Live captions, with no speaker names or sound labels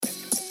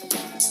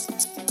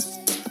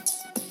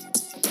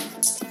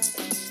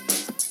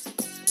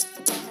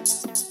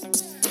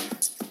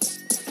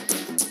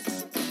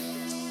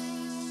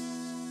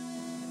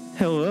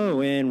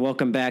Hello and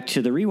welcome back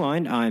to The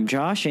Rewind. I'm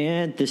Josh,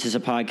 and this is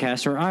a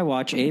podcast where I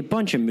watch a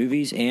bunch of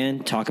movies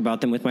and talk about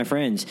them with my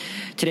friends.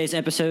 Today's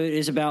episode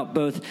is about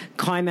both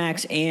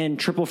Climax and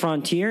Triple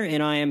Frontier,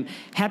 and I am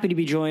happy to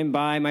be joined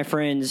by my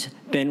friends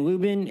Ben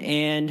Lubin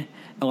and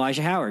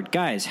Elijah Howard.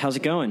 Guys, how's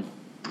it going?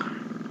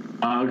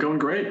 Going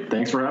great.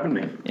 Thanks for having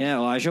me. Yeah,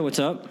 Elijah, what's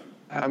up?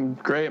 I'm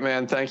great,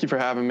 man. Thank you for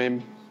having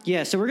me.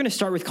 Yeah, so we're going to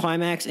start with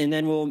Climax, and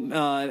then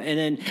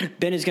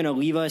Ben is going to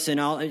leave us, and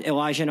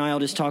Elijah and I will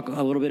just talk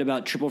a little bit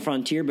about Triple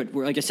Frontier. But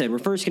like I said, we're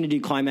first going to do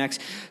Climax.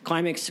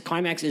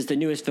 Climax is the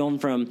newest film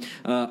from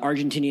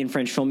Argentinian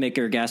French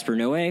filmmaker Gaspar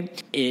Noé.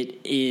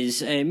 It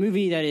is a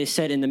movie that is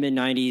set in the mid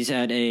 '90s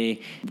at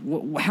a.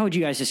 How would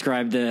you guys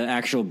describe the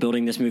actual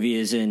building this movie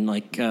is in?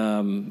 Like,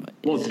 well,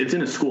 it's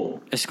in a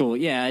school. A school,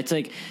 yeah. It's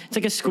like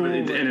a school,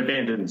 an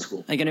abandoned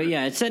school.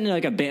 It's set in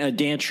like a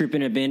dance troupe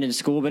in an abandoned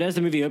school. But as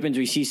the movie opens,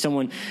 we see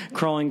someone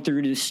crawling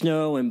through the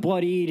snow and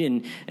bloodied,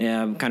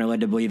 and kind of led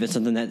to believe it's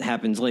something that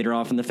happens later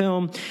off in the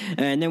film.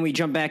 And then we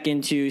jump back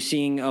into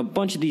seeing a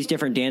bunch of these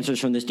different dancers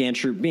from this dance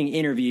troupe being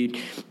interviewed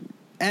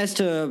as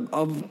to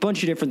a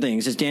bunch of different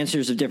things, as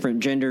dancers of different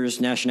genders,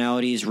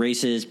 nationalities,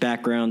 races,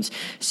 backgrounds,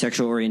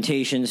 sexual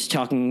orientations,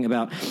 talking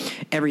about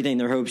everything,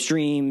 their hopes,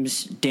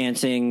 dreams,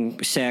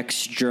 dancing,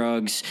 sex,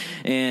 drugs,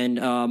 and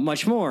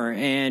much more.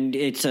 And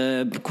it's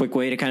a quick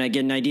way to kind of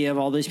get an idea of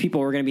all these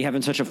people we're going to be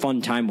having such a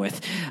fun time with.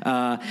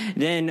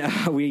 Then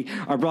we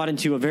are brought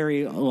into a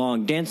very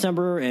long dance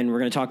number, and we're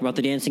going to talk about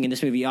the dancing in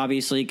this movie,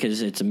 obviously,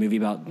 because it's a movie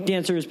about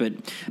dancers, but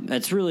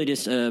that's really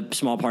just a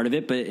small part of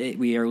it. But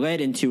we are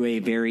led into a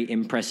very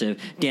impressive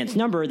dance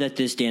number that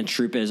this dance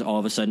troupe has all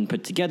of a sudden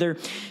put together.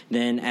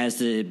 Then as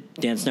the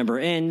dance number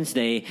ends,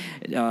 they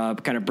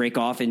kind of break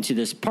off into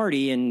this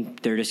party, and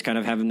they're just kind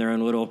of having their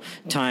own little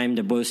time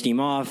to blow steam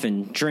off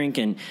and drink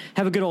and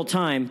have a good old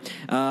time.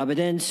 But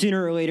then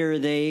sooner or later,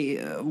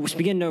 they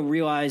begin to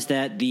realize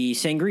that the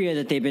sangria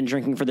that they've been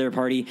drinking for their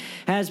party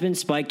has been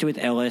spiked with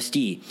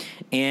LSD.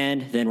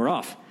 And then we're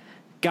off.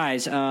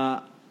 Guys,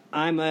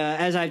 I'm,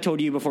 as I've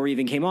told you before we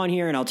even came on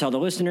here, and I'll tell the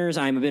listeners,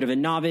 I'm a bit of a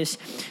novice.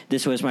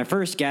 This was my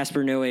first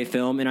Gaspar Noé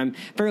film, and I'm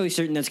fairly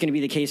certain that's going to be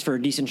the case for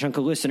a decent chunk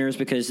of listeners,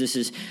 because this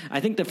is, I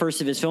think, the first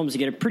of his films to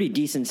get a pretty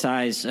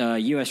decent-sized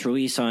U.S.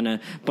 release on a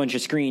bunch of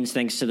screens,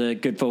 thanks to the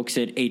good folks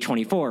at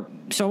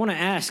A24. So I want to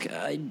ask,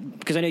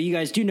 because I know you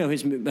guys do know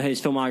his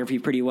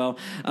filmography pretty well,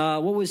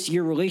 what was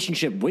your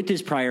relationship with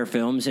his prior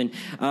films, and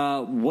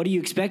what do you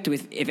expect,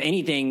 with, if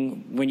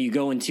anything, when you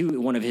go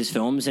into one of his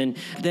films? And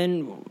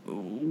then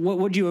what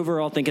would you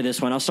overall think of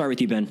this one? I'll start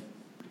with you, Ben.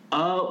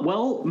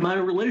 Well, my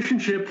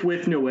relationship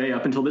with Noé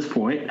up until this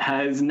point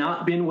has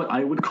not been what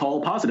I would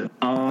call positive.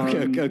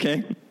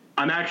 Okay.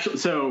 I'm actually,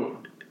 so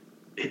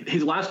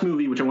his last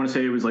movie, which I want to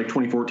say was like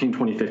 2014,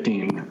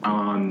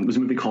 2015, was a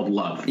movie called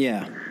Love.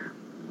 Yeah.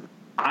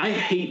 I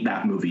hate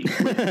that movie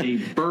with a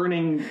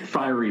burning,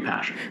 fiery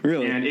passion.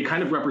 Really? And it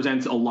kind of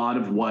represents a lot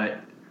of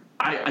what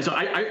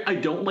I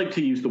don't like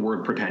to use the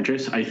word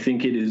pretentious. I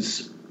think it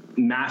is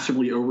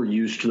massively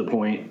overused to the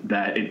point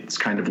that it's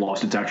kind of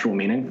lost its actual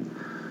meaning.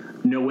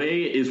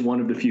 Noé is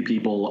one of the few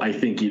people I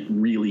think it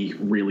really,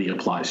 really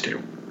applies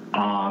to.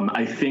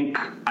 I think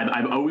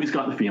I've always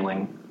got the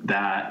feeling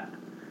that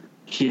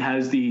he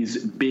has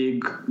these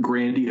big,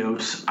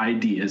 grandiose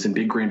ideas and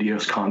big,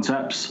 grandiose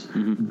concepts,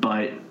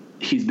 but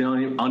he's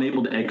been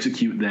unable to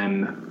execute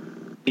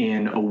them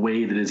in a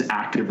way that has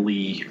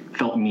actively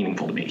felt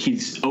meaningful to me.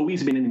 He's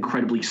always been an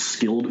incredibly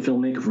skilled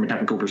filmmaker from a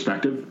technical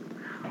perspective.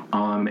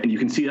 And you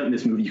can see that in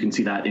this movie. You can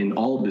see that in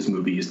all of his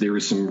movies. There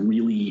is some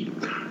really,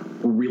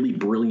 really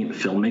brilliant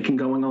filmmaking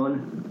going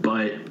on,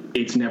 but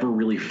it's never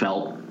really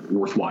felt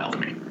worthwhile to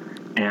me.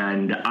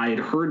 And I had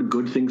heard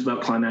good things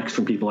about Climax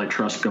from people I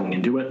trust going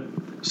into it,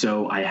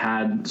 so I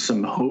had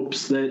some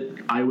hopes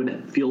that I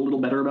would feel a little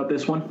better about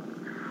this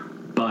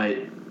one. But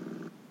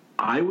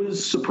I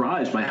was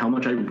surprised by how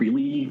much I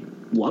really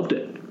loved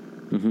it.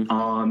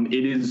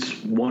 It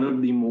is one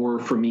of the more,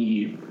 for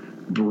me,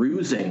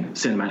 bruising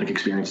cinematic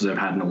experiences I've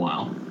had in a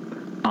while,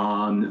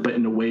 but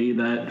in a way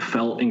that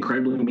felt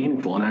incredibly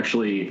meaningful. And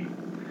actually,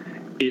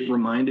 it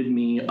reminded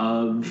me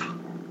of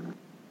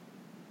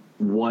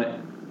what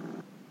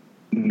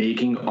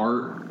making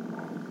art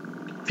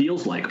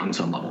feels like on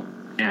some level,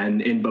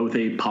 and in both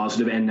a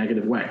positive and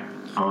negative way.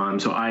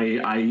 So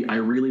I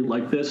really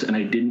like this, and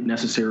I didn't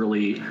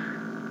necessarily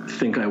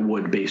think I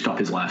would based off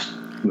his last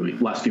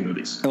few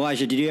movies.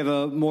 Elijah, did you have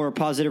a more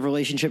positive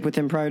relationship with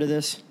him prior to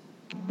this?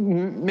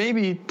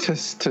 Maybe to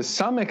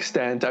some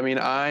extent. I mean,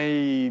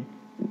 I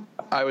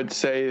would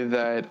say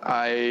that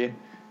I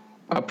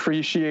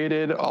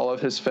appreciated all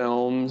of his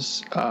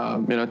films,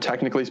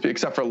 technically speaking,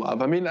 except for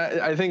Love. I mean,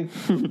 I think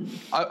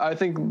I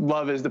think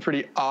Love is the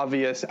pretty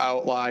obvious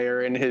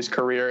outlier in his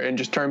career in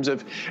just terms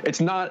of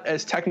it's not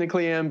as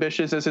technically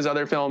ambitious as his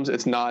other films.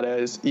 It's not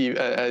as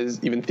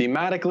even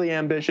thematically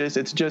ambitious.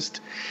 It's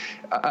just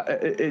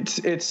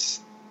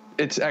it's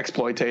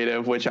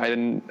exploitative, which I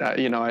didn't,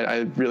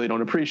 I really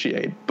don't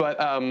appreciate. But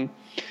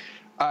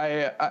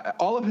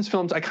all of his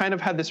films, I kind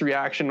of had this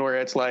reaction where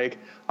it's like,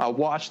 I'll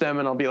watch them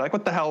and I'll be like,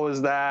 what the hell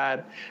was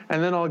that?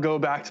 And then I'll go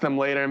back to them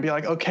later and be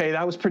like, okay,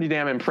 that was pretty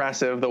damn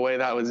impressive the way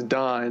that was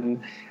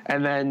done.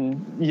 And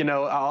then, you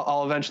know,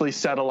 I'll eventually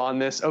settle on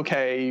this.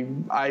 Okay,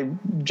 I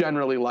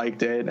generally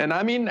liked it. And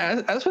I mean,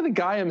 as for the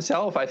guy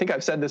himself, I think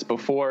I've said this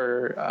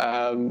before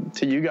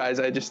to you guys.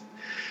 I just,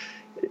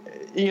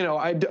 you know,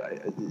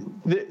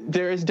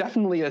 there is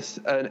definitely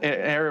an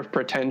air of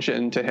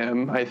pretension to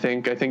him. I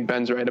think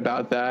Ben's right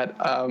about that.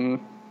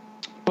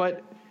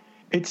 But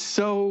it's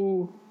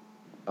so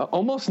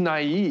almost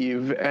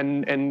naive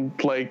and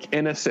like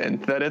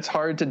innocent that it's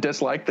hard to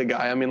dislike the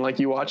guy. I mean, like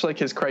you watch like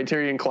his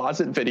Criterion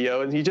Closet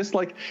video and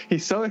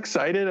he's so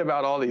excited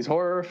about all these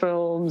horror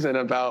films and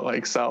about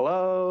like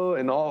Salo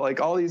and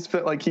all these,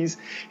 like he's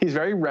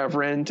very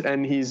reverent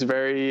and he's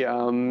very,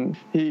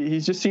 he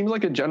just seems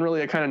like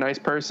generally a kind of nice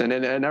person.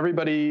 And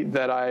everybody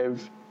that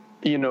I've,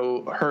 you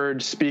know,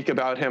 heard speak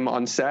about him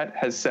on set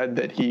has said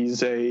that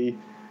he's a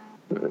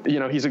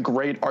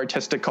great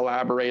artistic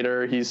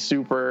collaborator. He's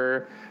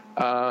super,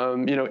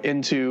 you know,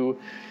 into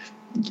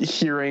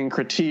hearing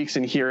critiques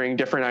and hearing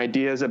different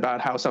ideas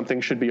about how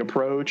something should be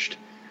approached.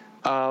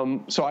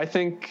 So I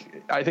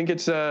think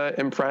it's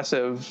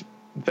impressive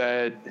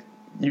that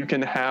you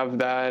can have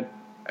that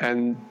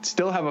and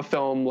still have a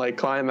film like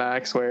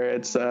Climax where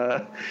it's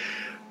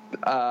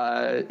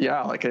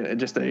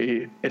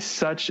it's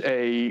such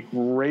a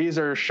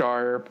razor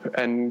sharp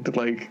and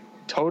like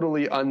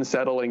totally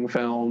unsettling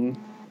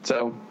film.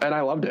 So, and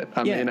I loved it.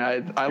 I mean,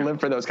 I live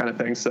for those kind of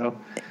things. So,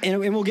 and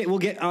we'll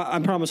get. I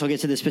promise I'll get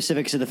to the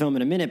specifics of the film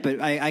in a minute.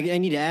 But I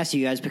need to ask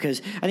you guys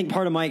because I think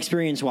part of my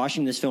experience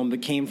watching this film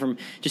came from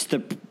just the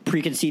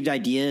preconceived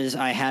ideas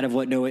I had of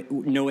what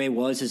Noé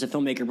was as a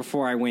filmmaker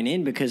before I went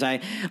in. Because I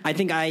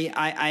think I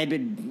had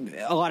been,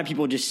 a lot of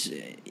people just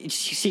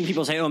seeing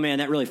people say, "Oh man,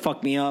 that really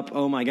fucked me up.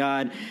 Oh my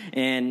god."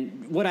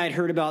 And what I'd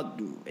heard about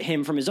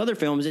him from his other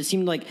films, it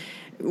seemed like.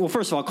 Well,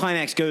 first of all,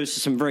 Climax goes to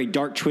some very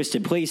dark,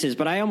 twisted places,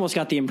 but I almost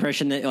got the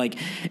impression that like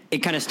it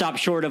kind of stopped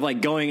short of like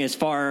going as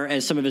far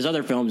as some of his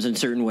other films in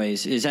certain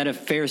ways. Is that a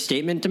fair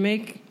statement to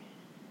make?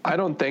 I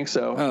don't think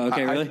so. Oh,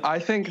 okay, really? I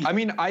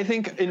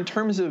think in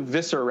terms of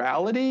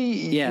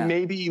viscerality,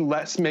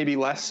 maybe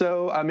less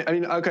so. I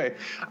mean, okay,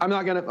 I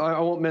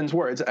won't mince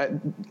words.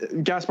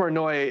 Gaspar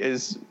Noé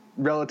is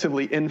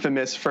relatively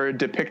infamous for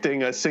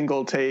depicting a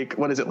single take.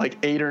 What is it, like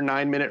 8 or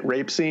 9 minute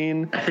rape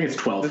scene? I think it's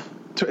 12.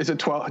 Is it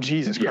 12?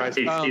 Jesus Christ.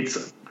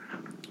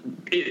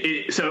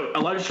 So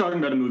Elijah's talking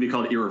about a movie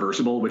called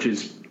Irreversible, which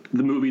is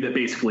the movie that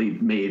basically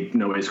made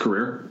Noé's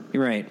career.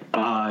 Right.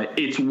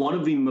 It's one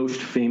of the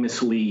most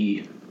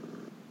famously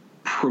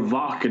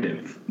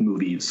provocative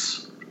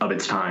movies of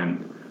its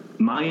time.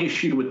 My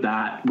issue with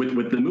that,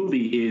 with the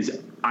movie,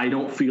 is I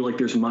don't feel like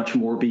there's much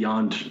more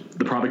beyond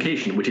the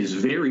provocation, which is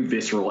very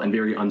visceral and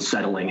very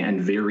unsettling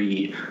and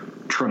very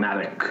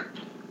traumatic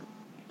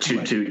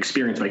to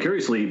experience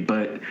vicariously,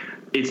 but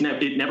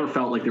it never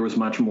felt like there was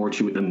much more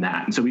to it than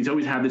that. And so he's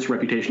always had this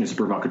reputation as a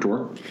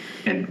provocateur,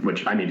 and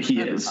which, I mean,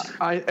 he is.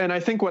 I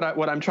think what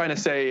I'm trying to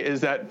say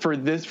is that for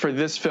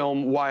this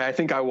film, why I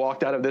think I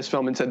walked out of this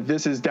film and said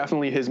this is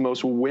definitely his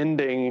most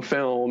winding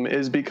film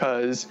is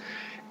because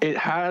it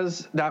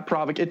has that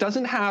it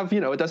doesn't have a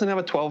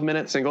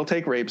 12-minute single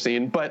take rape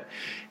scene, but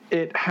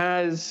it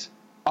has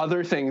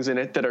other things in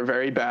it that are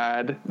very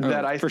bad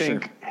that I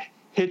think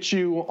hit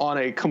you on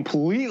a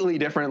completely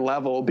different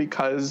level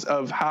because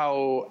of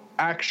how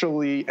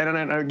actually,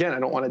 and again, I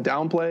don't want to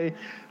downplay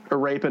a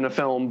rape in a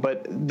film,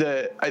 but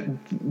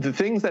the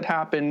things that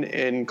happen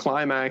in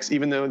Climax,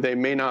 even though they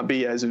may not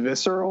be as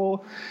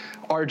visceral,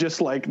 are just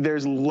like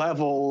there's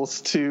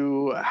levels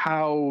to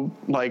how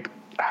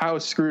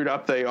screwed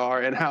up they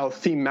are and how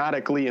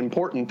thematically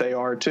important they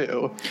are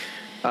too.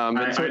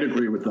 I'd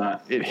agree with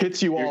that. It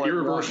hits you all.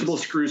 Irreversible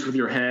screws with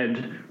your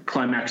head.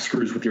 Climax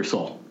screws with your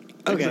soul.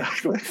 Okay,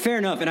 exactly. Fair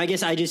enough. And I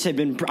guess I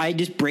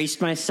just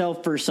braced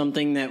myself for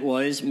something that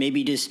was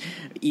maybe just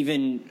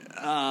even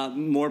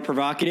more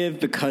provocative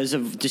because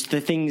of just the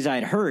things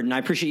I'd heard. And I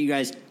appreciate you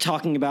guys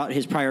talking about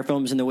his prior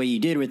films in the way you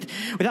did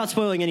without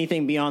spoiling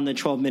anything beyond the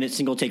 12-minute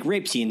single take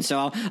rape scene.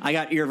 So I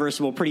got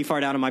Irreversible pretty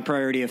far down on my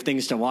priority of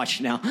things to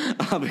watch now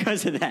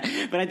because of that.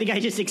 But I think I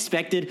just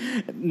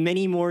expected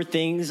many more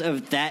things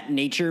of that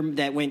nature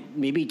that went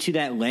maybe to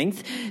that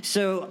length.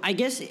 So I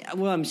guess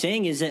what I'm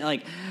saying is that,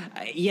 like,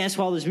 yes,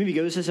 while this movie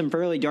goes to some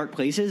fairly dark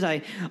places,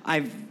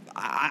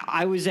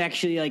 I was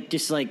actually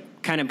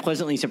kind of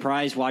pleasantly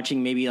surprised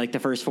watching maybe like the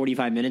first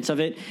 45 minutes of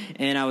it.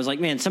 And I was like,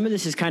 man, some of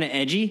this is kind of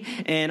edgy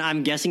and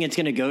I'm guessing it's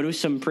going to go to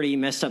some pretty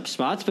messed up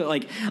spots, but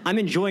like I'm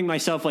enjoying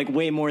myself like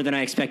way more than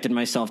I expected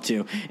myself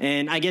to.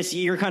 And I guess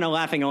you're kind of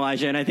laughing,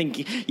 Elijah. And I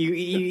think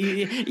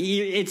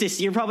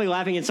you're probably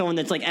laughing at someone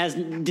that's like as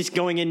just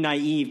going in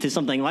naive to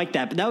something like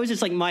that. But that was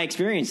just like my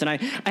experience. And I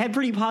had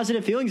pretty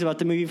positive feelings about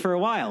the movie for a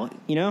while,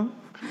 you know?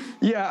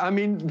 Yeah. I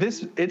mean,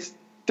 it's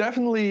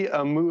definitely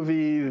a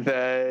movie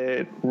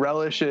that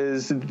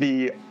relishes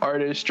the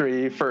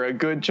artistry for a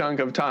good chunk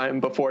of time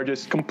before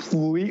just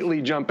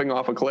completely jumping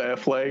off a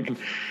cliff. Like,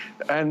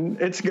 and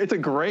it's a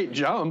great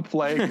jump.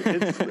 Like,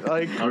 it's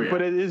like,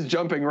 but it is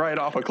jumping right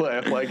off a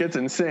cliff. Like, it's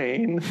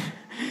insane,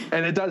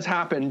 and it does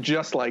happen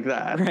just like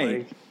that. Right.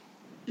 Like,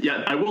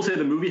 yeah, I will say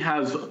the movie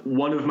has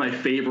one of my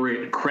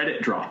favorite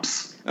credit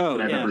drops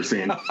that I've ever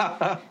seen.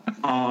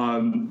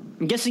 I'm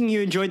guessing you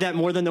enjoyed that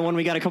more than the one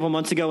we got a couple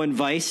months ago in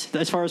Vice,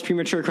 as far as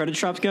premature credit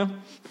drops go?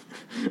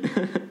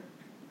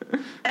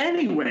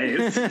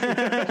 Anyways.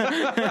 That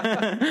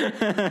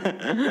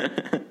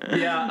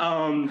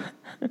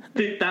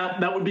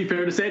would be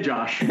fair to say,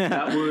 Josh.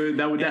 That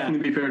would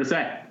definitely be fair to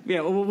say. Yeah,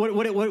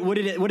 what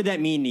did that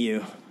mean to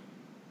you?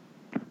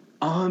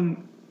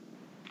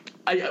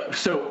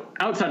 So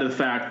outside of the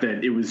fact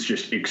that it was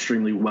just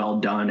extremely well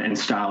done and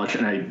stylish,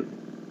 and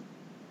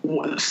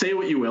say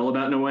what you will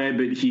about Noé,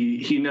 but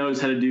he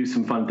knows how to do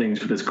some fun things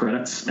with his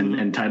credits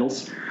and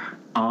titles.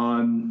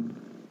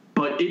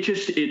 But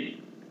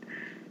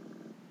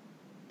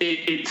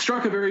it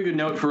struck a very good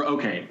note for,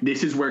 okay,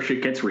 this is where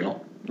shit gets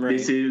real. Right.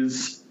 This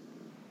is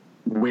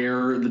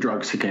where the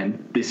drugs kick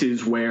in. This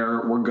is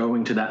where we're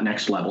going to that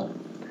next level.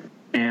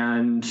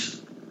 And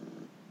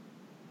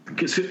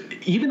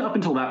even up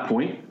until that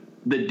point,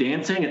 the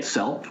dancing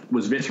itself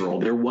was visceral.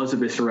 There was a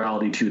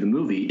viscerality to the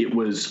movie. It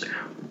was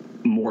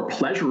more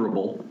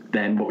pleasurable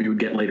than what we would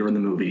get later in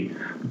the movie.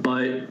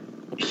 But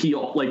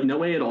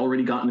Noé had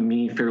already gotten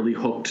me fairly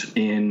hooked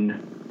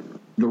in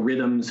the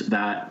rhythms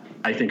that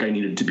I think I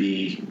needed to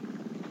be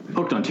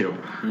hooked onto.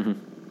 Mm-hmm.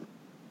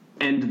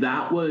 And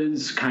that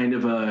was kind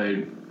of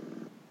a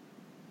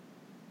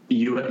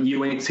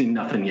you ain't seen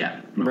nothing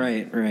yet.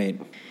 Right.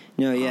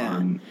 No,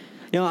 yeah.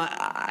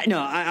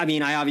 I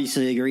mean, I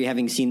obviously agree,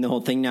 having seen the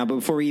whole thing now. But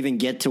before we even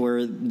get to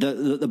where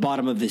the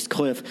bottom of this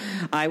cliff,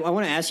 I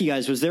want to ask you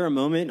guys: was there a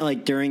moment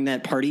like during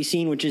that party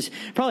scene, which is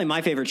probably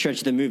my favorite stretch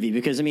of the movie?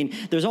 Because I mean,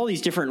 there's all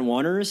these different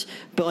wonders,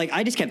 but like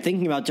I just kept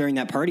thinking about during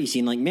that party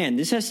scene, like, man,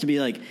 this has to be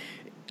like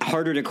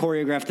harder to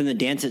choreograph than the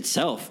dance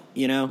itself,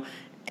 you know?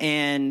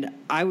 And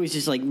I was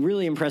just like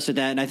really impressed with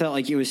that, and I thought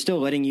like it was still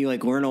letting you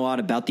like learn a lot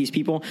about these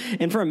people.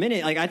 And for a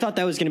minute, like I thought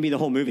that was going to be the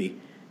whole movie.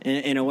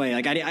 In a way,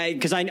 like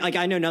because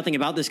I know nothing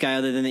about this guy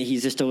other than that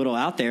he's just a little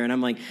out there, and I'm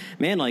like,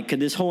 man, like could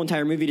this whole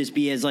entire movie just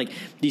be as like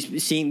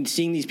these seeing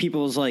these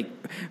people's like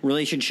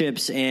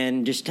relationships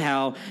and just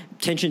how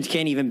tensions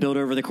can even build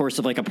over the course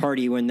of like a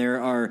party when there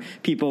are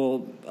people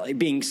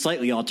being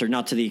slightly altered,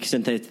 not to the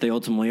extent that they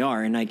ultimately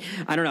are. And like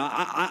I don't know,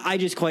 I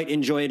just quite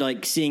enjoyed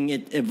like seeing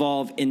it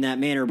evolve in that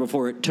manner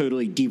before it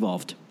totally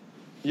devolved.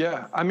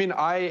 Yeah, I mean,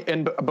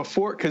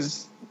 before,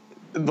 because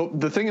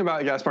the thing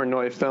about Gaspar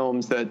Noé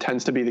films that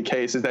tends to be the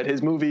case is that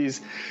his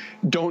movies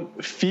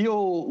don't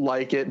feel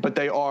like it, but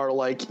they are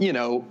like,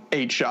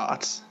 8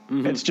 shots.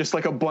 Mm-hmm. It's just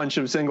like a bunch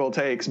of single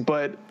takes.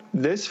 But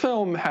this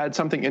film had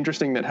something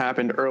interesting that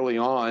happened early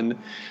on,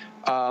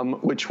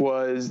 which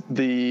was at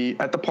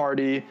the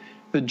party,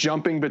 the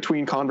jumping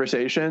between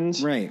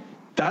conversations. Right.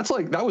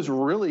 That was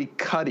really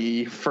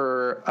cutty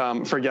for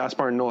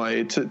Gaspar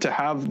Noé to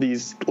have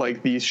these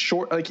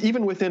short, like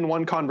even within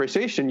one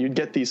conversation, you'd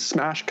get these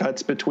smash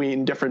cuts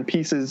between different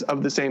pieces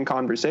of the same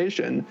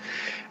conversation.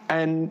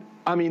 And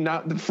I mean,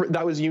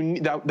 that was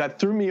unique. That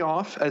threw me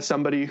off as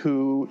somebody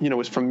who,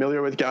 was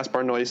familiar with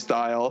Gaspar Noé's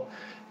style,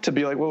 to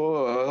be like,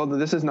 whoa,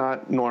 this is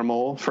not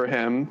normal for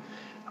him.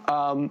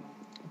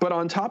 But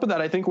on top of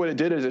that, I think what it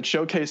did is it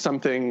showcased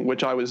something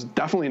which I was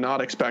definitely not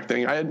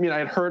expecting. I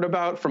had heard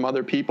about from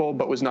other people,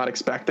 but was not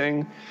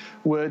expecting,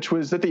 which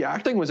was that the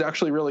acting was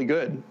actually really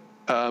good.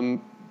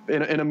 In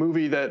a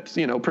movie that's,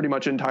 pretty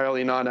much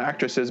entirely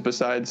non-actresses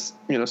besides,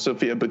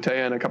 Sophia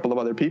Boutella and a couple of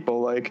other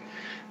people, like,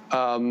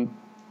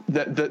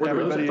 that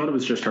everybody. I thought it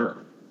was just her.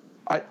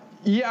 I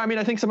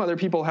think some other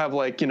people have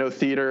like,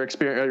 theater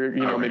experience,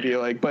 or, maybe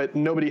like, but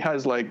nobody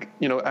has like,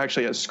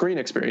 actually has screen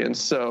experience.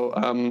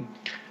 So,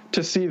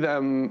 to see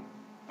them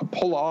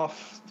pull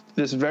off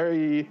this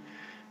very,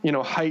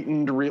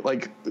 heightened,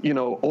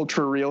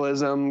 ultra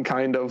realism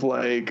kind of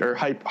like, or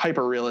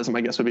hyper realism,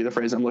 I guess would be the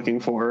phrase I'm looking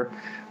for,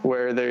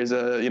 where there's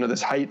a,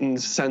 this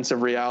heightened sense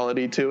of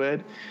reality to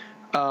it,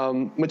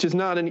 which is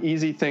not an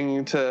easy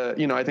thing to,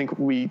 I think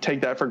we take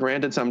that for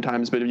granted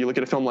sometimes. But if you look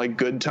at a film like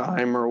Good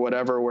Time or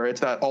whatever, where it's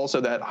that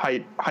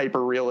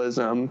hyper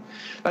realism,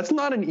 that's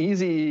not an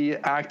easy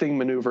acting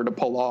maneuver to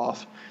pull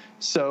off.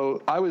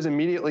 So I was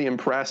immediately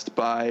impressed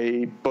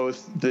by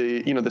both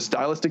the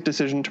stylistic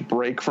decision to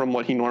break from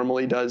what he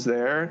normally does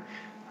there,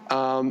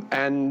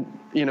 and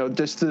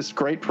just this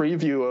great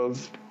preview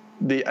of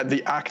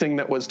the acting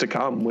that was to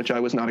come, which I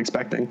was not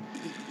expecting.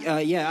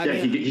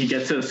 He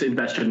gets us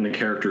invested in the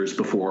characters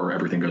before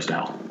everything goes to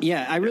hell.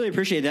 Yeah, I really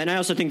appreciate that, and I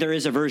also think there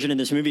is a version in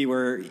this movie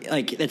where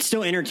like it's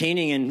still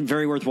entertaining and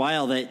very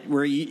worthwhile. They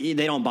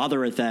don't bother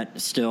with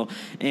that still,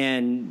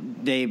 and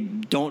they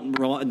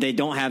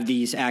don't have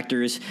these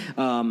actors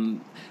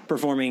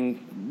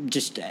performing.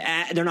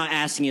 They're not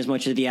asking as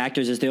much of the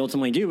actors as they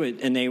ultimately do,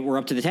 and they were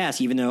up to the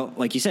task, even though,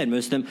 like you said,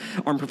 most of them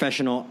aren't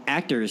professional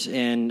actors.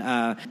 And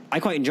I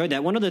quite enjoyed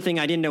that. One other thing,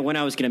 I didn't know when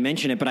I was going to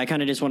mention it, but I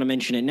kind of just want to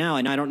mention it now.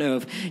 And I don't know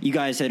if you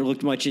guys had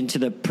looked much into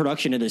the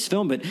production of this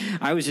film, but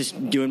I was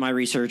just doing my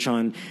research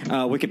on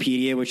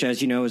Wikipedia, which,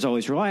 as you know, is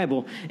always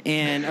reliable.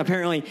 And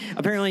apparently,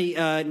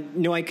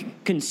 I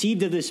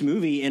conceived of this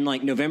movie in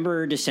like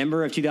November,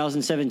 December of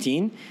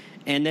 2017.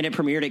 And then it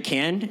premiered at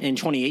Cannes in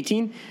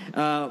 2018.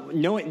 I don't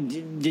know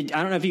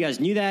if you guys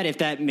knew that, if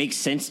that makes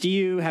sense to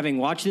you, having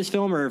watched this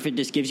film, or if it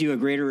just gives you a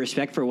greater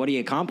respect for what he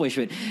accomplished.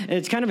 But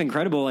it's kind of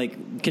incredible,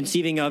 like,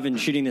 conceiving of and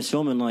shooting this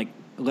film in, like,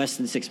 less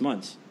than 6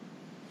 months.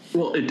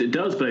 Well, it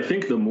does, but I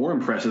think the more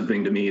impressive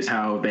thing to me is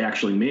how they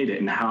actually made it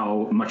and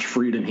how much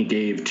freedom he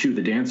gave to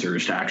the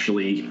dancers to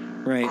actually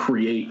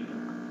create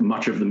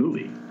much of the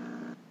movie.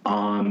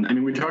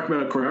 We talked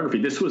about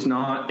choreography. This was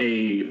not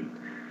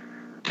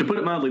to put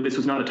it mildly, this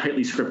was not a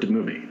tightly scripted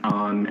movie.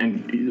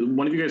 And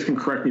one of you guys can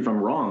correct me if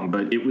I'm wrong,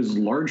 but it was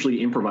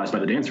largely improvised by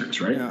the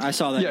dancers, right? Yeah, I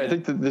saw that. Yeah, I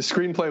think the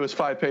screenplay was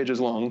 5 pages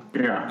long.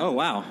 Yeah. Oh,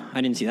 wow.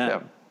 I didn't see that. Yeah.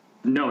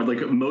 No,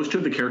 like most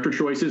of the character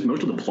choices,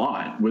 most of the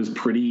plot was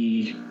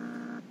pretty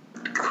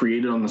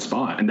created on the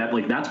spot. And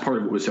that's part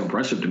of what was so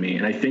impressive to me.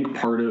 And I think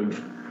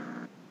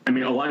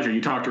Elijah,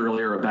 you talked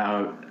earlier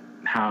about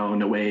how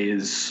Noé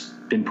has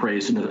been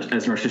praised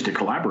as an artistic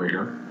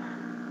collaborator.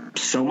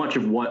 So much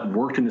of what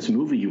worked in this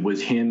movie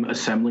was him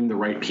assembling the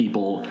right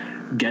people,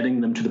 getting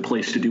them to the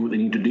place to do what they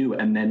need to do,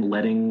 and then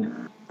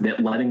letting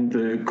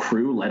the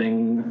crew,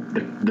 letting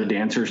the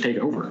dancers take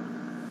over.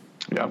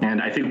 Yeah.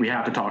 And I think we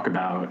have to talk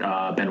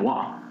about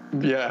Benoit.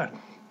 Yeah,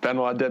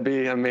 Benoit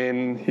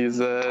Debie.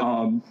 He's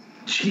a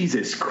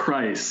Jesus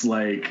Christ!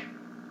 He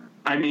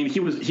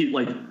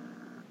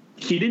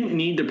didn't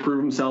need to prove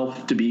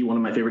himself to be one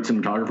of my favorite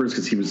cinematographers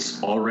because he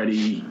was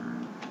already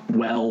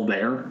well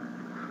there,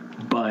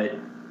 but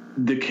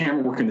the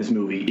camera work in this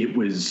movie, it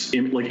was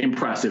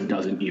impressive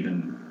doesn't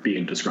even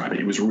begin to describe it.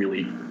 It was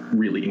really,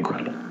 really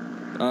incredible.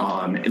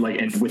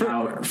 And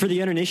without for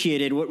the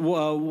uninitiated,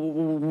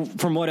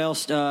 from what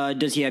else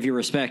does he have your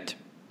respect?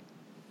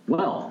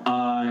 Well,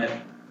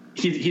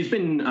 he's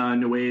been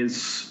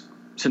Noé's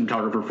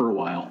cinematographer for a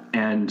while,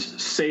 and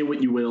say what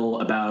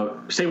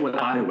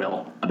I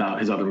will about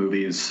his other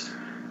movies,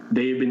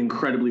 they've been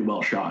incredibly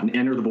well shot, and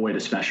Enter the Void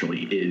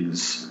especially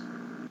is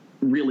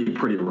really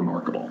pretty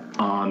remarkable.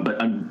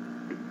 But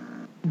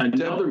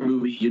another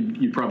movie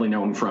you'd probably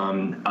know him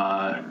from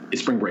is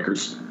Spring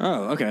Breakers.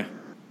 Oh, okay.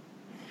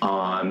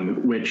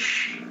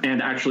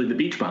 And actually The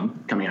Beach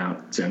Bum coming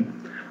out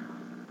soon.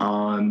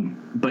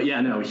 But yeah,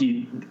 no,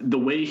 the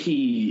way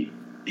his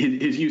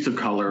use of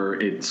color,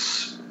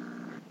 it's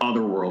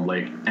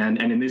otherworldly.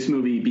 And in this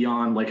movie,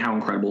 beyond like how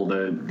incredible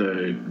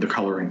the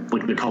coloring,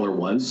 like the color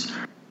was,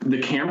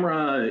 the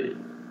camera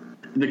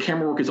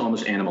work is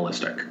almost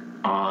animalistic.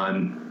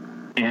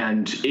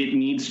 And it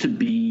needs to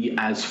be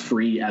as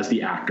free as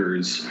the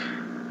actors.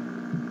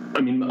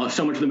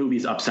 So much of the movie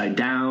is upside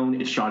down.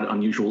 It's shot at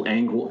unusual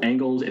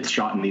angles. It's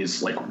shot in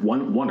these like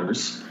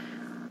one-oneers,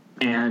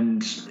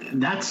 and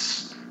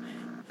that's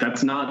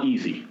not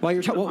easy. While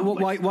you're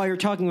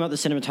talking about the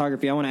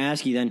cinematography, I want to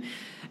ask you then,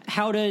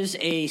 how does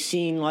a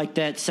scene like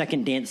that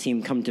second dance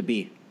scene come to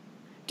be?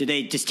 Do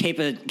they just tape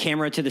a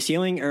camera to the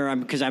ceiling, or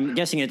because I'm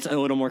guessing it's a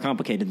little more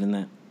complicated than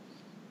that?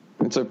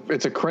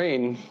 It's a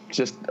crane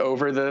just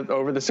over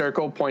the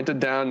circle,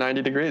 pointed down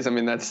 90 degrees.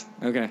 That's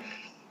okay.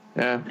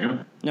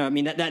 Yeah. No, I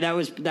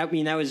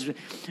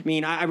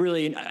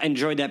really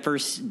enjoyed that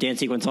first dance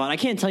sequence a lot. I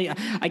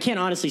can't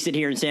honestly sit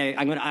here and say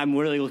I'm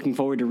really looking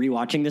forward to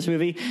rewatching this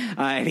movie.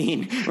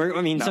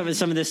 No.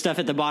 Some of this stuff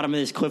at the bottom of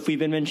this cliff we've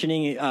been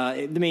mentioning,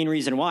 the main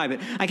reason why, but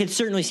I could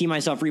certainly see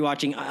myself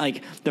rewatching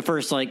like the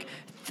first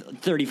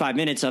 35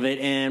 minutes of it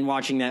and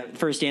watching that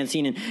first dance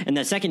scene and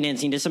that second dance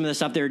scene, to some of the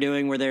stuff they were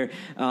doing where they're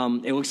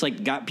it looks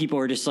like people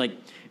are just like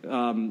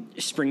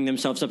springing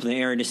themselves up in the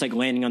air and just like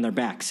landing on their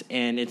backs,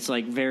 and it's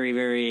like very,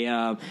 very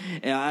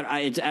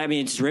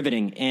it's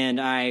riveting,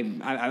 and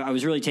I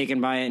was really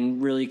taken by it,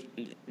 and really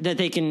that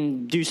they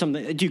can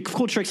do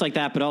cool tricks like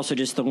that, but also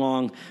just the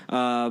long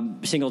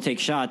single take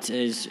shots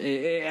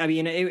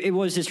it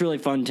was just really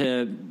fun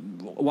to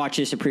watch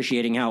this,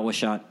 appreciating how it was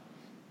shot.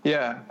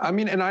 Yeah,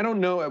 and I don't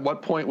know at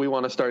what point we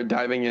want to start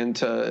diving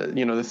into,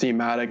 the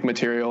thematic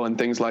material and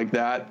things like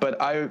that, but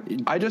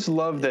I just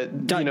love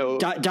that,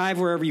 dive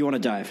wherever you want to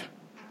dive.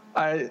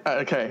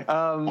 Okay.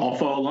 I'll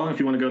follow along if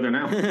you want to go there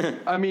now.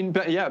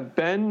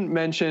 Ben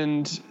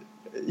mentioned,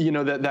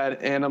 that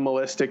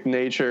animalistic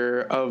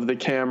nature of the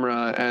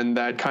camera and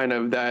that kind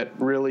of that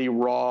really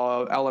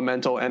raw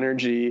elemental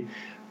energy.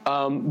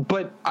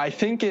 But I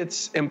think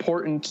it's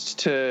important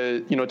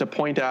to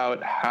point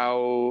out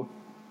how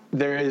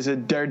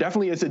there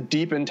definitely is a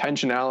deep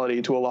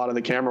intentionality to a lot of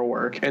the camera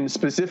work, and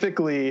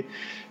specifically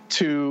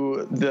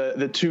to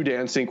the two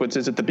dance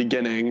sequences at the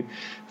beginning.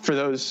 For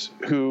those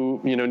who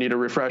need a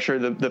refresher,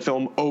 the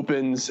film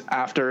opens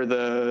after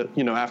the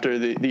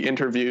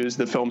interviews.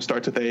 The film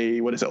starts with a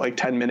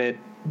 10-minute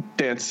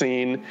dance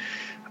scene,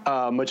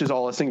 which is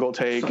all a single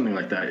take, something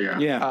like that.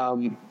 Yeah.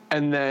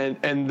 And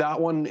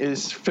that one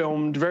is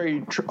filmed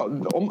very,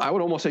 I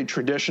would almost say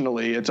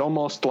traditionally. It's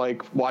almost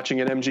like watching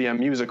an MGM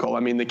musical.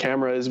 I mean, the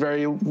camera is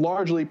very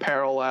largely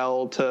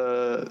parallel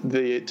to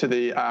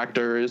the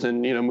actors,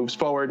 and moves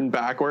forward and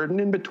backward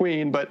and in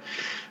between. But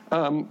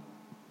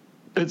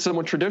it's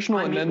somewhat traditional.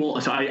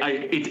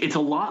 It's a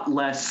lot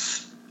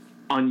less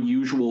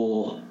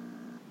unusual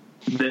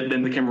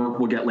than the camera work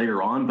we'll get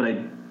later on. But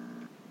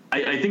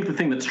I think the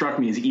thing that struck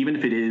me is, even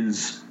if it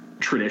is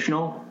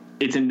traditional,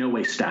 it's in no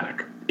way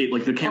static.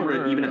 The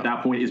camera, even at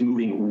that point, is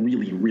moving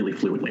really, really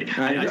fluidly.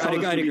 I saw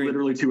this movie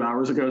literally 2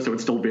 hours ago, so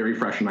it's still very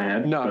fresh in my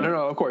head. No,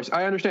 of course.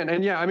 I understand.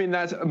 And yeah, I mean,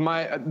 that's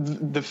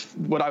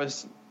what I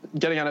was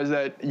getting at, is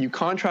that you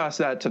contrast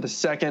that to the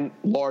second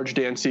large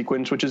dance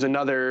sequence, which is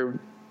another,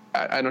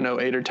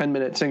 8 or 10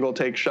 minute single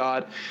take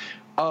shot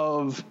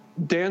of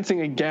dancing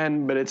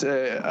again, but it's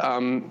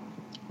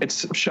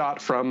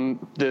shot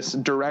from this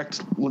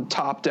direct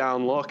top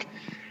down look.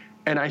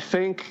 And I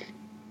think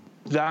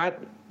that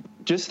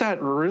just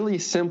that really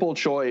simple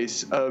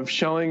choice of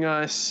showing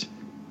us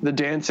the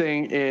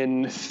dancing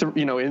in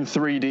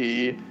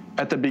 3D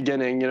at the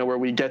beginning, where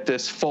we get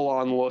this full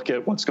on look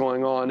at what's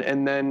going on,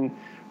 and then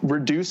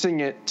reducing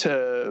it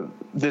to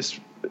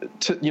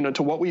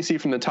what we see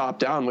from the top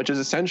down, which is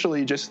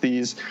essentially just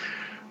these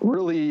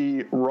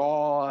really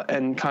raw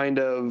and kind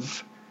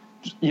of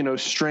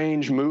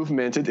strange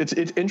movements.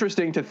 It's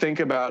interesting to think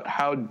about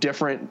how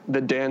different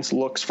the dance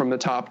looks from the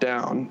top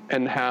down,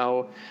 and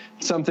how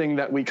something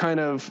that we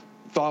kind of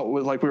thought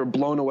was we were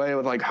blown away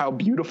with how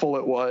beautiful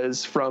it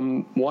was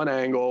from one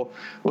angle,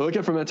 we look at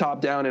it from the top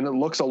down and it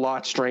looks a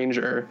lot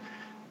stranger.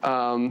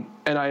 And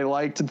I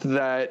liked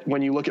that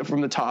when you look at it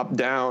from the top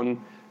down,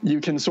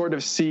 you can sort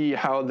of see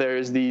how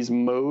there's these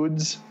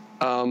modes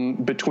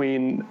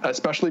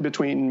especially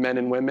between men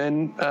and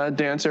women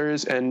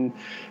dancers, and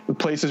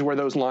places where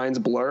those lines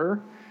blur,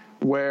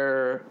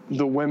 where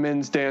the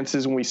women's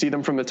dances, when we see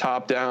them from the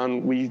top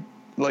down, we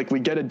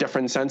get a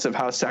different sense of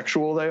how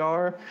sexual they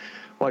are.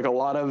 A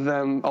lot of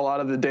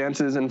the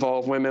dances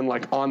involve women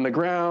on the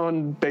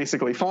ground,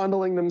 basically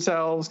fondling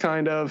themselves,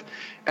 kind of.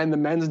 And the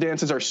men's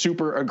dances are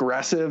super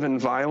aggressive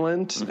and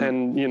violent, mm-hmm.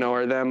 and,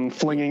 are them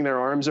flinging their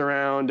arms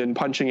around and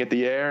punching at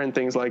the air and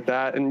things like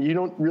that. And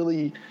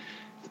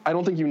I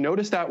don't think you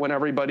notice that when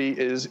everybody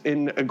is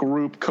in a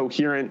group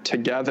coherent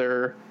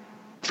together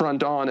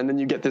front on, and then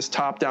you get this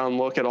top down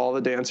look at all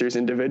the dancers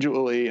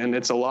individually, and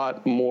it's a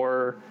lot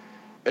more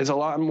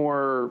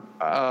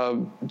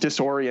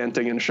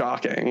disorienting and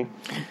shocking.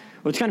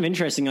 Well, it's kind of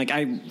interesting.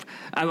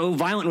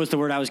 Violent was the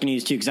word I was going to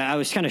use too, because I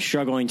was kind of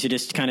struggling to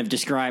just kind of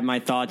describe my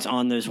thoughts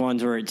on those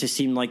ones where it just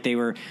seemed like they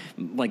were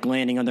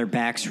landing on their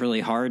backs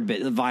really hard.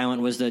 But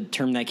violent was the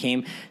term that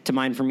came to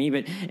mind for me.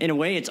 But in a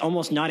way, it's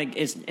almost not.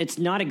 It's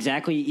not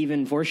exactly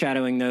even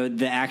foreshadowing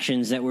the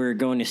actions that we're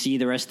going to see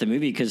the rest of the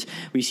movie, because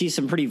we see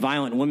some pretty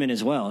violent women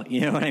as well.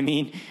 You know what I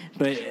mean?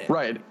 But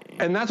right.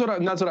 And that's what I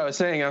was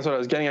saying. That's what I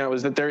was getting at,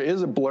 was that there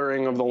is a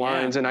blurring of the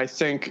lines. Yeah. And I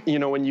think,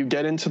 when you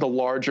get into the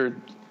larger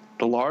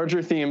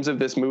themes of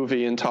this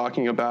movie and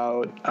talking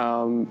about,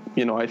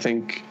 I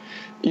think,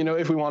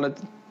 if we want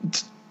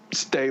to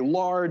stay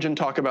large and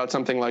talk about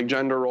something like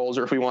gender roles,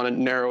 or if we want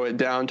to narrow it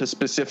down to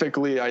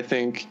specifically, I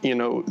think,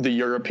 the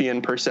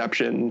European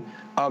perception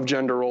of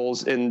gender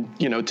roles in,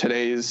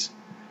 today's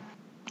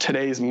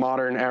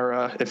modern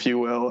era, if you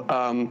will,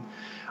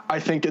 I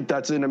think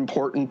that's an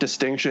important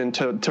distinction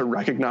to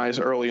recognize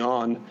early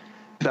on,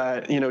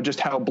 that,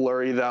 just how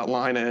blurry that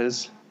line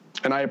is.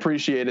 And I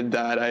appreciated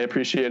that. I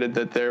appreciated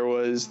that there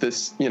was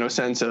this,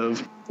 sense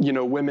of,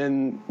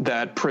 women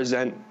that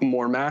present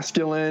more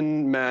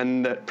masculine,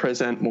 men that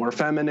present more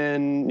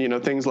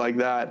feminine, things like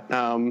that,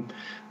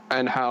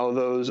 and how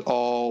those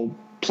all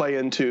play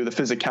into the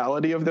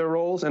physicality of their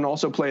roles, and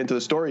also play into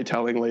the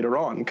storytelling later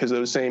on, because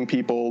those same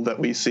people that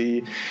we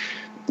see,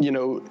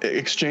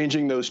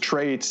 exchanging those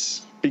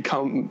traits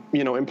become,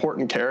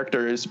 important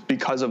characters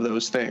because of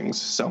those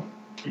things. So.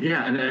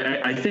 Yeah, and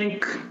I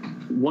think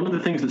one of the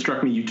things that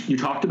struck me, you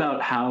talked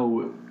about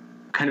how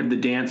kind of the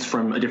dance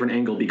from a different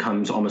angle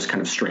becomes almost kind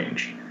of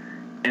strange.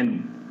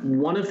 And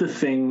one of the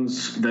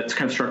things that's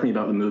kind of struck me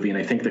about the movie, and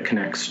I think that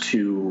connects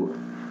to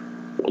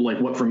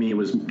what for me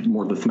was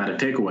more the thematic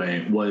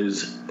takeaway,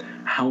 was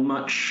how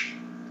much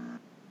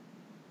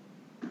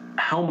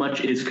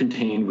is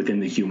contained within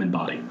the human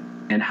body,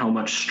 and how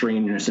much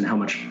strangeness and how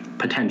much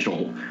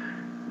potential.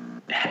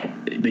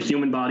 The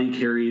human body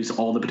carries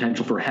all the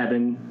potential for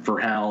heaven, for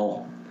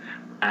hell,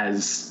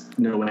 as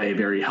Noé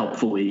very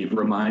helpfully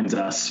reminds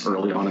us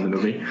early on in the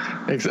movie.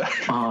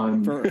 Exactly.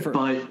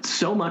 But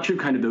so much of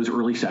kind of those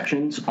early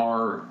sections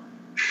are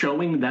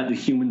showing that the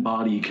human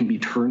body can be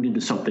turned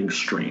into something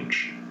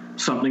strange,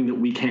 something that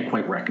we can't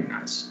quite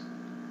recognize.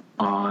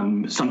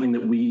 something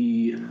that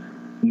we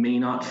may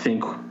not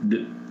think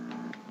that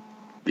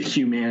the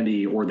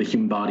humanity or the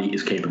human body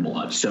is capable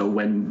of. So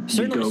when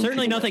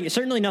certainly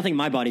nothing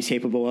my body's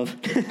capable of.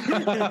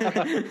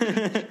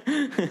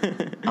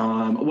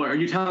 What are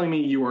you telling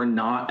me? You are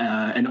not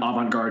an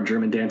avant-garde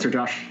German dancer,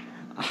 Josh?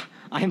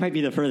 I might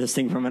be the furthest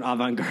thing from an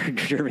avant-garde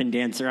German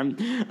dancer. I'm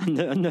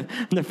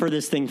the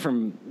furthest thing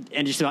from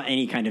and just about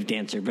any kind of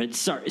dancer. But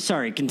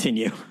sorry,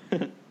 continue.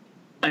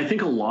 I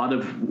think a lot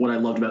of what I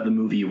loved about the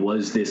movie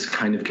was this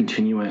kind of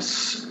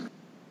continuous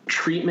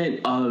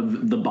treatment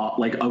of the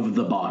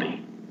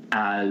body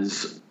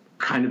as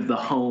kind of the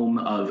home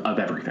of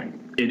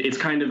everything. It's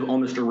kind of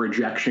almost a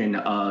rejection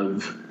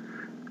of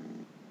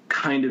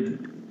kind of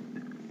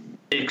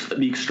the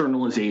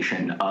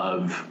externalization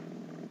of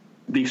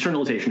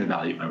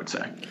value, I would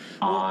say.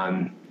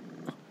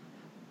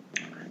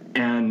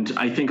 And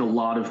I think a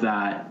lot of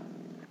that,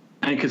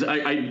 because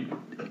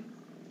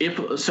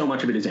if so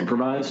much of it is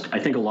improvised, I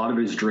think a lot of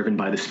it is driven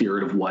by the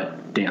spirit of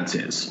what dance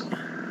is,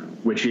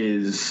 which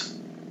is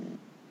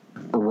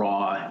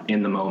raw,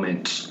 in the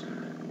moment,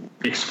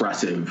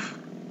 expressive,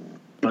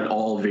 but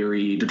all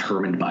very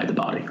determined by the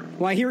body.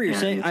 Well, I hear what you're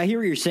saying. I hear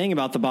what you're saying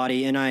about the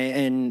body, and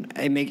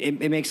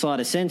it makes a lot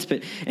of sense.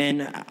 But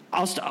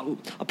I'll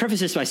preface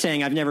this by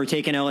saying I've never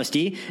taken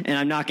LSD, and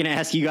I'm not going to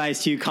ask you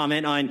guys to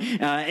comment on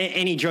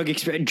any drug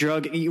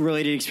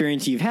related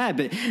experience you've had.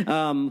 But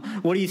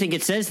what do you think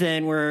it says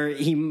then, where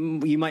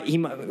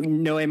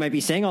Noé might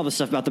be saying all this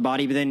stuff about the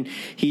body, but then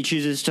he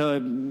chooses to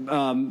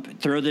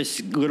throw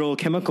this little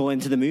chemical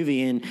into the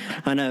movie and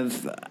kind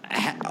of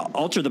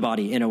alter the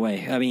body in a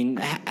way? I mean,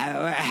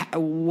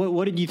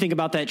 what did you think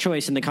about that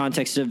choice in the context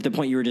of the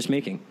point you were just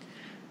making?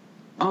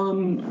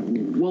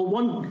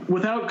 Well,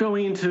 without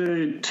going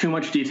into too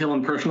much detail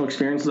on personal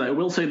experiences, I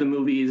will say the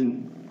movie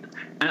isn't,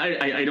 and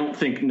I don't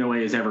think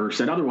Noé has ever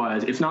said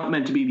otherwise, it's not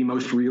meant to be the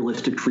most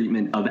realistic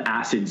treatment of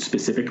acid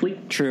specifically.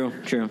 True.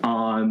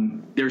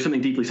 There's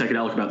something deeply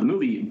psychedelic about the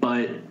movie,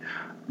 but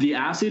the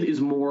acid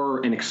is more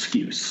an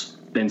excuse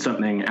than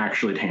something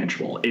actually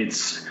tangible.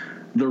 It's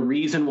the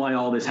reason why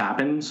all this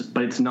happens,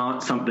 but it's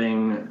not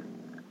something.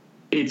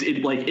 It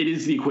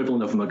is the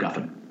equivalent of a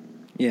MacGuffin.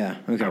 Yeah.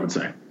 Okay. I would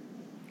say.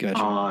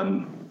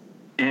 Gotcha.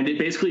 And it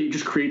basically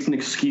just creates an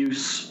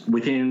excuse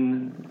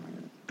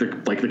within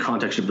the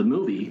context of the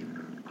movie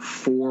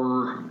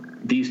for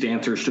these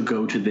dancers to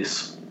go to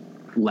this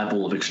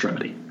level of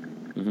extremity.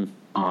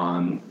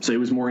 Mm-hmm. So it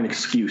was more an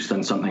excuse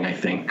than something, I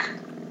think,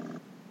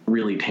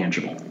 really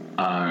tangible.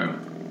 I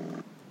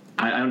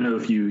don't know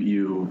if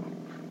you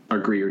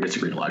agree or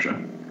disagree,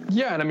 Elijah.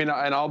 Yeah, and I mean,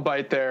 and I'll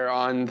bite there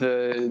on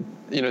the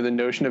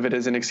notion of it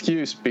as an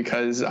excuse,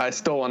 because I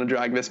still want to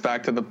drag this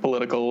back to the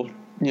political,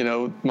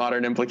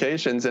 modern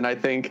implications. And I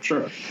think,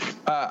 sure.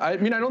 I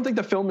don't think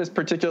the film is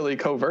particularly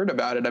covert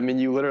about it. I mean,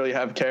 you literally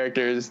have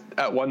characters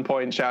at one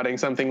point shouting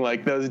something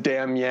like, "Those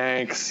damn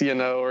Yanks,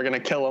 we're going to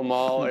kill them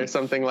all," or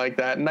something like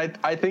that. And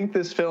I think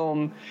this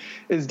film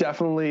is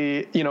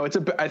definitely,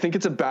 I think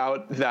it's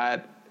about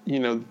that,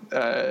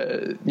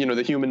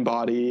 the human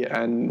body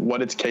and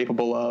what it's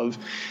capable of.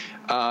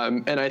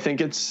 And I think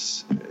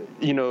it's,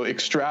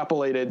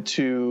 extrapolated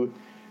to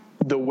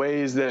the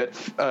ways that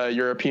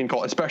European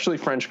culture, especially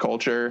French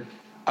culture,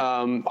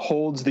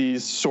 holds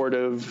these sort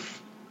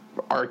of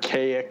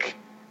archaic,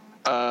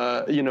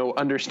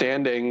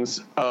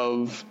 understandings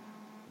of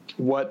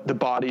what the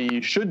body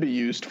should be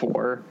used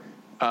for.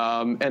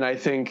 And I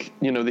think,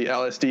 the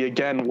LSD,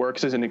 again,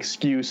 works as an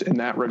excuse in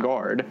that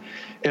regard.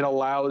 It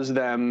allows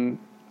them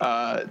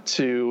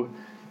to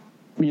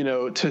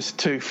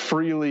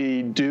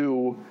freely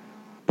do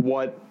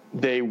what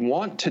they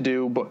want to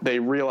do, but they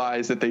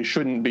realize that they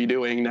shouldn't be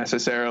doing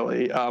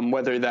necessarily,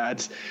 whether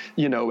that's,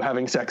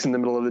 having sex in the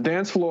middle of the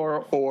dance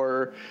floor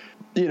or,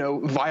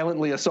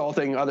 violently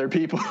assaulting other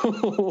people.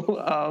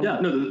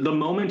 The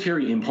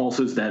momentary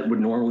impulses that would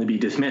normally be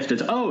dismissed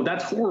as, oh,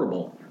 that's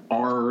horrible,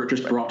 are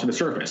just brought to the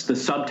surface. The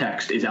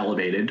subtext is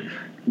elevated,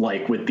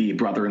 like with the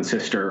brother and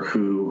sister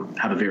who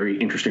have a very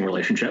interesting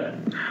relationship.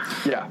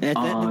 Yeah.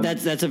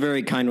 That's a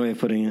very kind way of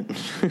putting it.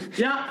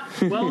 Yeah.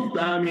 Well,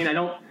 I mean,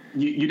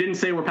 You didn't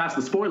say we're past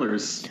the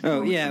spoilers.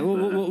 Oh yeah,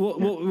 we'll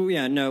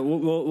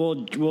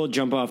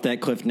jump off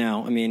that cliff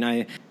now. I mean,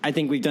 I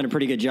think we've done a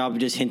pretty good job of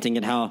just hinting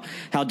at how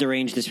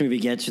deranged this movie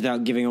gets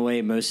without giving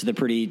away most of the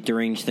pretty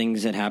deranged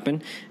things that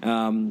happen.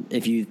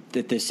 If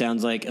this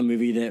sounds like a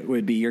movie that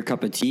would be your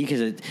cup of tea,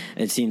 because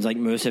it seems like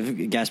most of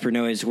Gaspar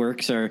Noé's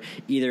works are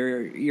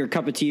either your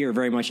cup of tea or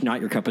very much not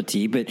your cup of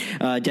tea. But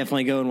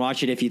definitely go and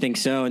watch it if you think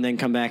so, and then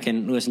come back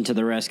and listen to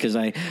the rest, because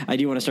I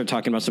do want to start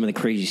talking about some of the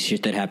crazy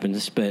shit that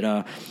happens.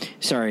 But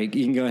sorry,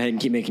 you can go ahead and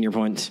keep making your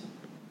points.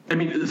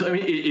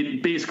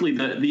 It basically,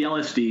 the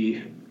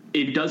LSD,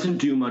 it doesn't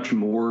do much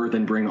more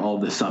than bring all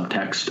the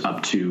subtext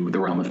up to the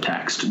realm of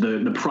text.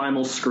 The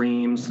primal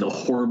screams, the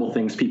horrible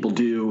things people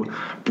do,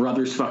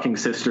 brothers fucking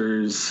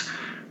sisters,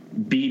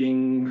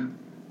 beating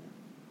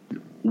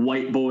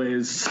white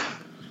boys,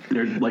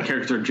 they're like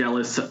characters are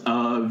jealous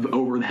of,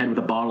 over the head with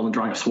a bottle and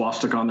drawing a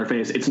swastika on their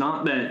face. It's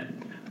not that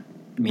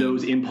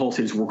those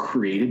impulses were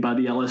created by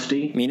the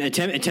LSD. I mean,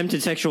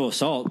 attempted sexual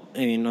assault. I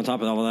mean, on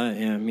top of all that,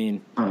 yeah. I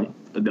mean,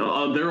 there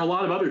are a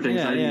lot of other things.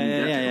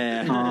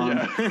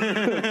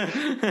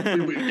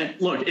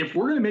 Look, if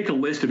we're going to make a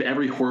list of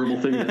every horrible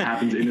thing that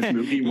happens in this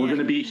movie, we're going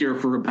to be here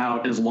for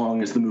about as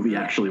long as the movie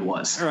actually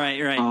was. Right.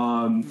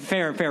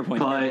 Fair point.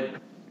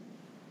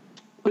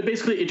 But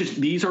basically,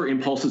 these are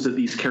impulses that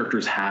these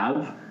characters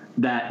have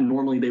that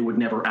normally they would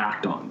never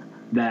act on.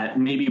 That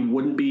maybe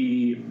wouldn't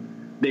be.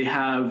 They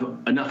have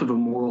enough of a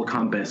moral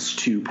compass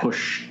to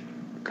push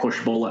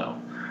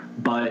below,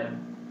 but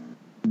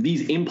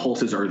these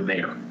impulses are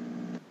there.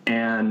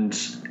 And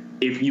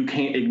if you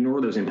can't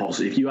ignore those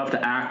impulses, if you have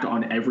to act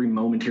on every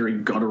momentary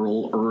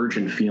guttural urge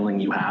and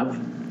feeling you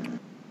have,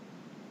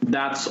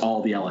 that's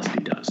all the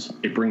LSD does.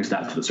 It brings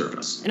that to the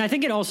surface. And I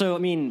think it also, I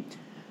mean,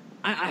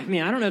 I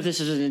don't know if this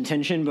is an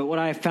intention, but what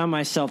I found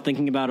myself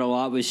thinking about a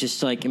lot was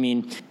just like, I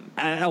mean,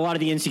 a lot of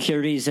the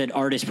insecurities that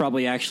artists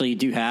probably actually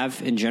do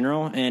have in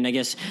general. And I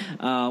guess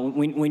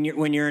when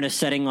you're in a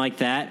setting like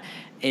that,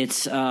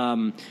 it's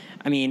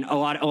I mean, a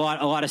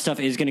lot of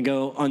stuff is going to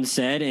go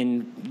unsaid,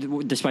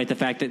 and despite the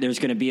fact that there's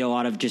going to be a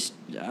lot of just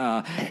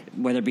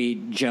whether it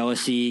be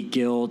jealousy,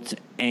 guilt,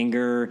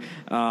 anger,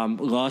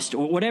 lust,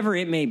 or whatever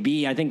it may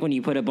be, I think when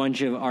you put a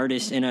bunch of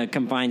artists in a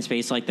confined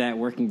space like that,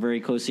 working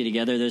very closely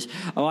together, there's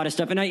a lot of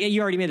stuff. And you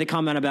already made the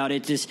comment about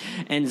it. Just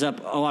ends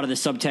up a lot of the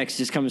subtext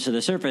just comes to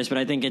the surface. But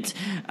I think it's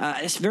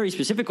very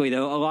specifically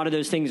though, a lot of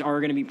those things are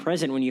going to be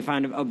present when you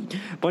find a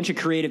bunch of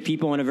creative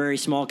people in a very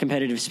small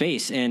competitive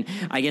space. And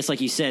I guess, like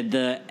you said,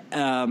 the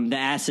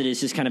acid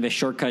is just kind of a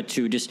shortcut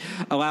to just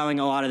allowing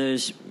a lot of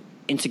those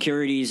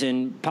insecurities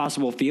and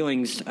possible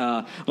feelings,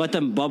 let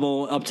them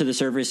bubble up to the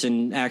surface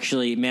and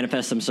actually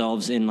manifest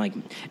themselves in like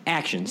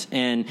actions.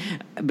 And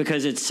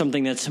because it's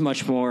something that's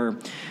much more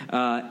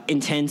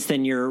intense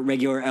than your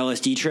regular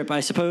LSD trip,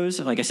 I suppose,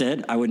 like I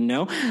said, I wouldn't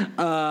know,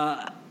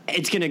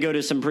 it's going to go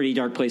to some pretty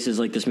dark places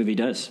like this movie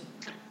does.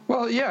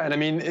 Well, yeah, and I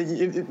mean,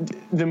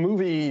 the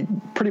movie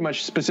pretty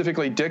much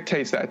specifically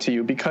dictates that to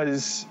you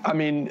because, I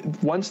mean,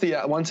 once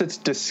it's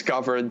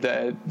discovered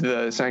that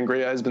the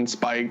sangria has been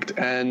spiked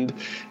and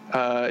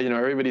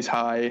everybody's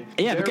high,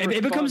 yeah,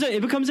 it becomes a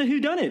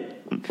whodunit.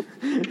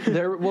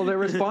 Their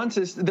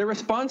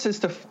response is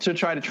to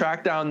try to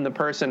track down the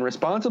person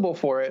responsible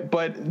for it.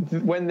 But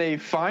when they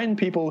find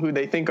people who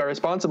they think are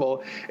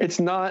responsible, there's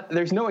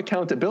no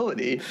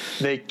accountability.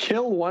 They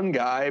kill one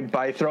guy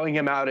by throwing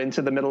him out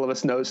into the middle of a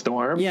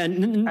snowstorm. Yeah,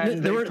 and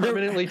they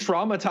permanently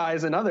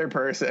traumatize another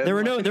person. There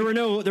were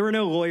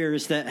no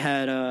lawyers that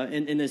had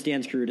in this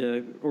dance crew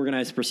to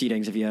organize the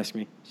proceedings, if you ask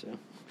me. So.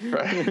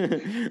 Right.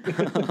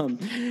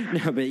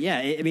 No, but yeah,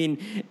 I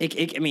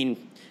mean,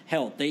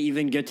 hell, they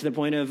even get to the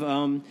point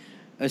of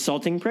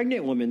assaulting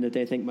pregnant women that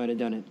they think might have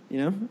done it, you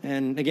know?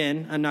 And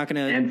again, I'm not going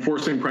to... And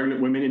forcing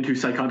pregnant women into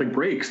psychotic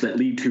breaks that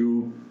lead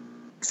to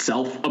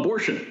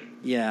self-abortion.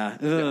 Yeah.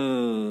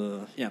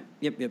 Yep.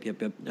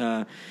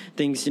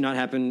 Things do not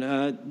happen.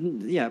 A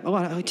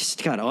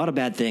lot of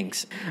bad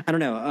things. I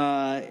don't know.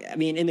 I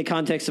mean, in the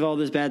context of all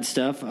this bad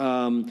stuff,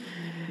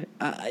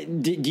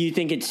 do you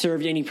think it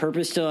served any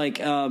purpose to like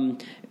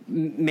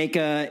make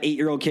a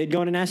 8-year-old kid go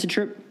on an acid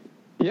trip?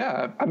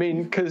 Yeah, I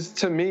mean, because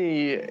to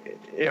me,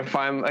 if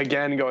I'm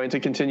again going to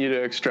continue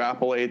to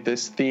extrapolate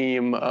this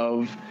theme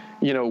of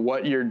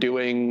what you're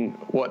doing,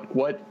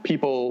 what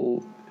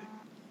people.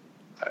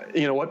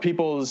 What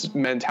people's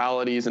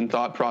mentalities and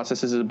thought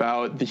processes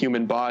about the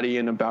human body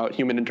and about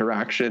human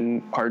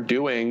interaction are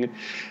doing,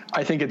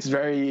 I think it's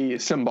very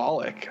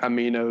symbolic. I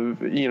mean,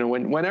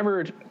 whenever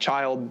a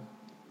child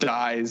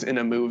dies in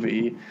a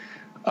movie,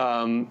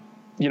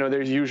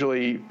 there's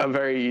usually a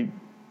very,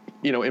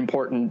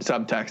 important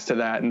subtext to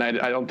that. And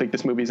I don't think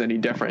this movie's any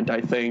different.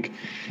 I think,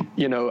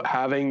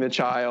 having the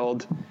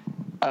child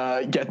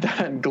get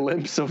that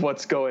glimpse of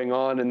what's going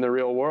on in the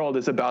real world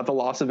is about the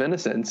loss of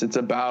innocence. It's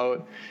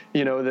about,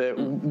 that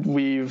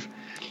we've,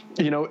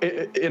 in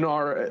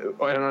our,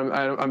 and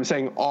I'm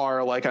saying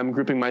our, like I'm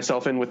grouping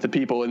myself in with the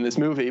people in this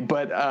movie,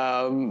 but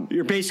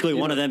you're basically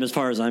one of them as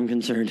far as I'm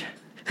concerned.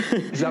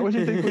 Is that what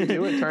you think we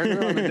do at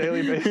Turner on a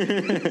daily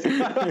basis?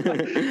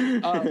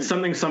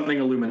 Something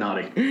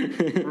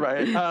Illuminati.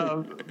 Right.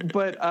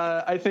 But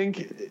I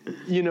think,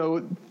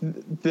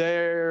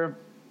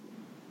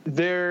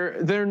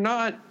 they're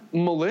not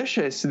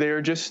malicious.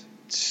 They're just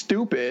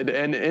stupid.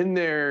 And in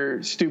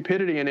their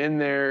stupidity and in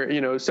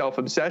their,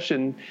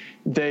 self-obsession,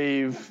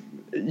 they've,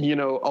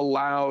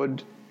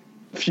 allowed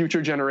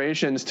future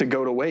generations to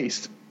go to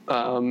waste.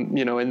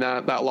 And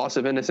that loss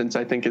of innocence,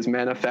 I think, is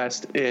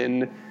manifest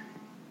in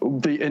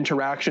the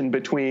interaction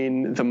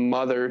between the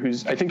mother,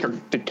 who's, I think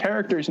the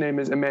character's name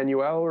is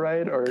Emmanuel,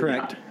 right? Or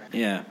correct.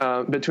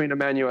 Yeah. Between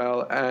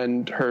Emmanuel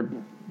and her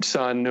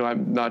son, who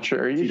I'm not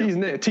sure, he's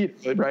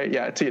Tito, right?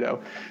 Yeah,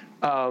 Tito.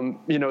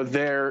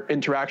 Their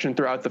interaction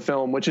throughout the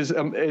film, which is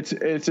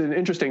it's an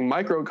interesting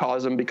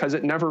microcosm because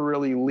it never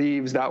really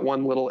leaves that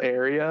one little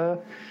area.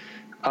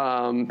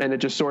 And it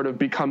just sort of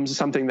becomes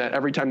something that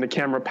every time the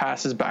camera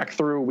passes back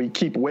through, we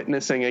keep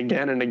witnessing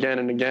again and again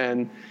and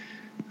again.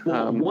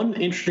 Well, one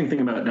interesting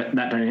thing about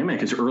that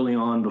dynamic is early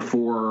on,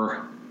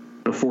 before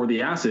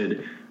the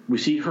acid, we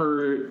see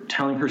her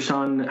telling her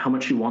son how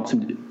much she wants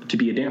him to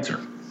be a dancer.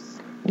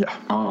 Yeah.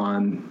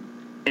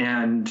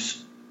 And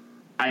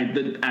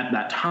at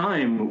that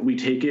time, we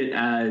take it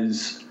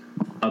as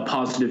a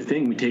positive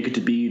thing. We take it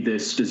to be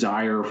this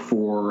desire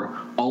for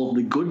all of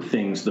the good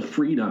things, the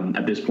freedom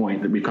at this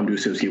point that we've come to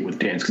associate with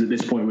dance. Because at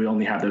this point, we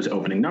only have those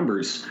opening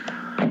numbers.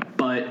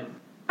 But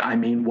I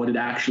mean, what it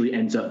actually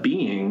ends up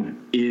being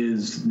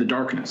is the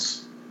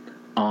darkness,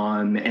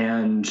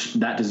 and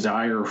that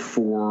desire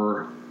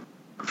for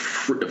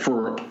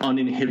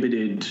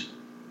uninhibited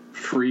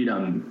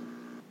freedom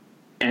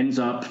ends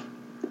up,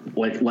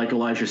 like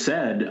Elijah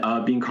said,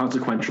 being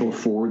consequential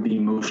for the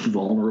most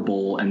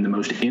vulnerable and the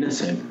most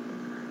innocent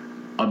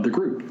of the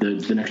group,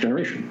 the next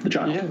generation, the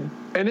child. Yeah,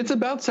 and it's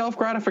about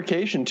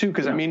self-gratification too,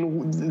 because I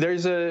mean,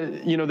 there's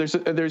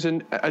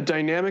a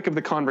dynamic of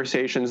the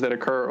conversations that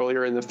occur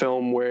earlier in the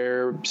film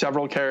where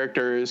several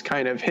characters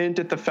kind of hint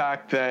at the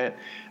fact that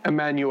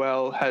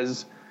Emmanuelle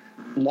has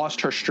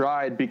lost her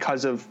stride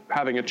because of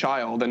having a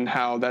child, and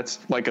how that's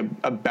like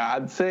a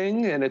bad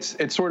thing, and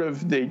it's sort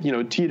of they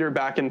teeter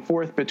back and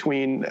forth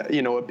between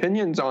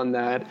opinions on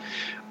that,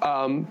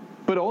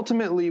 but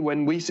ultimately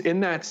when we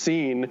in that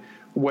scene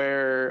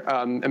where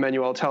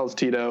Emmanuelle tells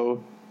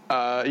Tito,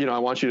 I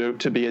want you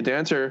to be a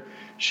dancer,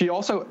 she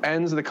also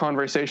ends the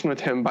conversation with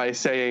him by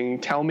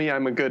saying, "Tell me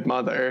I'm a good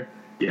mother."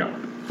 Yeah.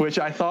 Which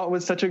I thought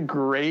was such a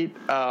great,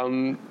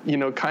 kind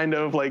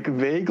of like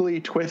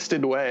vaguely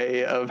twisted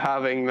way of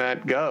having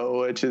that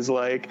go, which is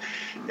like,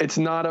 it's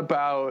not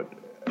about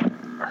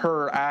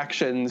her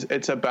actions,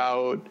 it's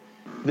about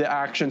the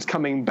actions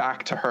coming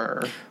back to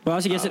her. Well,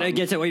 also I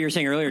guess at what you were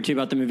saying earlier too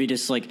about the movie,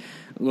 just like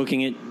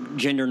looking at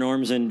gender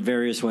norms in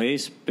various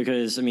ways,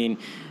 because I mean,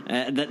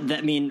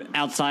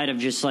 outside of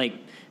just like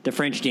the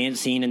French dance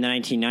scene in the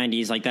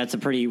 1990s, like that's a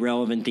pretty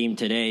relevant theme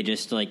today.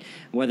 Just like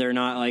whether or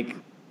not like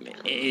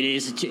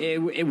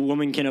a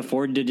woman can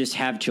afford to just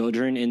have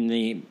children in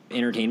the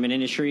entertainment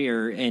industry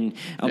or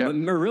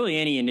really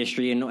any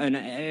industry. And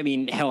I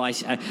mean, hell, I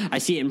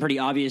see it in pretty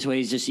obvious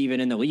ways, just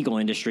even in the legal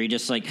industry,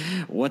 just like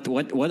what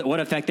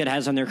effect it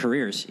has on their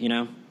careers,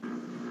 Yeah.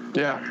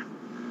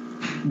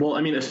 Well,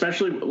 I mean,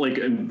 especially like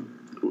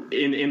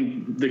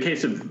in the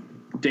case of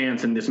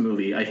dance in this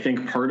movie, I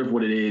think part of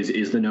what it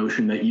is the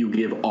notion that you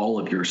give all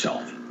of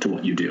yourself to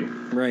what you do.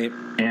 Right.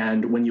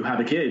 And when you have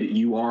a kid,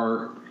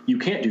 you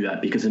can't do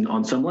that because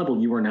on some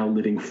level you are now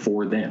living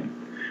for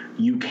them.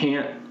 You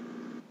can't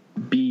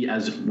be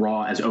as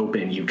raw, as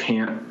open. You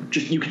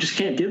just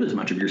can't give as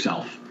much of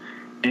yourself.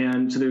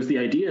 And so there's the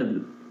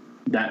idea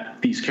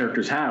that these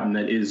characters have, and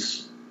that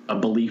is a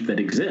belief that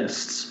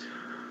exists,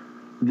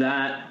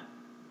 that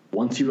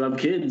once you have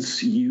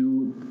kids,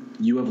 you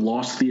have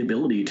lost the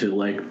ability to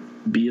like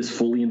be as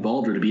fully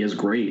involved or to be as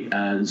great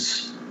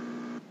as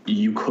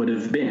you could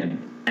have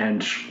been.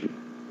 And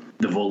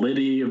the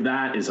validity of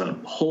that is a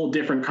whole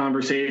different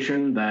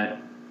conversation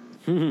that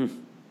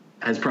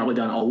has probably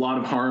done a lot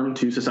of harm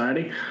to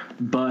society.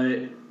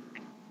 But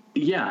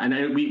yeah,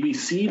 and we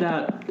see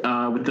that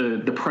with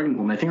the pregnant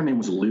woman. I think her name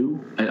was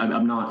Lou.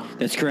 I'm not.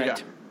 That's correct.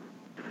 Yeah.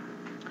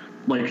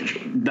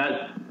 Like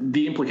that,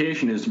 the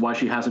implication is why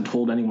she hasn't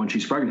told anyone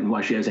she's pregnant, and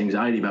why she has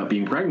anxiety about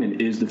being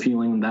pregnant is the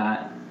feeling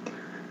that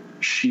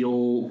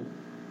she'll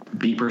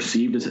be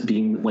perceived as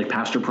being like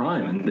past her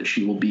prime, and that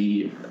she will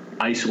be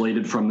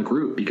isolated from the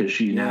group because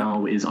she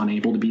now is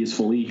unable to be as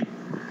fully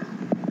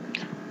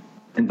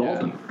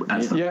involved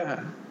as them.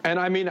 Yeah. And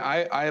I mean,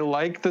 I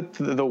like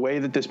the way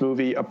that this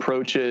movie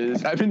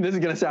approaches, I mean, this is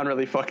going to sound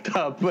really fucked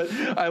up, but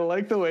I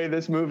like the way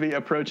this movie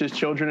approaches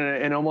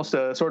children in almost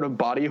a sort of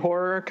body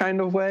horror kind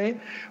of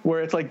way,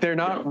 where it's like they're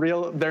not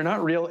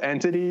real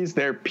entities,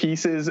 they're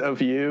pieces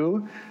of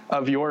you,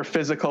 of your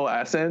physical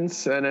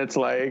essence. And it's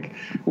like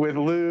with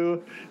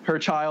Lou, her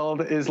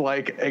child is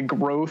like a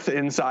growth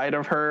inside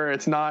of her.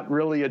 It's not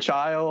really a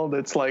child,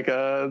 it's like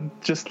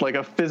just like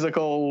a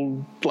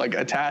physical, like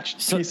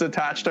piece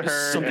attached to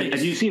her.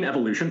 Have you seen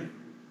Evolution?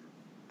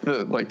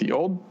 The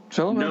old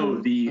film?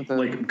 No,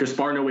 like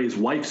Gaspar Noé's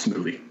wife's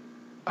movie.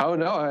 Oh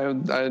no, I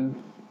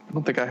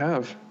don't think I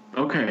have.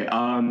 Okay,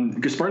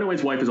 Gaspar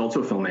Noé's wife is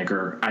also a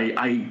filmmaker.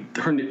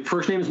 Her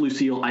first name is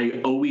Lucille. I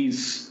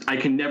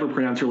can never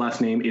pronounce her last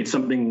name. It's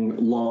something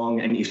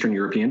long and Eastern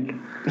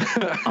European.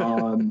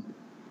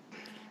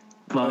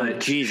 But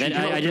geez,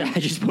 I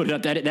just put it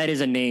up. That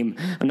is a name.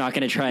 I'm not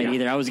going to try it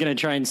either. I was going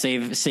to try and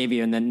save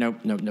you, and then nope.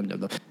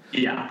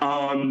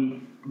 Yeah.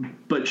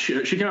 But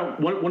she came out.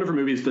 One of her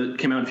movies that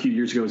came out a few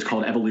years ago is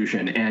called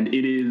Evolution, and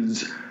it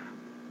is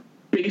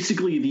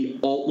basically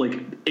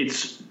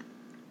it's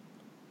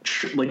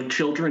like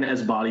children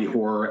as body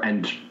horror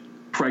and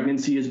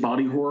pregnancy as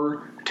body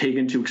horror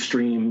taken to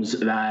extremes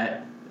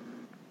that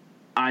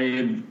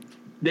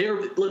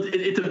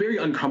it's a very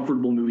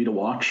uncomfortable movie to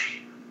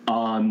watch.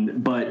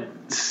 But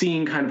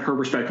seeing kind of her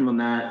perspective on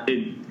that,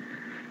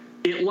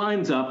 it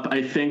lines up,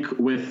 I think,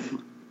 with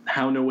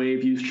how Noé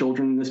views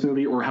children in this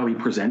movie, or how he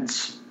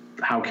presents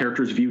how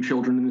characters view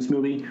children in this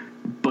movie,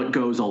 but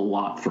goes a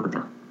lot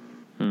further.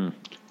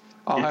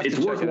 It's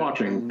worth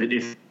watching.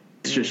 It's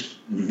just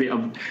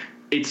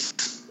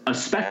it's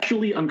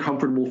especially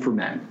uncomfortable for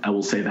men. I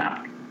will say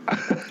that.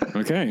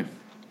 Okay.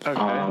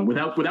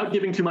 Without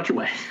giving too much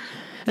away.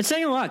 That's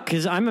saying a lot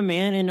because I'm a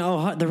man, and a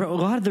lot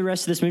of the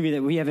rest of this movie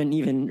that we haven't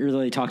even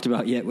really talked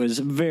about yet was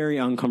very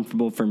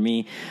uncomfortable for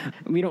me.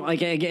 We don't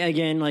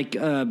again, like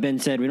Ben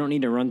said, we don't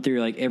need to run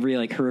through like every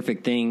like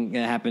horrific thing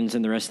that happens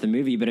in the rest of the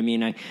movie. But I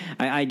mean,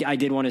 I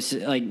did want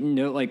to like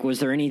note, like, was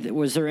there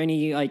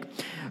any like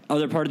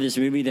other part of this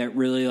movie that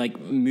really like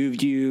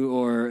moved you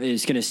or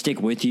is going to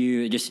stick with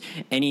you? Just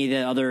any of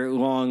the other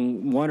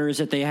long wonders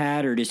that they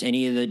had, or just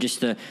any of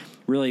the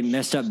really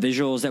messed up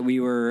visuals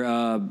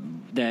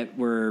that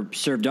were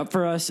served up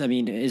for us? I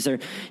mean, is there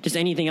just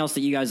anything else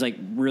that you guys like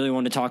really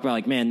want to talk about?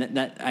 Like, man,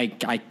 that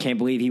I can't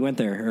believe he went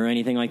there, or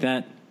anything like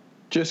that?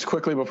 Just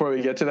quickly before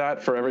we get to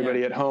that, for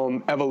everybody at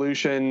home,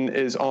 Evolution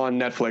is on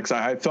Netflix.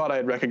 I thought I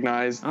had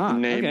recognized the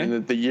name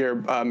and the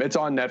year. It's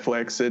on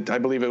Netflix. I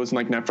believe it was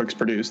like Netflix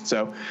produced.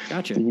 So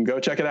gotcha. You can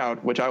go check it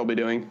out, which I will be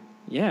doing.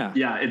 Yeah.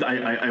 Yeah.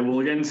 I will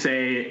again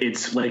say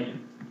it's like,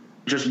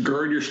 just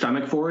gird your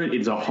stomach for it.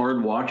 It's a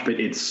hard watch, but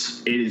it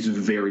is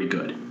very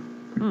good.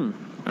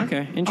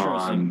 Okay,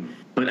 interesting.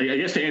 But I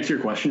guess to answer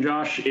your question,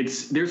 Josh,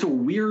 there's a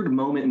weird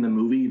moment in the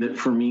movie that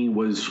for me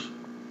was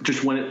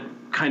just when it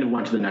kind of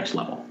went to the next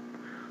level.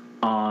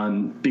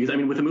 Because I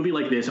mean, with a movie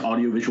like this,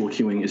 audiovisual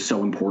cueing is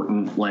so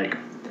important. Like,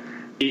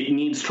 it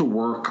needs to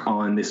work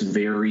on this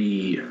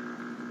very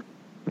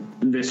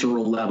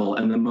visceral level,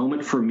 and the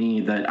moment for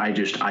me that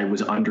I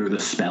was under the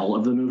spell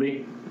of the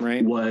movie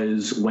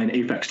was when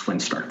Aphex Twin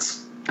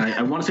starts.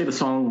 I want to say the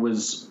song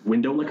was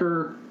Window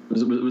Licker.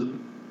 Was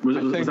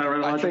that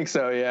right? I think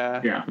so.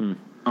 Yeah. Yeah.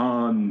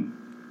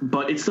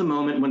 But it's the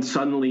moment when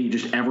suddenly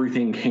just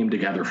everything came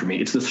together for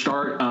me. It's the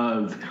start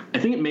of, I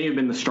think it may have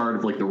been the start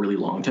of like the really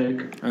long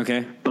take.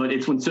 Okay. But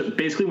it's when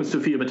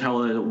Sofia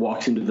Boutella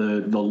walks into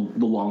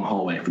the long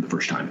hallway for the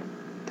first time.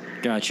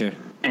 Gotcha.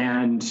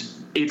 And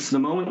it's the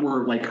moment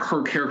where like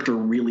her character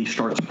really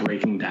starts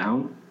breaking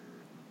down,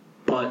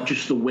 but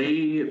just the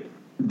way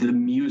the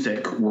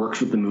music works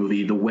with the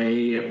movie, the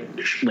way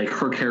like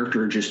her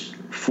character just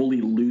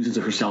fully loses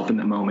herself in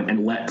that moment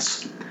and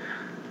lets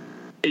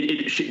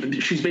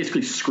she's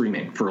basically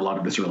screaming for a lot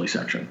of this early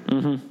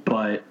section.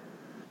 But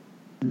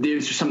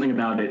there's just something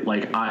about it.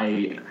 Like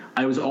I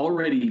was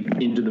already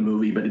into the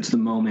movie, but it's the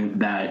moment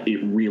that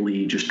it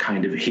really just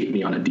kind of hit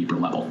me on a deeper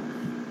level.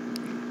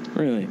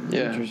 Really?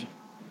 Yeah. Interesting.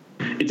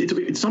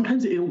 It's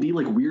sometimes it'll be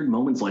like weird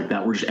moments like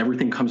that where just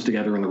everything comes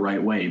together in the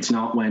right way. It's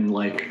not when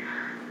like,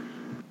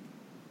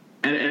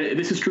 and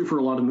this is true for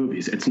a lot of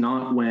movies. It's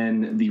not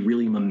when the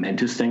really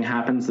momentous thing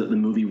happens that the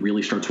movie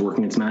really starts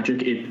working its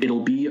magic.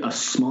 It'll be a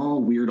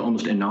small, weird,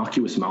 almost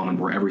innocuous moment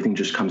where everything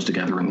just comes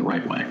together in the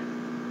right way.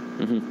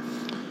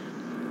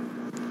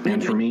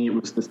 And for me, it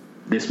was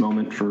this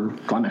moment for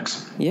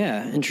Climax.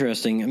 Yeah,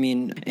 interesting. I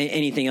mean,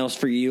 anything else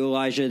for you,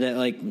 Elijah, that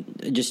like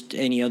just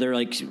any other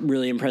like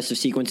really impressive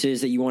sequences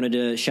that you wanted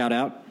to shout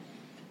out?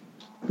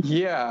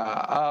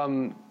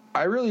 Yeah,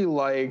 I really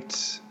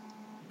liked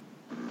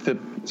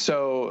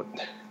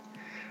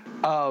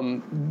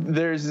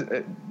there's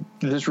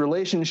this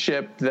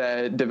relationship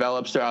that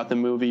develops throughout the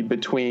movie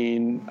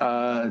between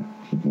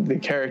the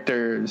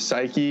character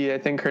Psyche, I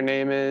think her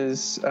name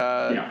is,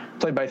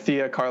 played by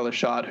Thea Carla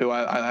Schott, who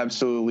I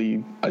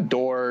absolutely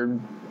adored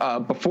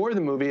before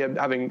the movie,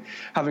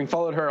 having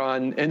followed her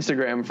on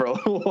Instagram for a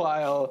little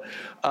while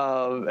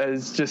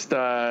as just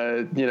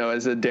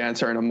as a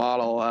dancer and a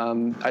model.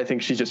 I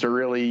think she's just a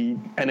really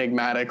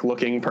enigmatic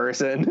looking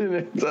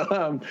person.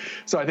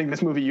 So I think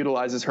this movie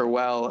utilizes her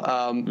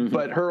well.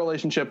 But her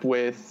relationship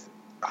with,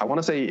 I want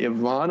to say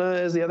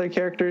Ivana is the other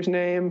character's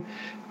name.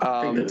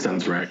 I think that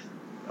sounds right.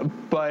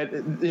 But,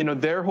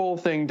 their whole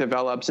thing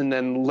develops. And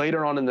then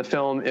later on in the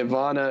film,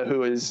 Ivana,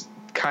 who has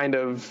kind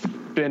of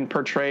been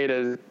portrayed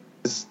as,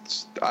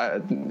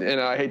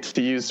 I hate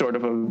to use sort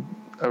of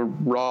a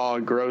raw,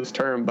 gross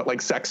term, but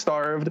like sex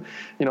starved,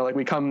 like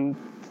we come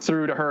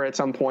through to her at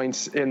some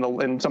points in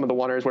some of the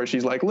wonders where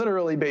she's like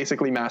literally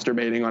basically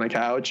masturbating on a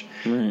couch.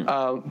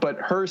 But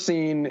her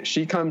scene,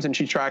 she comes and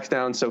she tracks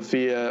down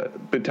Sofia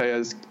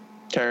Boutella's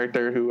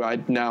character, who I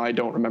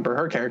don't remember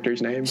her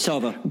character's name.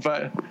 Selva.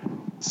 But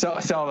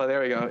Selva,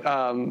 there we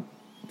go.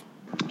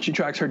 She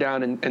tracks her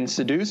down and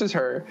seduces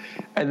her,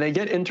 and they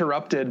get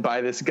interrupted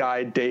by this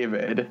guy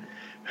David,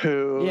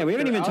 who we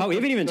haven't even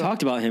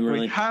talked about him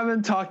really. We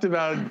haven't talked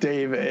about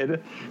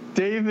David.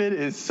 David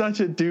is such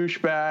a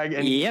douchebag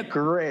and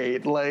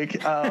great.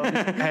 Like,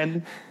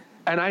 and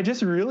I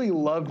just really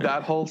loved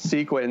that whole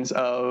sequence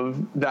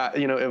of that,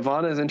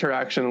 Ivana's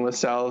interaction with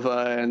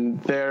Selva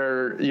and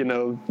their,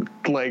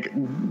 like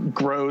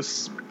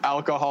gross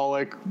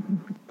alcoholic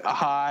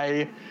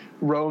high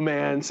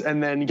romance,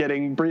 and then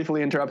getting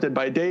briefly interrupted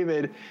by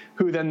David,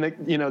 who then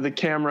the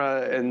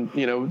camera and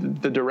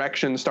the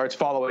direction starts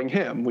following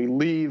him. We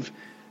leave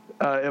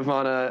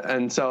Ivana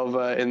and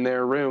Selva in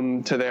their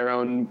room to their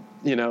own,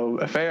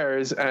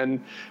 affairs.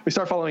 And we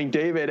start following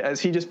David as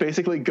he just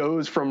basically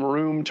goes from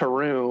room to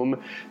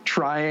room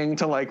trying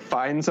to like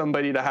find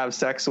somebody to have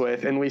sex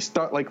with. And we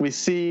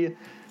see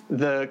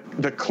the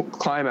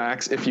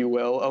climax, if you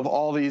will, of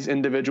all these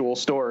individual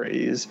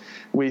stories.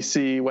 We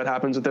see what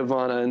happens with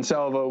Ivana and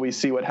Selva. We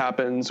see what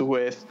happens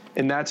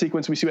in that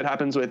sequence, we see what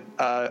happens with,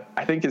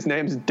 I think his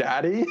name's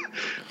Daddy.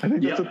 I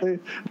think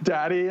that's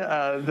Daddy,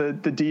 the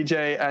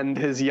DJ and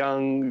his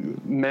young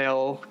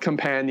male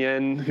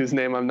companion, whose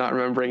name I'm not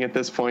remembering at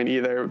this point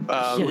either.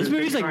 This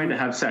movie's trying to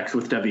have sex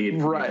with Debbie the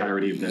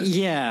entirety of this.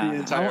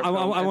 Yeah.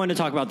 I wanted to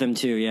talk about them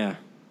too, yeah.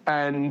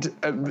 And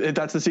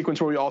that's the sequence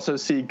where we also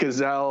see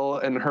Gazelle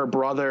and her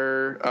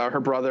brother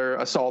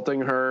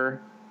assaulting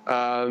her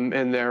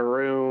in their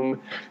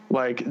room.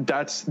 Like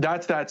that's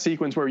that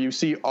sequence where you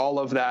see all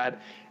of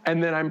that.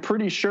 And then I'm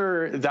pretty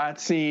sure that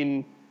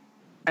scene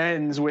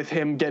ends with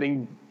him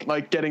getting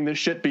the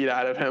shit beat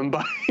out of him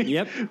by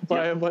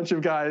a bunch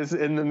of guys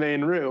in the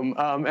main room.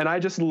 And I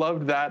just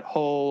loved that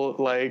whole,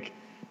 like,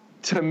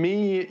 to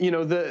me,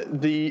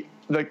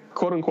 the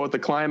quote unquote, the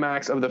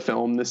climax of the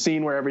film, the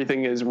scene where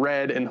everything is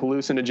red and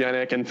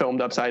hallucinogenic and filmed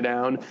upside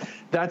down,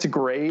 that's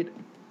great.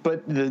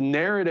 But the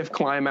narrative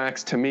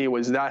climax to me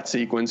was that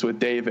sequence with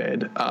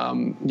David,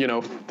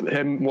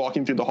 him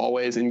walking through the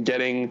hallways and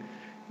getting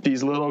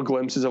these little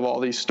glimpses of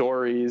all these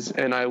stories.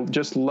 And I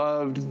just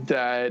loved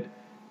that,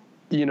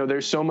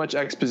 there's so much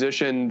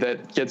exposition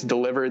that gets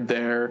delivered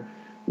there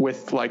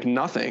with like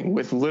nothing,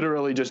 with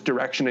literally just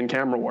direction and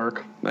camera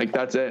work. Like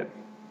that's it.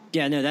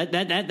 Yeah, no,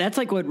 that's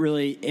like what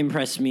really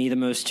impressed me the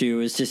most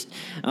too. Is just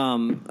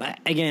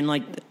again,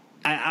 like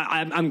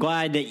I'm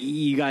glad that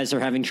you guys are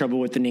having trouble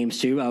with the names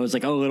too. I was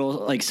like a little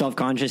like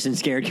self-conscious and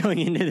scared going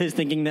into this,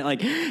 thinking that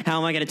like, how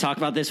am I going to talk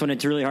about this when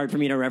it's really hard for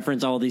me to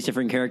reference all these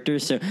different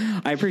characters? So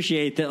I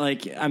appreciate that.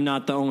 Like, I'm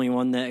not the only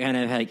one that kind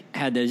of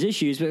had those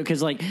issues, but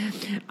because like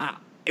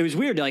it was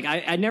weird. Like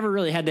I never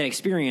really had that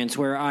experience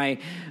where I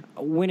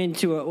went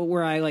into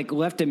where I like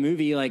left a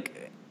movie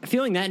like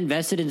feeling that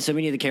invested in so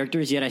many of the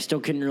characters, yet I still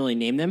couldn't really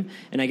name them.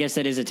 And I guess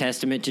that is a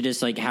testament to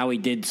just like how he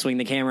did swing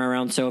the camera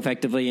around so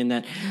effectively in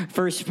that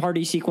first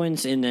party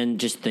sequence, and then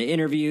just the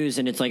interviews.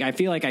 And it's like, I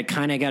feel like I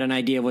kind of got an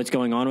idea of what's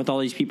going on with all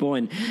these people.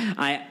 And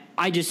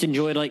I just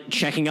enjoyed like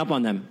checking up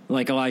on them,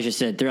 like Elijah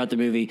said throughout the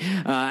movie.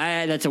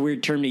 That's a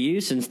weird term to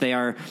use since they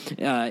are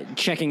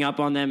checking up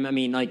on them. I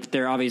mean, like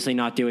they're obviously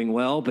not doing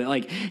well, but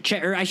like,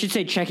 or I should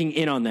say, checking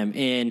in on them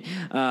and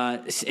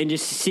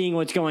just seeing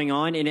what's going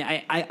on. And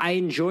I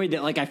enjoyed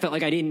that. Like I felt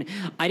like I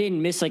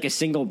didn't miss like a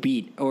single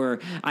beat, or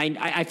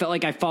I felt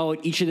like I followed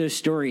each of those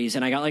stories,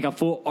 and I got like a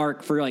full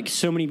arc for like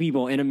so many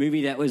people in a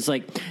movie that was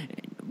like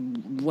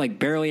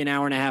barely an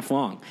hour and a half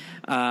long.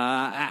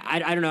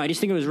 I don't know. I just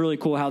think it was really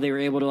cool how they were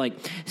able to like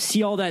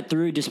see all that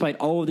through despite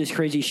all of this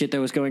crazy shit that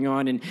was going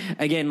on. And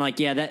again, like,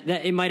 yeah, that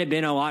it might have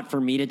been a lot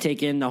for me to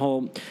take in the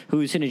whole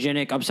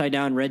hallucinogenic upside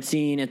down red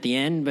scene at the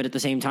end. But at the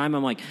same time,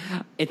 I'm like,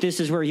 if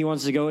this is where he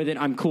wants to go with it,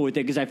 I'm cool with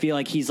it. Cause I feel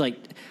like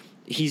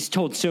he's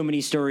told so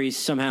many stories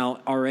somehow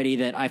already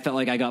that I felt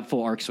like I got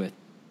full arcs with.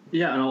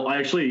 Yeah, no,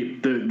 actually,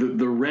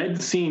 the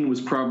red scene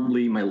was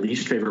probably my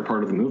least favorite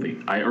part of the movie.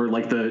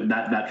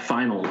 That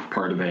final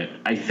part of it.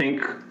 I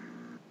think,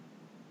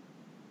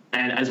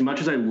 and as much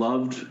as I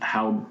loved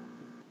how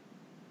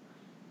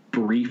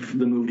brief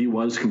the movie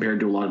was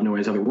compared to a lot of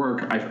Noé's other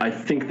work, I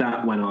think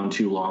that went on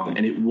too long,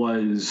 and it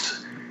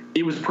was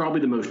probably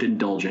the most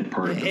indulgent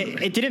part of the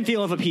movie. It didn't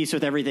feel of a piece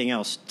with everything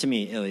else, to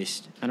me at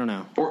least. I don't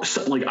know. Or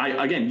so, like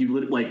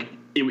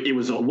it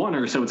was a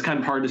oneer, so it's kind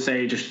of hard to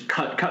say just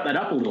cut that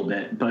up a little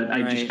bit. But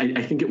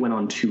I think it went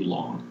on too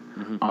long,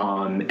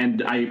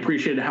 and I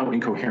appreciated how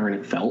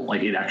incoherent it felt.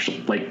 Like it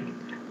actually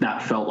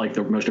that felt like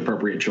the most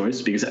appropriate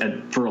choice, because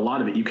for a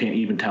lot of it you can't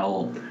even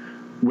tell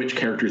which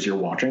characters you're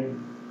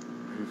watching.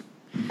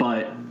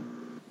 But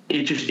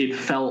it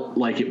felt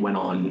like it went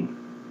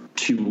on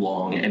too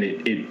long, and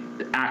it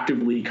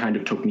actively kind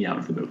of took me out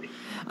of the movie.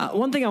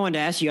 One thing I wanted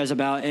to ask you guys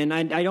about, and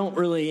I don't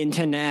really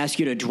intend to ask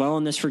you to dwell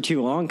on this for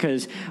too long,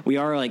 because we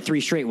are like three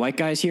straight white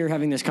guys here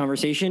having this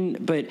conversation.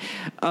 But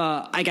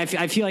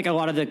I feel like a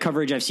lot of the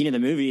coverage I've seen of the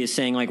movie is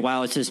saying like,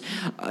 wow, it's just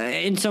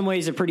in some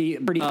ways a pretty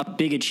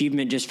big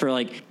achievement just for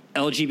like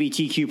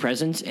LGBTQ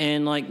presence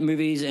in like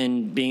movies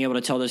and being able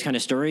to tell those kind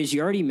of stories.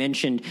 You already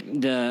mentioned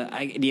the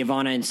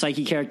Ivana and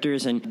Psyche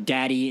characters and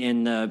Daddy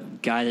and the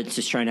guy that's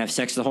just trying to have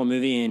sex the whole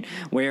movie and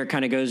where it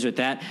kind of goes with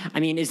that. I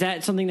mean, is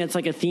that something that's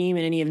like a theme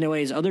in any of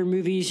Noé's other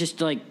movies?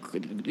 Just like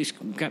these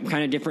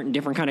kind of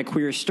different kind of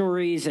queer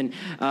stories. And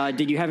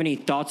did you have any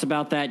thoughts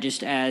about that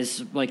just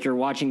as like you're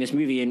watching this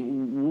movie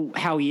and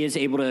how he is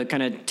able to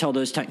kind of tell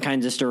those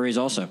kinds of stories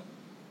also?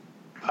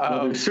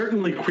 Well, there's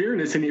certainly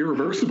queerness in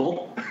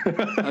Irreversible.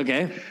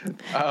 Okay.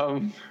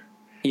 Again,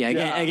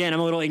 I'm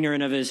a little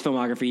ignorant of his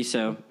filmography,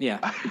 so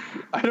yeah.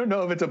 I don't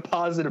know if it's a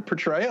positive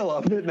portrayal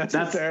of it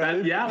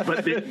necessarily.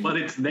 But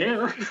it's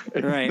there.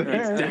 Right.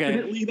 It's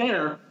definitely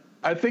there.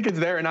 I think it's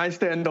there, and I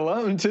stand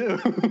alone too.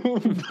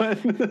 But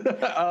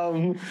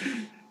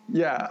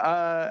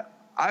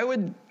I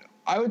would.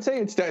 I would say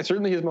it's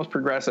certainly his most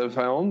progressive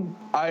film.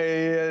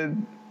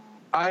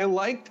 I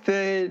liked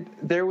that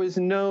there was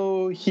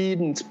no heed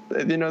and,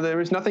 there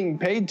was nothing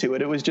paid to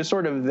it. It was just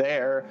sort of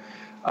there.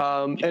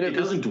 And it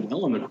doesn't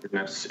dwell on the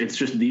queerness. It's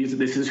just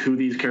this is who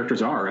these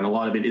characters are. And a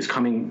lot of it is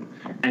coming,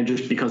 and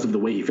just because of the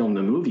way he filmed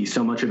the movie,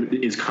 so much of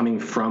it is coming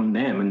from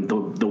them and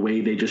the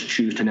way they just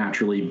choose to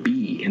naturally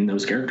be in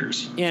those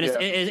characters. Yeah,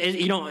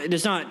 and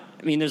there's not,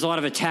 I mean, there's a lot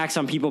of attacks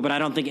on people, but I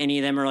don't think any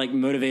of them are like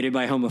motivated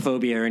by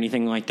homophobia or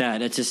anything like that.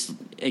 That's just,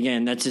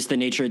 again, that's just the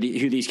nature of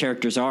who these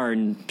characters are,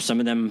 and some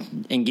of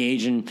them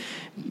engage in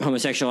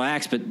homosexual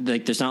acts, but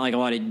like there's not like a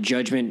lot of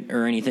judgment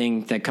or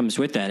anything that comes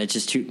with that. It's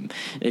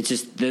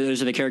just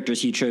those are the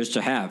characters he chose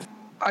to have.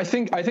 I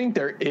think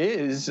there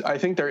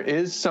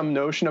is some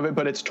notion of it,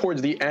 but it's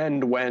towards the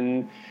end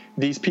when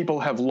these people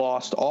have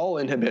lost all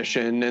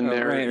inhibition, and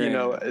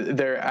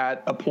they're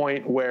at a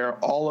point where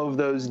all of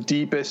those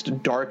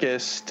deepest,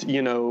 darkest,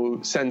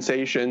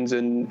 sensations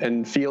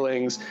and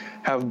feelings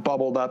have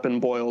bubbled up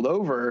and boiled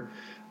over.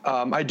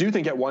 I do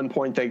think at one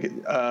point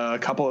a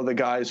couple of the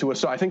guys who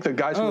assault, I think the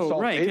guys who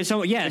assault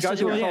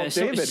David,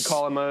 David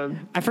call him a.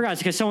 I forgot,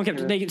 because someone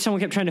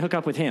kept trying to hook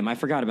up with him. I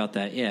forgot about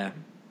that. Yeah.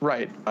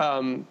 Right.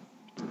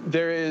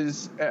 There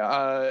is,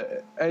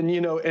 and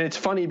it's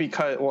funny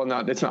because,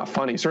 it's not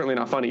funny, certainly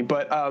not funny,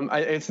 but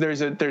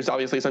there's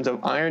obviously a sense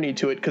of irony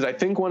to it, because I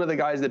think one of the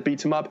guys that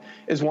beats him up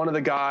is one of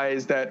the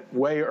guys that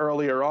way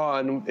earlier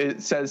on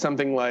it says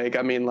something like,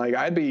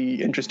 I'd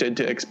be interested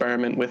to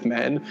experiment with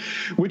men,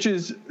 which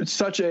is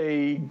such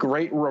a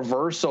great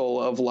reversal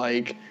of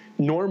like.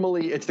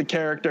 Normally it's the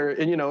character,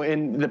 and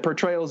in the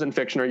portrayals in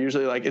fiction are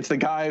usually like it's the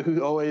guy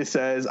who always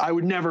says, I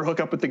would never hook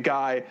up with the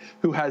guy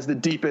who has the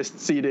deepest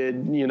seated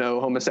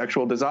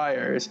homosexual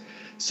desires.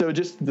 So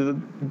just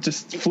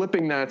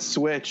flipping that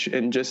switch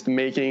and just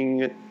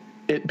making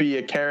it be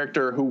a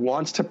character who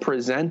wants to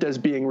present as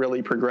being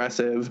really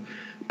progressive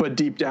but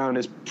deep down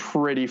is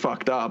pretty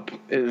fucked up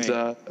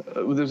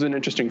was an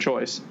interesting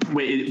choice.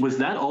 Wait, was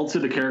that also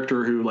the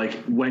character who, like,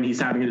 when he's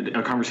having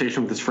a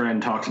conversation with his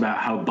friend, talks about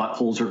how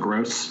buttholes are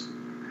gross?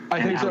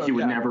 I think so. He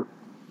would never.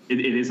 It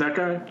is that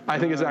guy? I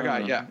think it's that guy.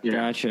 Yeah.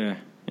 Gotcha.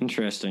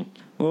 Interesting.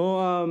 Well,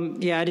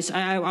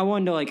 I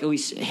wanted to like at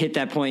least hit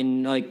that point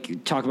and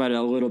like talk about it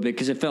a little bit,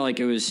 because it felt like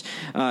it was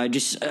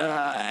just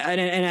an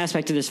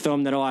aspect of this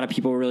film that a lot of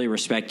people really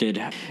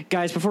respected.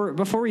 Guys,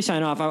 before we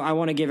sign off, I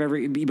want to give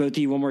both of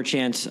you one more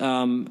chance.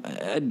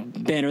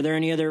 Ben, are there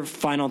any other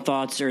final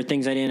thoughts or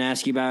things I didn't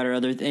ask you about, or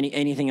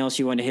anything else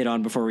you want to hit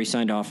on before we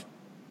signed off?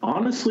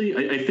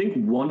 Honestly, I think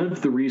one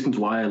of the reasons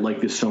why I like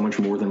this so much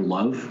more than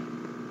Love.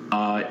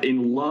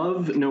 In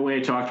Love,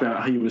 Noé talked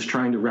about how he was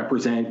trying to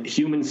represent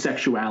human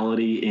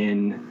sexuality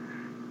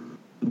in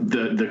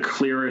the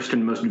clearest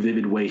and most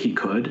vivid way he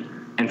could.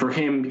 And for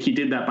him, he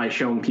did that by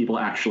showing people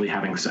actually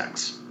having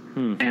sex.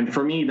 And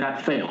for me,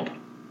 that failed,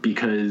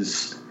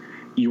 because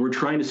you were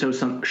trying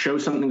to show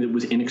something that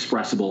was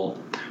inexpressible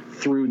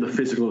through the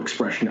physical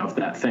expression of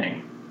that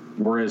thing.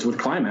 Whereas with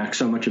Climax,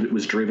 so much of it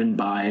was driven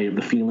by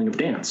the feeling of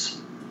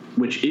dance,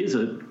 which is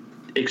a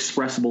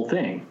expressible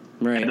thing.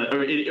 Right.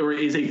 Or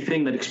is a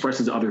thing that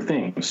expresses other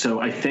things. So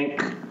I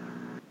think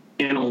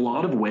in a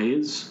lot of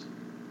ways,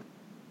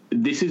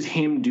 this is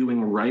him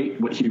doing right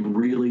what he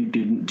really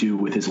didn't do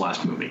with his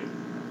last movie.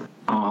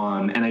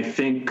 And I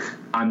think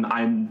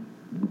I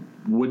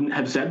wouldn't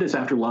have said this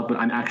after Love, but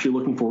I'm actually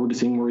looking forward to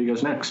seeing where he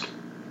goes next.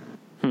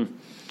 All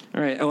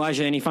right.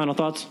 Elijah, any final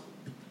thoughts?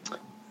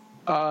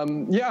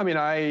 When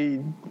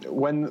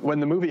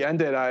the movie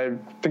ended, I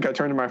think I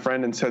turned to my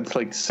friend and said,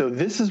 like, so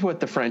this is what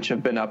the French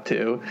have been up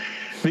to,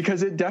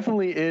 because it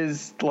definitely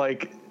is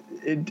like,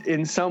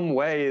 in some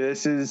way,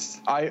 this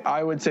is,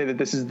 I would say that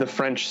this is the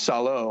French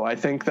Salo. I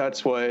think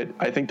that's what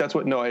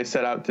Noé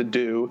set out to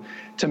do,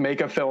 to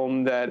make a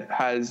film that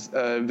has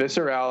a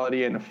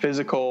viscerality and a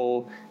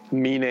physical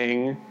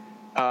meaning,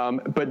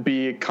 but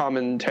be a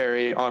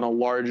commentary on a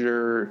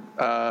larger,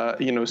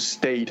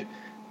 state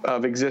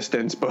of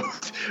existence,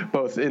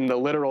 both in the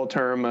literal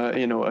term,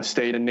 a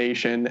state, a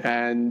nation,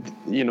 and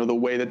the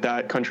way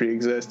that country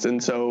exists.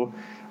 And so,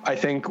 I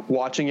think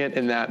watching it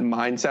in that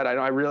mindset, I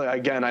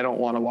don't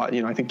want to watch.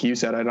 I think you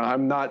said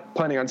I'm not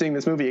planning on seeing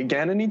this movie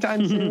again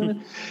anytime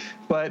soon.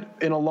 But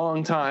in a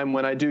long time,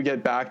 when I do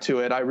get back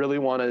to it, I really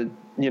want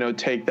to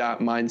take that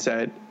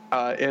mindset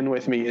in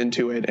with me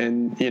into it,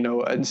 and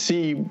and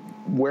see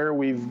where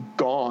we've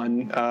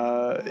gone.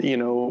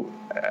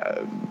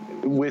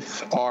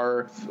 With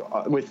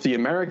the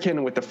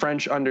American, with the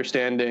French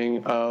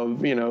understanding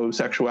of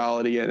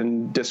sexuality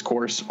and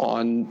discourse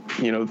on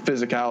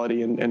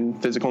physicality and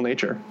physical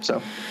nature.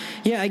 So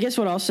yeah, I guess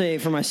what I'll say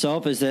for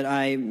myself is that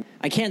I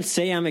can't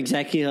say I'm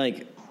exactly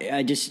like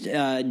I just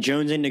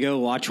jonesing to go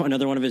watch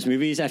another one of his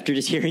movies after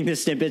just hearing the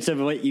snippets of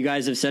what you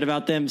guys have said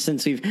about them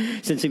since we've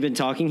been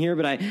talking here.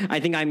 But I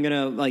think I'm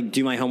gonna like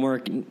do my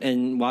homework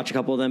and watch a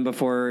couple of them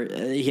before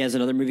he has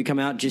another movie come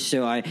out, just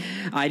so I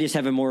just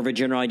have a more of a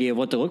general idea of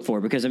what to look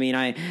for. Because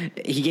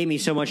he gave me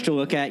so much to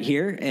look at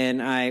here,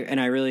 and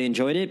I really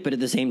enjoyed it. But at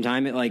the same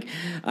time, it like.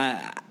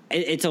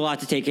 it's a lot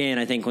to take in.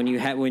 I think when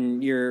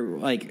you're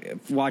like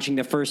watching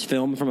the first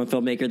film from a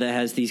filmmaker that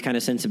has these kind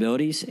of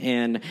sensibilities,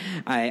 and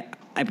I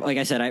like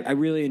I said, I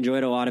really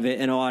enjoyed a lot of it,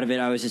 and a lot of it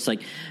I was just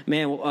like,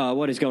 man,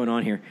 what is going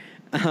on here?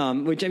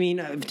 Which, I mean,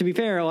 to be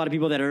fair, a lot of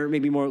people that are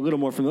maybe a little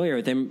more familiar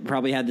with him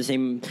probably had the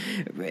same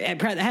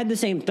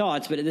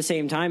thoughts, but at the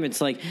same time, it's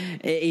like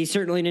he's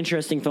certainly an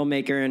interesting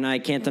filmmaker, and I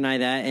can't deny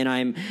that.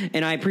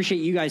 And I appreciate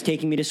you guys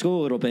taking me to school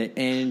a little bit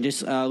and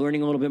just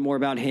learning a little bit more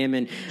about him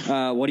and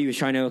what he was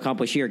trying to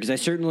accomplish here, because I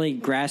certainly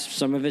grasped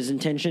some of his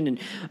intention, and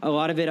a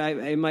lot of it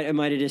it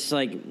might have just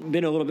like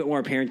been a little bit more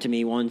apparent to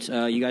me once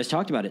you guys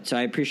talked about it. So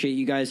I appreciate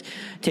you guys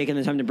taking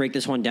the time to break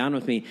this one down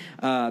with me.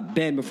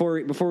 Ben,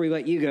 before we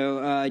let you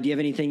go, do you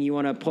have anything you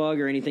want to plug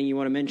or anything you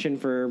want to mention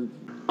for?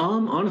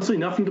 Honestly,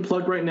 nothing to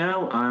plug right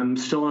now. I'm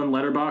still on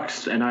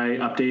Letterboxd and I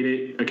update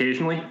it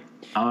occasionally.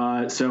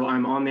 So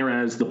I'm on there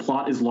as The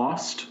Plot Is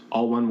Lost,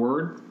 all one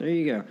word. There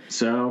you go.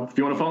 So if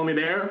you want to follow me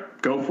there,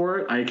 go for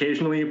it. I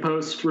occasionally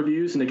post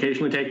reviews and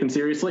occasionally take them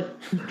seriously.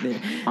 There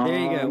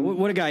you go.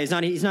 What a guy.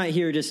 He's not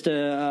here just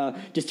to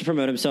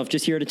promote himself,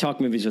 just here to talk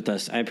movies with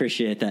us. I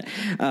appreciate that.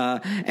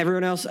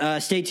 Everyone else,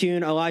 stay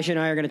tuned. Elijah and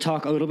I are going to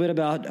talk a little bit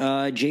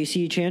about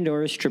J.C.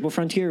 Chandor's Triple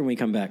Frontier when we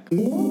come back.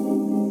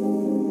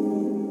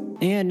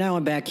 And now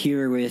I'm back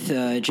here with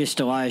just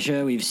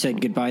Elijah. We've said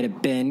goodbye to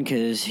Ben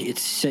because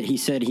he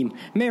said he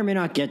may or may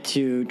not get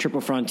to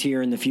Triple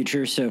Frontier in the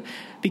future. So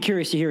be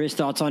curious to hear his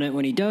thoughts on it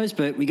when he does.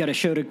 But we got a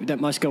show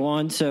that must go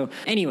on. So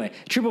anyway,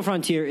 Triple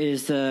Frontier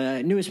is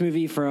the newest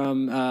movie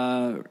from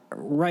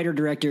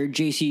writer-director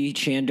J.C.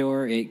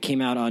 Chandor. It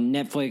came out on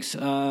Netflix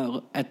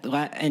at the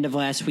end of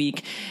last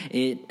week.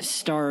 It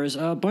stars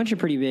a bunch of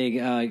pretty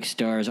big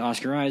stars: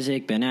 Oscar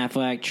Isaac, Ben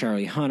Affleck,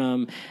 Charlie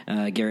Hunnam,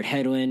 Garrett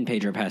Hedlund,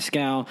 Pedro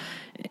Pascal.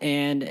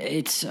 And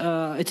it's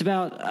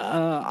about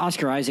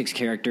Oscar Isaac's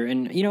character.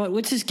 And you know what?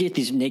 Let's just get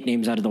these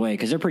nicknames out of the way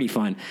because they're pretty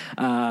fun.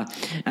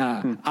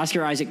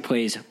 Oscar Isaac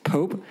plays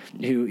Pope,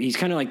 who he's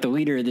kind of like the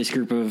leader of this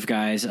group of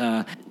guys.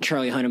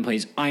 Charlie Hunnam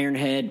plays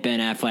Ironhead.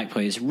 Ben Affleck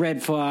plays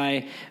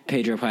Redfly.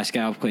 Pedro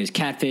Pascal plays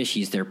Catfish.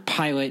 He's their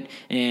pilot.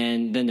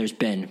 And then there's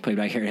Ben, played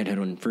by Garrett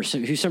Hedlund,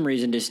 who some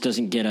reason just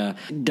doesn't get a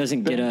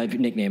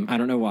nickname. I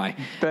don't know why.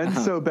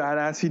 Ben's so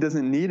badass he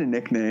doesn't need a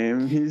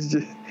nickname. He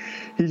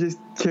just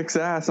kicks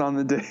ass on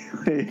the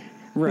daily.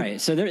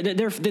 Right. So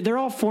they're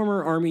all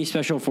former Army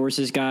Special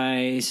Forces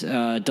guys,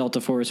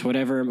 Delta Force,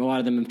 whatever. A lot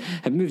of them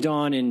have moved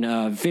on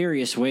in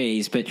various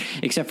ways, but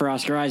except for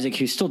Oscar Isaac,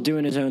 who's still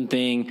doing his own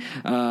thing,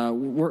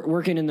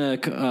 working in the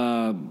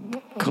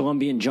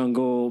Colombian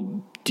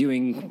jungle,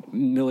 doing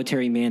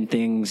military man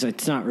things.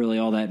 It's not really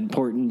all that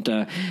important.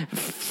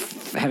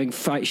 Having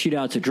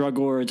shootouts of drug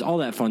lords, all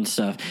that fun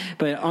stuff.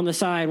 But on the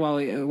side,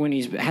 when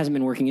he hasn't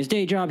been working his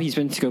day job, he's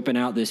been scoping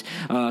out this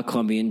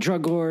Colombian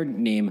drug lord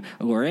named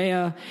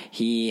Lorea.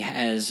 He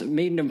has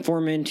made an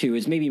informant who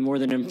is maybe more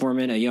than an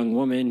informant, a young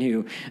woman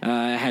who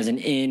has an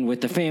in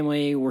with the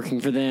family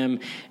working for them,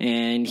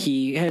 and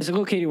he has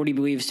located what he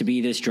believes to be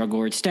this drug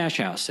lord's stash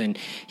house. And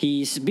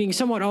he's being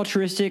somewhat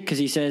altruistic because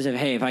he says,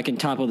 hey, if I can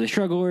topple this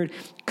drug lord,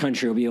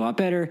 country will be a lot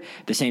better.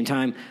 At the same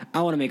time,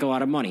 I want to make a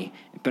lot of money,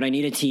 but I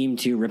need a team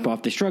to rip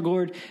off this drug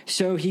lord.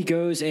 So he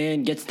goes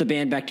and gets the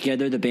band back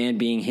together, the band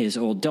being his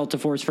old Delta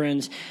Force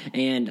friends,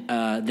 and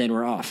then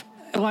we're off.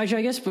 Elijah,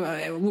 I guess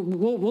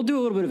we'll do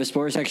a little bit of a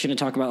spoiler section to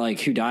talk about like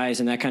who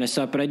dies and that kind of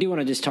stuff, but I do want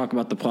to just talk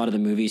about the plot of the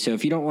movie. So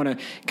if you don't want to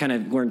kind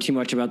of learn too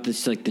much about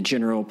this, like the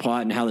general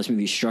plot and how this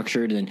movie is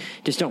structured, then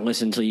just don't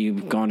listen until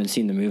you've gone and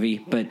seen the movie.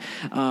 But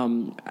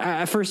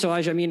first,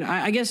 Elijah, I mean,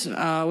 I guess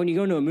when you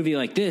go into a movie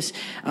like this,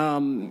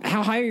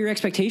 how high are your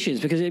expectations?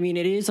 Because I mean,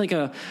 it is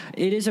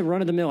a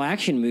run of the mill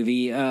action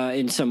movie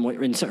in some way.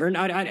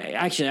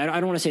 Actually, I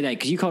don't want to say that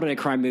because you called it a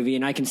crime movie,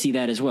 and I can see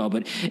that as well.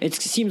 But it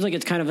seems like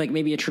it's kind of like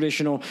maybe a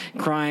traditional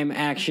crime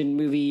action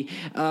movie,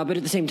 but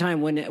at the same time,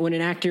 when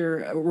an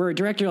actor or a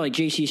director like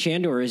J.C.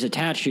 Chandor is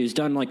attached, who's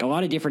done like a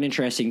lot of different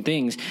interesting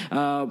things,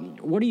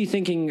 what are you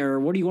thinking, or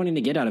what are you wanting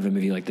to get out of a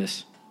movie like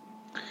this?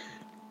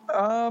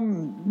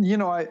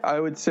 I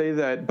would say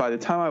that by the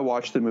time I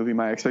watched the movie,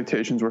 my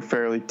expectations were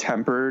fairly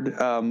tempered.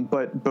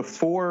 But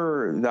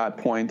before that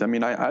point, I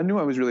mean, I knew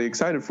I was really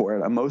excited for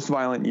it. A Most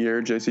Violent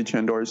Year, J.C.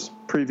 Chandor's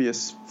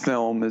previous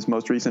film, his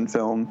most recent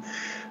film,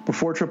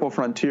 before Triple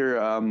Frontier,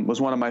 was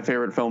one of my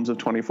favorite films of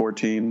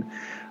 2014.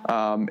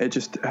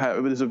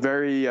 It was a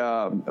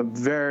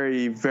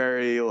very,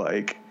 very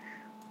like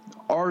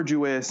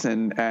arduous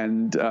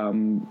and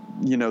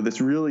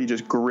this really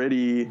just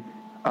gritty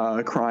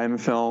crime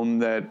film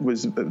that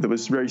was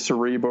very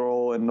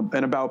cerebral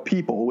and about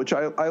people, which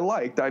I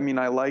liked. I mean,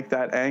 I like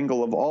that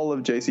angle of all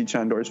of J.C.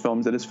 Chandor's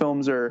films, that his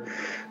films are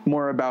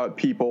more about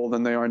people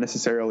than they are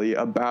necessarily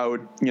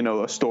about,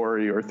 a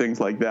story or things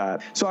like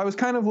that. So I was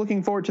kind of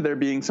looking forward to there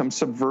being some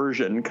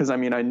subversion, because I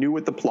mean, I knew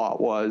what the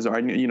plot was, or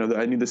I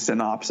knew the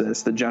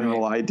synopsis, the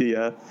general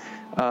idea,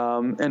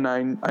 and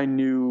I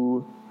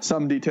knew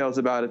some details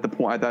about at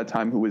that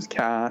time who was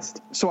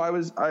cast. So I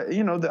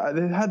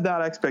had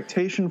that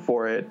expectation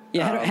for it.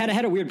 Yeah,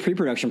 had a weird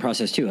pre-production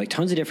process too. Like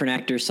tons of different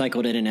actors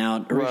cycled in and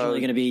out. Originally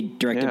going to be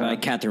directed by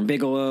Catherine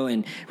Bigelow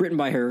and written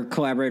by her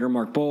collaborator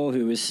Mark Bowl,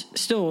 who was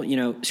still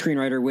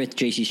screenwriter with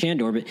J.C.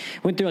 Shandor, but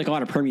went through like a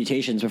lot of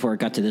permutations before it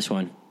got to this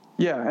one.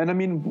 Yeah, and I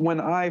mean, when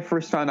I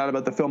first found out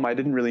about the film, I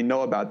didn't really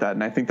know about that,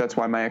 and I think that's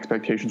why my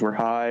expectations were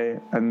high.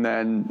 And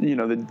then,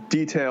 the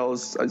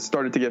details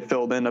started to get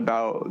filled in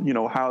about,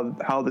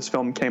 how this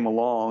film came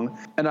along.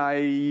 And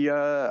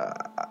I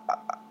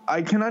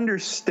can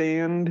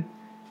understand,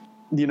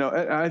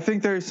 I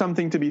think there's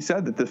something to be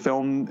said that the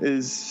film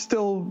is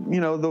still,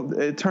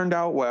 it turned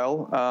out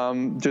well.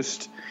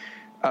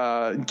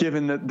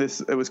 Given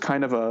that it was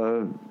kind of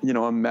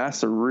a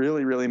mess, a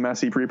really, really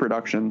messy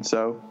pre-production.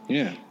 So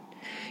yeah.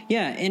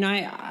 Yeah, and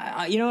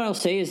I what I'll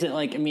say is that,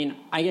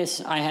 I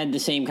guess I had the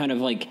same kind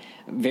of,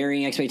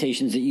 varying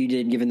expectations that you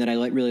did, given that I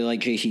really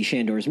like J.C.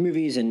 Shandor's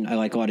movies, and I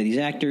like a lot of these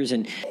actors.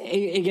 And,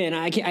 again,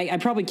 I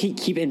probably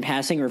keep in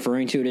passing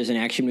referring to it as an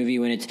action movie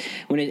when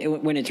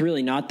it's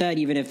really not that,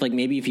 even if,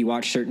 maybe if you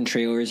watch certain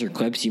trailers or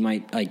clips, you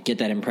might, get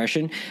that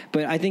impression.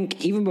 But I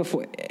think even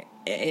before...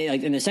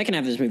 in the second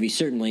half of this movie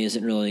certainly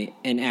isn't really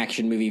an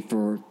action movie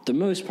for the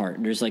most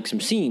part. There's some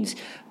scenes,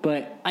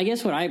 but I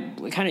guess what I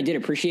kind of did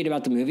appreciate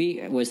about the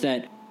movie was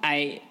that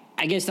I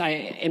guess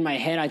in my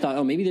head I thought,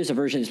 oh, maybe there's a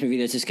version of this movie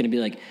that's just going to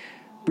be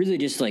really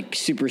just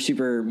super,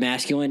 super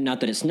masculine.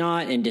 Not that it's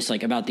not, and just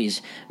about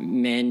these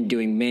men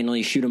doing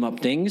manly shoot 'em up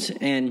things.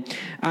 And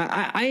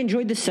I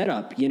enjoyed the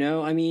setup,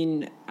 I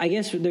mean, I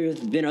guess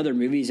there's been other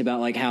movies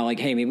about how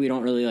hey, maybe we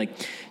don't really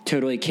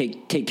totally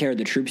take care of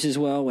the troops as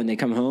well when they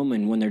come home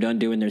and when they're done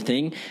doing their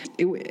thing.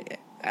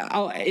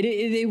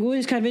 It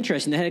was kind of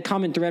interesting. They had a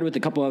common thread with a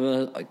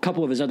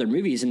couple of his other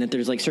movies, and that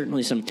there's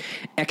certainly some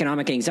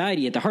economic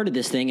anxiety at the heart of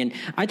this thing. And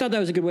I thought that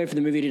was a good way for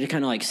the movie to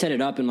kind of set it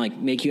up and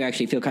make you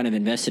actually feel kind of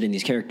invested in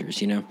these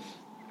characters.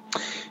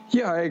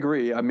 Yeah, I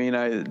agree. I mean,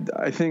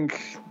 I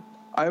think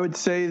I would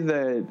say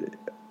that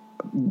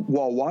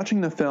while watching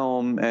the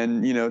film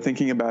and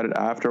thinking about it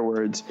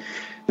afterwards,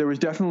 there was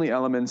definitely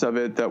elements of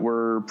it that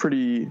were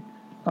pretty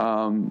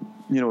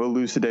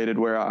elucidated,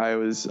 where I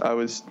was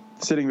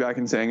sitting back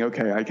and saying,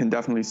 okay, I can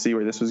definitely see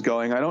where this was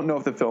going. I don't know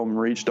if the film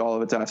reached all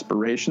of its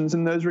aspirations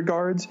in those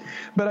regards,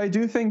 but I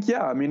do think,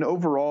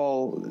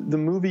 overall, the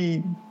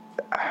movie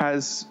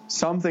has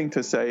something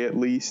to say, at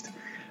least,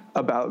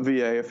 about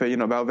VA,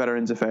 about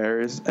Veterans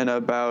Affairs, and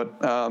about,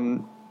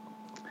 and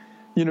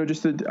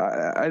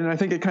I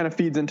think it kind of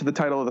feeds into the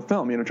title of the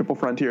film. Triple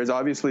Frontiers.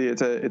 Obviously,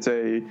 it's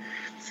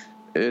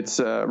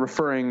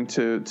referring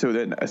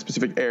to a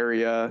specific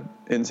area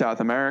in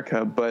South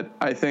America, but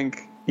I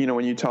think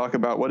when you talk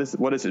about what is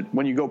it,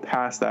 when you go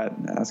past that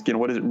and ask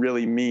what does it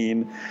really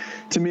mean,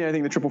 to me I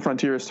think the Triple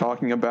Frontier is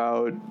talking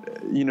about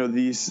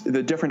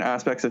the different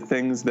aspects of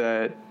things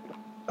that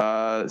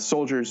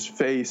soldiers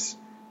face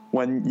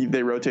when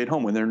they rotate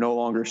home, when they're no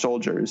longer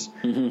soldiers.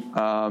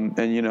 Mm-hmm.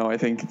 And I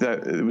think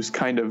that it was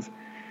kind of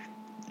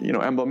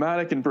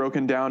emblematic and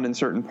broken down in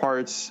certain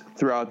parts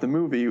throughout the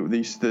movie.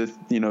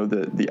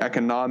 The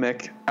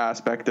economic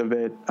aspect of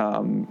it,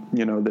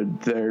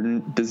 their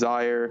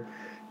desire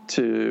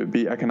to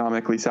be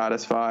economically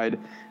satisfied,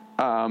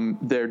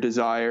 their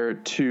desire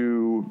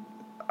to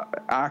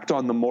act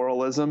on the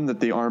moralism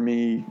that the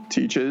Army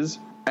teaches,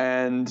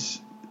 and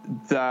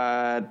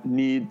that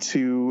need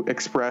to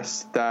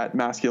express that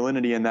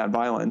masculinity and that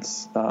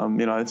violence,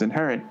 it's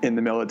inherent in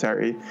the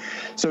military.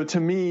 So to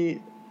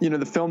me,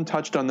 the film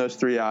touched on those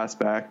three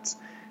aspects,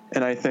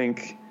 and I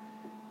think,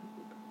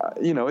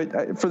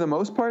 for the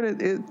most part,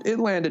 it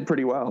landed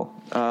pretty well.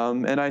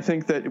 And I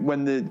think that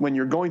when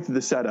you're going through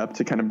the setup,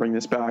 to kind of bring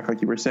this back,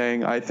 like you were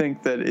saying, I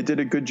think that it did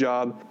a good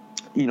job,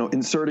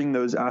 inserting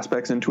those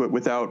aspects into it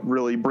without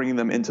really bringing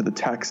them into the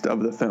text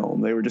of the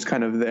film. They were just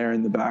kind of there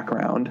in the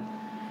background.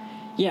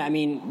 Yeah,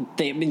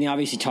 they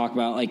obviously talk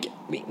about,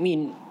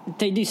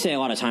 they do say a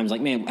lot of times,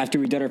 man, after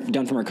we've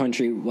done from our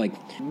country,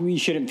 we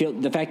shouldn't feel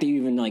the fact that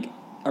you even,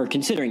 are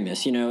considering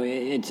this,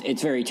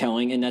 it's very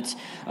telling, and that's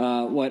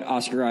what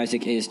Oscar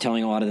Isaac is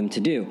telling a lot of them to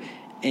do.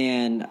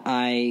 And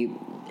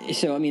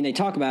they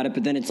talk about it,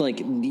 but then it's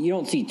you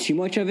don't see too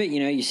much of it.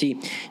 You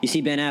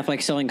see Ben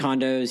Affleck selling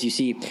condos, you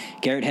see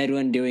Garrett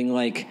Hedlund doing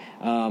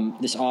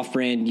this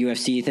off-brand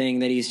UFC thing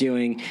that he's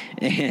doing,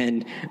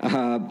 and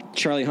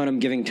Charlie Hunnam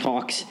giving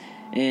talks,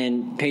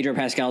 and Pedro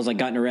Pascal's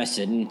gotten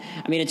arrested. And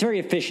it's very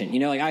efficient.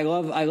 I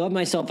love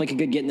myself a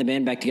good get in the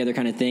band back together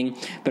kind of thing,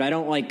 but I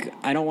don't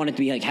want it to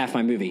be half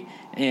my movie.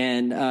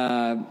 And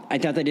I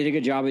thought they did a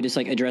good job of just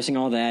addressing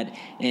all that,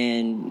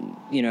 and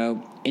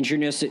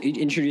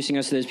introducing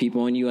us to those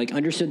people, and you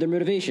understood their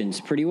motivations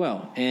pretty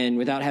well, and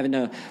without having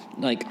to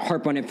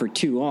harp on it for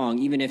too long,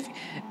 even if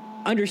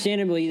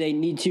understandably they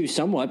need to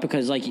somewhat,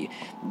 because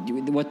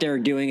what they're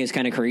doing is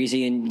kind of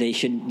crazy, and they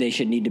should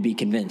need to be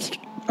convinced.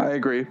 I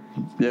agree.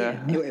 Yeah.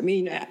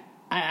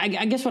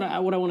 I guess what I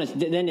want to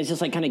then is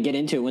just kind of get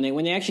into it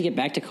when they actually get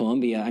back to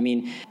Colombia.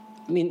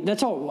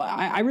 That's all.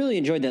 I really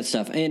enjoyed that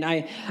stuff, and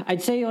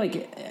I'd say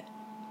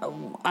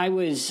I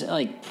was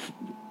like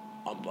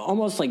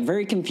almost like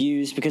very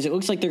confused because it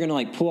looks like they're gonna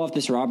like pull off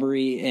this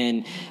robbery,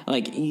 and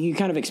like you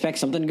kind of expect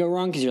something to go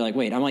wrong because you're like,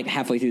 wait, I'm like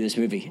halfway through this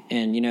movie,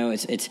 and you know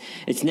it's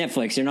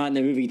Netflix, they're not in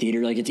the movie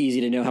theater, like it's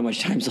easy to know how much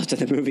time's left of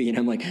the movie, and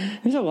I'm like,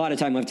 there's a lot of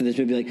time left of this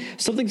movie, like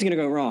something's gonna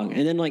go wrong,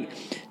 and then like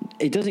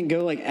it doesn't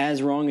go like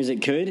as wrong as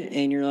it could,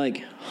 and you're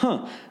like,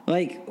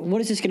 like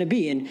what is this gonna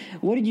be? And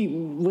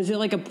was it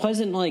like a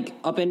pleasant like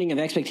upending of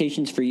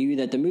expectations for you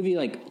that the movie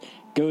like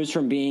goes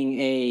from being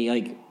a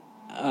like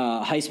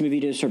heist movie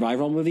to a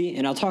survival movie?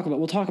 And we'll talk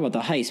about the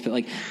heist, but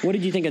like, what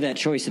did you think of that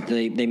choice that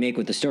they make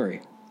with the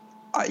story?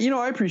 I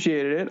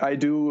appreciated it. I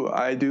do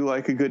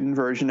like a good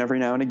inversion every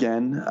now and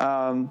again.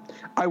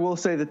 I will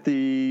say that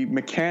the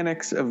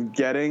mechanics of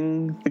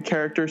getting the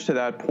characters to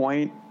that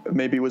point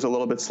maybe was a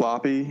little bit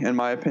sloppy, in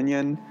my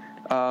opinion.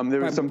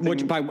 There was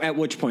something. At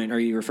which point are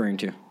you referring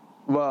to?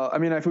 Well, I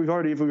mean, if we've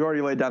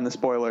already laid down the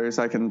spoilers,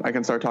 I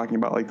can start talking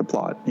about like the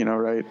plot.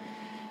 Right?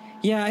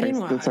 Yeah,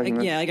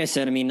 like I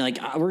said, I mean, like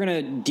we're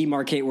gonna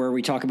demarcate where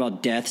we talk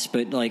about deaths,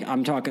 but like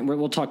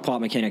we'll talk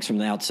plot mechanics from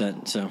the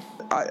outset. So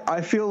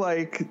I feel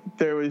like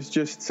there was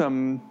just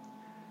some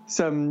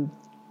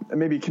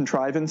maybe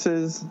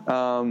contrivances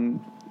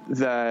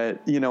that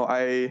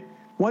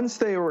once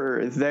they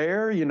were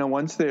there,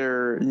 once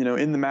they're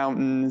in the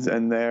mountains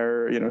and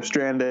they're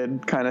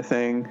stranded kind of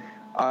thing.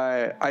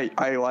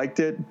 I liked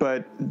it,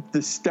 but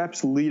the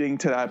steps leading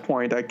to that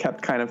point, I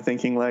kept kind of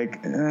thinking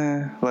like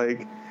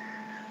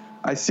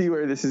I see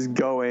where this is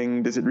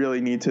going. Does it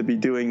really need to be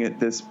doing it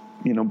this,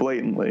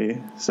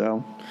 blatantly?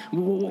 So,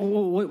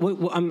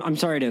 I'm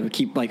sorry to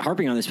keep like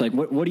harping on this, but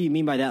like, what do you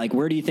mean by that? Like,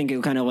 where do you think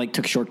it kind of like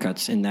took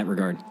shortcuts in that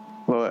regard?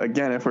 Well,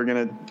 again, if we're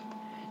gonna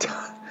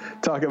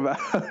talk about,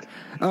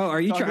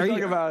 are you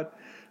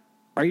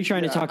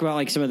trying to talk about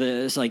like some of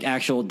the like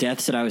actual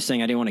deaths that I was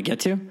saying I didn't want to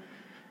get to?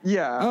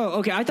 Yeah. Oh,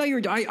 okay. I thought you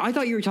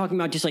were talking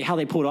about just like how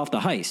they pulled off the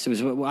heist.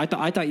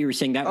 I thought you were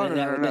saying that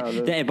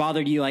that it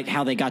bothered you, like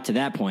how they got to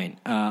that point.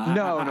 No.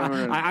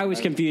 I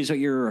was confused what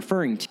you were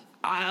referring to.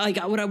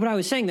 What I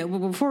was saying that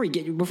before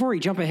we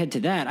jump ahead to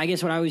that, I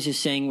guess what I was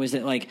just saying was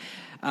that like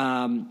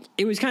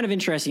it was kind of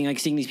interesting, like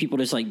seeing these people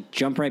just like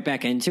jump right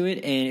back into it,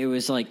 and it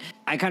was like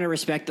I kind of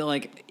respect that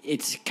like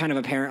it's kind of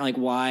apparent like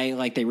why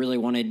like they really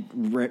wanted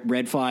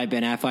Red Fly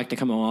Ben Affleck to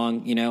come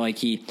along, like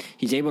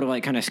he's able to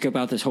like kind of scope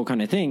out this whole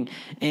kind of thing,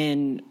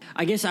 and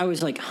I guess I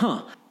was like,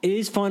 it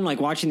is fun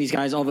like watching these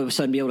guys all of a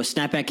sudden be able to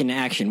snap back into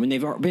action when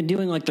they've been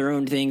doing like their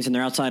own things in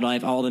their outside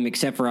life, all of them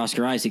except for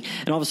Oscar Isaac,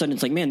 and all of a sudden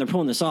it's like, man, they're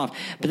pulling this off.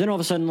 But then all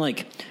of a sudden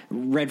like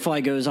Red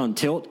Fly goes on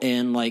tilt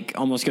and like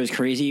almost goes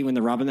crazy when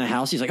they're robbing the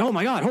house. He's like, oh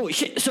my god, holy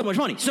shit, so much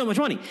money,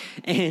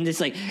 and it's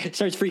like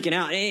starts freaking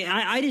out. And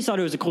I just thought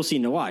it was a cool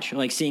scene to watch,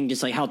 like seeing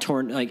just like how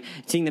torn, like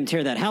seeing them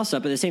tear that house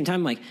up. At the same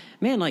time, like,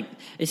 man, like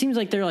it seems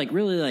like they're like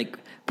really like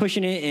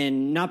pushing it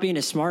and not being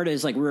as smart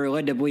as like we were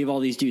led to believe all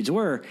these dudes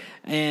were.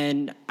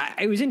 And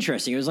it was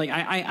interesting. It was like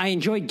I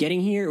enjoyed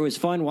getting here. It was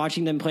fun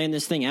watching them playing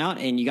this thing out,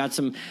 and you got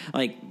some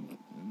like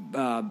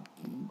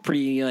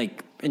pretty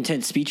like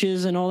intense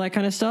speeches and all that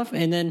kind of stuff.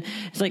 And then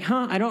it's like,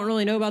 I don't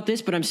really know about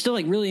this, but I'm still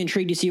like really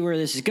intrigued to see where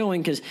this is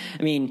going, because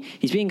I mean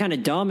he's being kind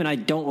of dumb and I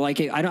don't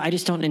like it. I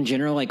just don't in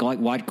general like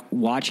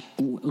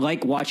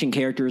watching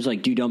characters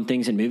like do dumb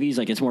things in movies.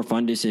 Like it's more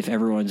fun just if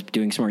everyone's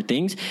doing smart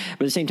things.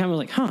 But at the same time I was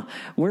like,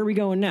 where are we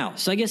going now?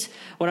 So I guess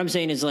what I'm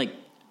saying is like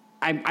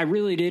I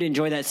really did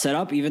enjoy that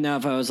setup, even though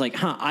if I was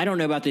like, I don't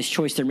know about this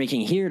choice they're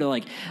making here to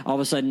like all of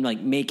a sudden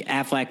like make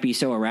Affleck be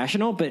so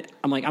irrational. But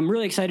I'm like, I'm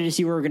really excited to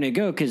see where we're going to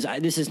go, because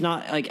this is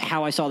not like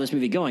how I saw this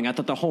movie going. I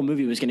thought the whole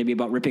movie was going to be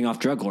about ripping off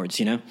drug lords,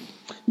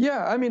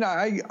 Yeah, I mean,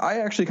 I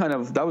actually kind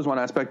of, that was one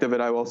aspect of it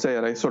I will say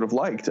that I sort of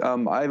liked.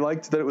 I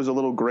liked that it was a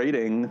little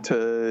grating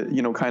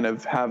to, kind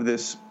of have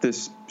this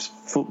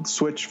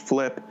switch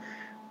flip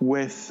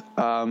with, with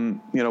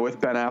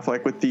Ben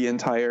Affleck, with the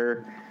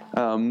entire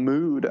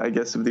mood, I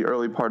guess, of the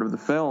early part of the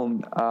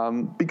film,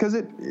 because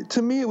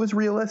to me it was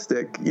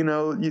realistic.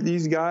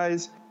 These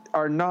guys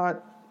are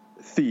not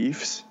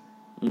thieves.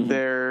 Mm-hmm.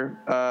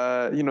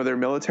 They're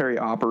military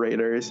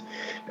operators,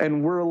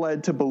 and we're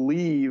led to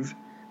believe,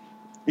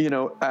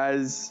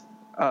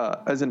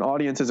 as an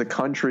audience, as a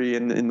country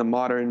in the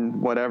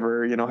modern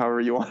whatever, however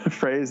you want to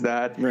phrase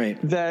that, right,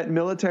 that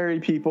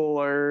military people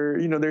are,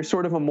 there's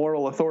sort of a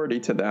moral authority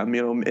to them.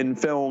 In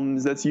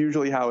films, that's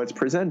usually how it's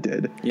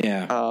presented.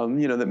 Yeah.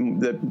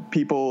 That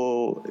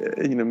people,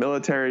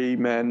 military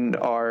men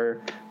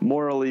are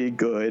morally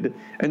good.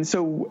 And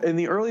so in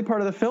the early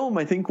part of the film,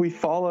 I think we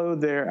follow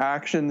their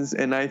actions,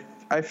 and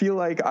I feel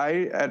like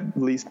I at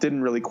least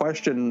didn't really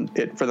question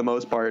it for the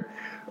most part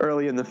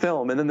early in the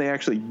film. And then they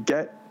actually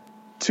get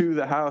to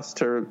the house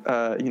to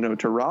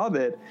rob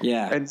it.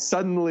 Yeah. And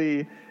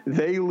suddenly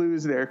they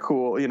lose their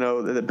cool,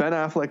 the Ben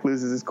Affleck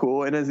loses his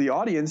cool. And as the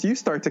audience, you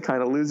start to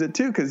kind of lose it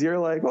too, because you're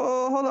like,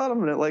 oh, hold on a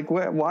minute. Like,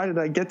 why did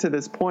I get to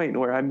this point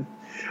where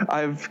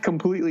I've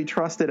completely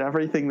trusted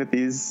everything that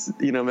these,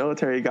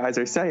 military guys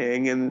are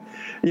saying? And,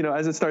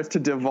 as it starts to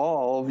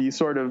devolve, you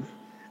sort of,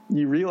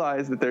 you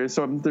realize that there's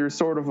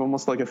sort of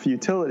almost like a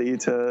futility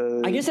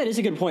to. I guess that is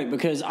a good point,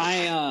 because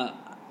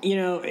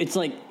it's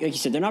like you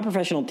said, they're not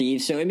professional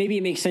thieves, so maybe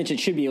it makes sense. It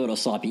should be a little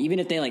sloppy, even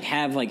if they like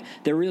have like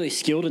they're really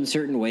skilled in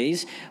certain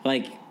ways.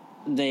 Like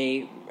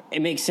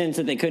it makes sense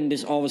that they couldn't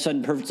just all of a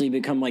sudden perfectly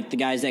become like the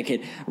guys that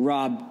could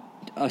rob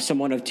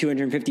someone of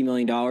 $250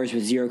 million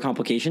with zero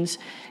complications,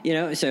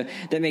 so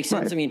that makes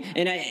sense. Right. I mean,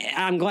 and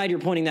I'm glad you're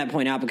pointing that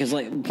out because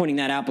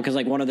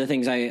one of the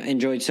things I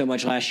enjoyed so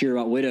much last year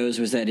about Widows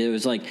was that it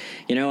was like,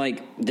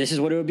 this is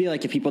what it would be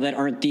like if people that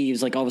aren't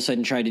thieves, like all of a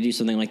sudden tried to do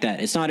something like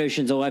that. It's not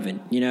Ocean's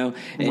 11,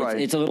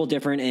 it's a little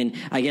different. And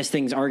I guess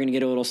things are going to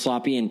get a little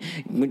sloppy and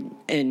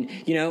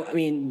I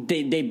mean,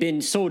 they've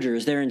been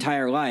soldiers their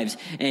entire lives.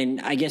 And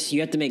I guess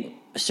you have to make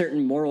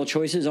certain moral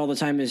choices all the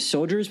time as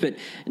soldiers, but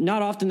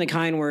not often the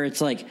kind where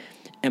it's like,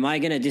 am I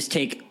going to just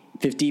take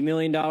 $50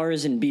 million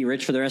and be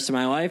rich for the rest of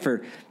my life,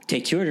 or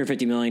take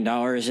 $250 million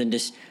and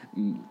just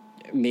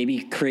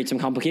maybe create some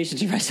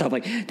complications for myself?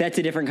 Like, that's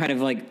a different kind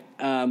of like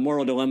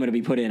moral dilemma to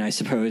be put in, I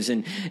suppose.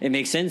 And it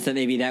makes sense that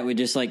maybe that would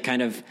just like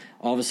kind of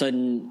all of a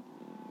sudden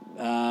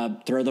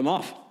throw them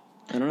off.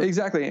 I don't know.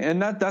 Exactly. And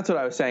that's what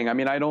I was saying. I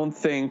mean, I don't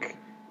think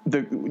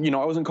I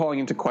wasn't calling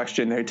into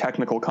question their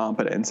technical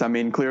competence. I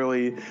mean,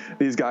 clearly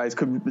these guys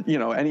could,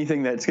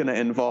 anything that's going to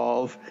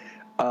involve,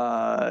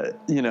 a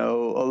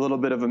little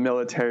bit of a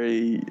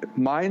military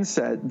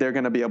mindset, they're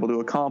going to be able to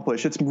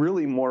accomplish. It's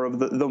really more of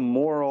the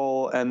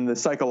moral and the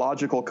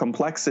psychological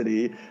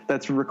complexity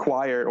that's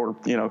required, or,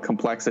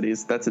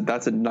 complexities. That's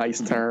a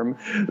nice term,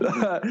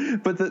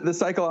 but the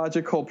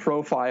psychological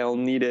profile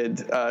needed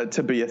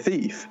to be a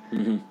thief,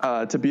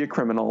 to be a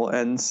criminal.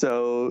 And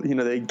so,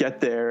 they get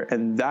there,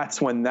 and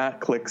that's when that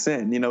clicks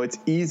in. It's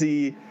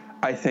easy,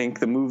 I think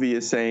the movie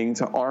is saying,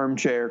 to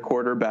armchair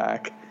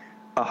quarterback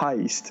a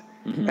heist.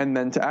 And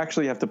then to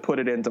actually have to put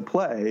it into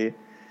play,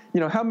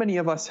 how many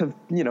of us have,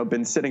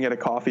 been sitting at a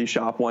coffee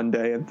shop one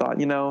day and thought,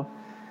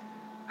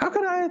 how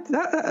could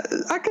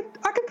I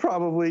could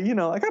probably,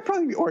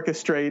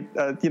 orchestrate,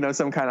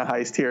 some kind of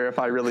heist here if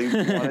I really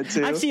wanted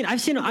to.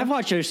 I've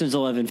watched Ocean's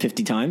 11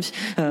 50 times.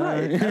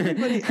 Right.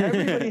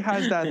 Everybody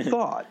has that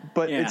thought,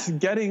 but it's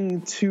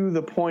getting to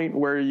the point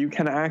where you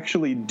can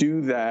actually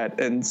do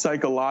that and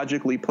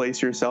psychologically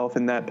place yourself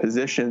in that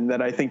position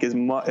that I think is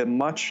a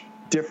much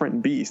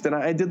different beast. And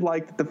I did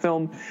like the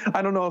film.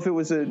 I don't know if it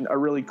was a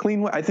really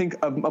clean way. I think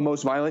a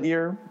Most Violent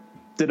Year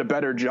did a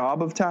better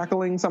job of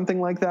tackling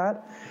something like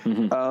that.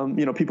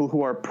 People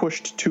who are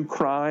pushed to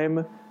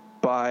crime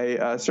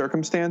by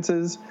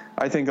circumstances.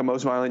 I think A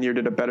Most Violent Year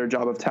did a better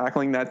job of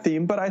tackling that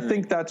theme. But I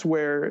think that's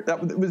where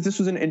this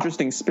was an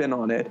interesting spin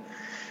on it.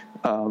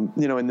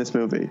 In this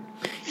movie.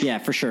 Yeah,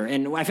 for sure.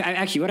 And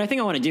actually, what I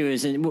think I want to do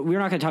is, and we're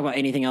not going to talk about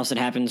anything else that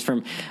happens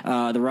from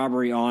the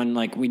robbery on.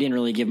 Like, we didn't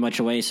really give much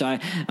away. So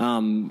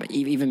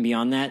even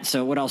beyond that.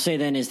 So what I'll say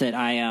then is that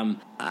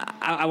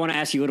I want to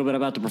ask you a little bit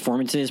about the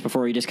performances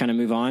before we just kind of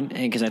move on,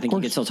 because I think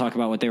you could still talk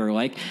about what they were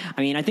like.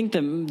 I mean, I think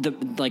the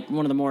like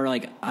one of the more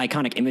like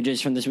iconic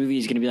images from this movie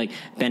is going to be like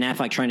Ben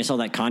Affleck trying to sell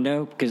that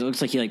condo, because it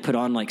looks like he like put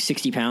on like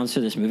 60 pounds for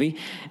this movie.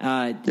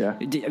 I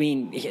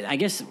mean, I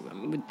guess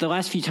the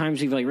last few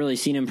times we've like really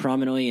seen him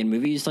prominently in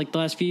movies, like the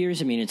last few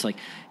years, I mean, it's like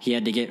he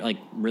had to get like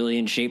really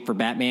in shape for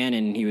Batman,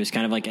 and he was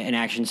kind of like an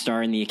action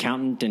star in The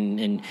Accountant, and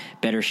in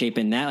better shape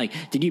in that. Like,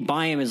 did you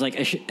buy him as like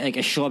a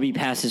schlubby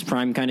past his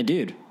prime kind of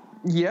dude?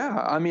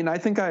 Yeah, I mean, I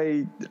think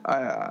I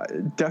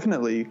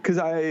definitely, because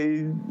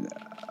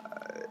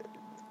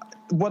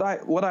what I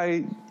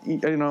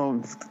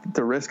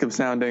the risk of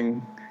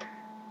sounding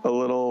a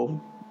little,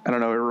 I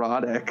don't know,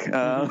 erotic,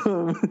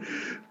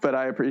 but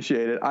I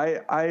appreciate it.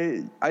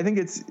 I think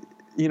it's,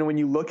 when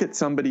you look at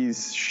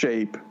somebody's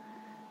shape,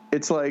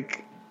 it's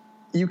like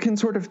you can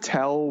sort of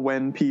tell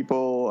when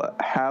people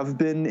have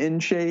been in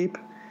shape.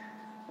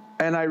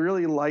 And I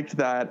really liked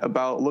that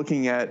about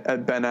looking at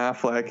Ben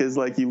Affleck, is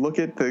like you look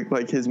at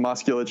his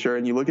musculature,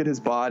 and you look at his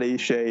body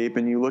shape,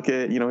 and you look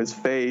at, his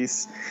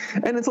face,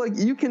 and it's like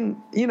you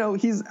can,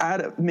 he's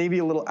maybe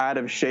a little out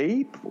of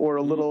shape, or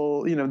a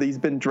little, he's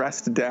been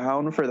dressed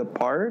down for the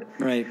part.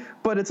 Right.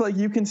 But it's like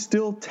you can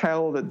still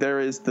tell that there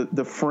is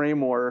the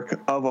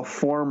framework of a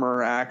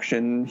former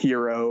action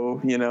hero,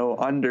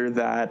 under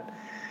that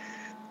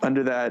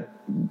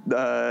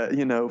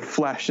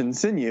flesh and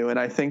sinew. And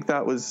I think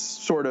that was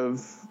sort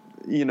of,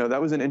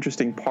 that was an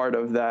interesting part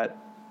of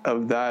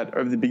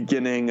the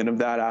beginning, and of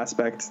that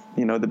aspect.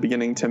 The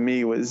beginning to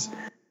me was,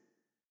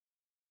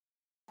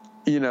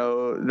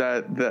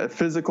 that the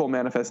physical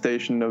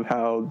manifestation of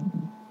how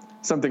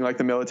something like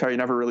the military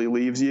never really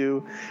leaves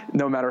you,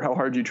 no matter how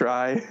hard you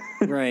try.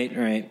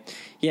 Right.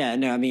 Yeah,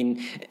 no, I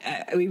mean,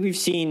 we've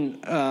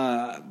seen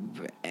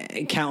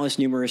countless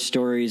numerous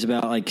stories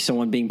about like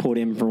someone being pulled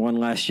in for one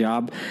last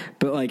job,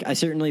 but like I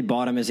certainly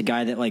bought him as a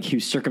guy that like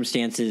whose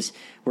circumstances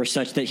were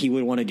such that he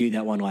would want to do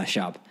that one last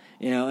job.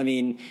 I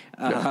mean,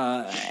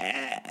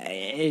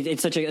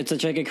 it's such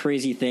like a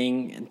crazy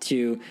thing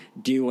to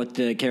do what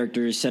the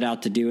characters set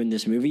out to do in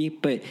this movie.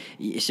 But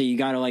so you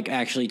got to like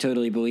actually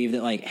totally believe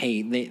that like,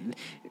 hey,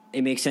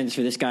 it makes sense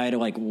for this guy to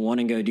like want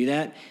to go do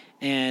that.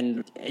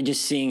 and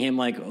just seeing him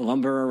like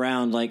lumber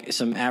around like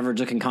some average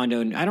looking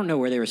condo. I don't know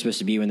where they were supposed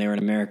to be when they were in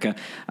America.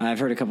 I've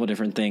heard a couple of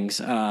different things,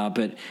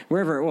 but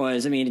wherever it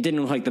was, I mean, it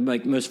didn't look like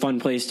the most fun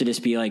place to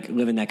just be like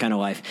living that kind of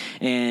life.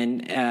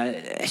 And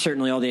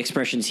certainly all the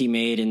expressions he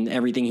made and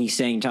everything he's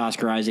saying to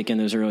Oscar Isaac in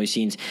those early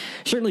scenes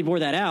certainly bore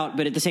that out.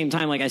 But at the same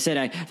time, like I said,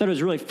 I thought it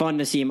was really fun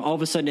to see him all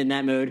of a sudden in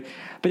that mode,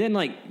 but then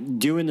like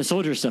doing the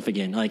soldier stuff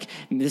again. Like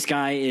this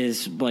guy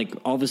is like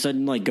all of a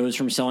sudden like goes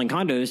from selling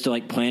condos to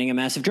like planning a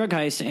massive drug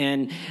heist,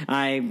 and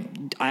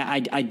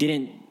I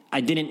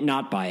didn't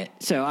not buy it.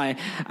 So I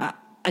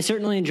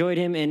certainly enjoyed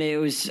him, and it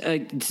was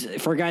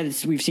for a guy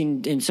that we've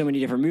seen in so many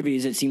different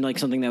movies, it seemed like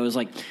something that was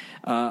like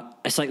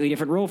a slightly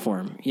different role for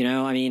him. You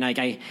know, I mean,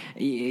 like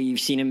you've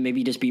seen him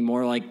maybe just be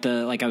more like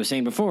like I was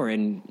saying before,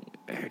 and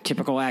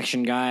typical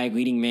action guy,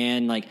 leading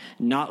man, like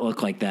not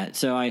look like that.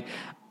 So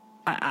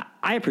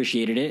I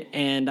appreciated it,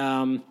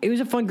 and it was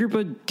a fun group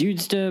of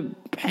dudes to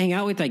hang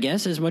out with, I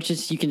guess, as much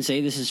as you can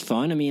say this is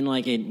fun. I mean,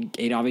 like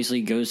it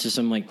obviously goes to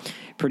some like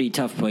pretty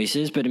tough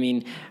places, but I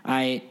mean,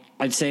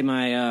 I'd say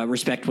my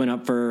respect went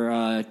up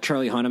for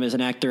Charlie Hunnam as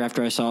an actor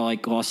after I saw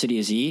like Lost City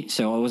of Z,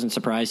 so I wasn't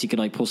surprised he could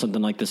like pull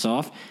something like this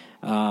off.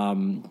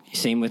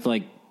 Same with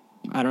like,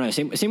 I don't know.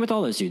 Same with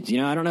all those dudes.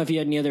 You know, I don't know if you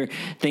had any other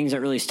things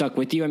that really stuck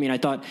with you. I mean, I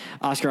thought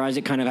Oscar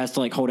Isaac kind of has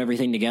to like hold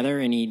everything together,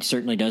 and he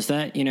certainly does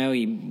that. You know,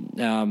 he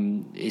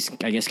is,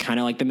 I guess, kind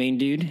of like the main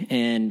dude,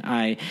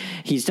 and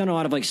he's done a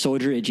lot of like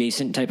soldier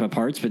adjacent type of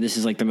parts, but this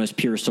is like the most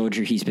pure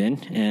soldier he's been.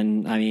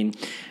 And I mean,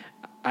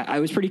 I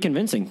was pretty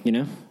convincing. You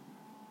know.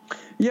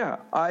 Yeah,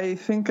 I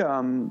think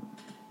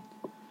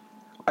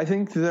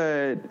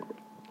that.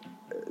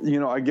 You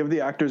know, I give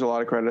the actors a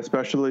lot of credit,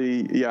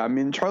 especially, I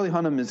mean, Charlie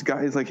Hunnam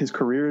is like his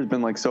career has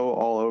been like so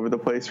all over the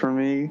place for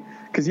me.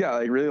 Cause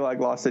like really like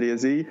Lost City of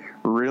Z,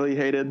 really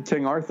hated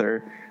King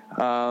Arthur.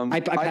 I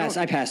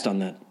passed on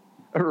that.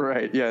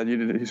 Right. Yeah.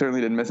 You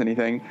certainly didn't miss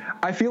anything.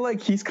 I feel like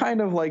he's kind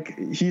of like,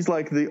 he's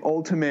like the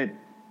ultimate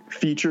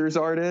features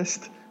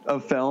artist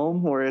of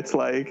film, where it's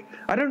like,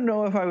 I don't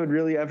know if I would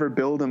really ever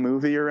build a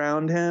movie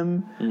around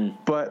him,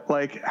 but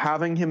like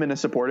having him in a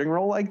supporting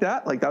role like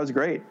that was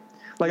great.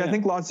 Like, yeah. I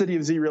think Lost City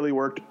of Z really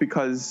worked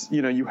because,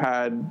 you know, you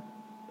had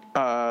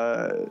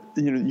Robert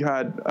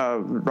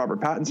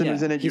Pattinson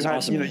was in it. He's you had,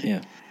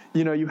 awesome.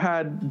 You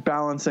had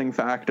balancing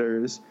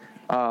factors.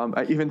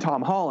 Even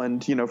Tom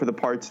Holland, you know, for the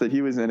parts that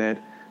he was in it.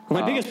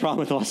 My biggest problem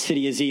with Lost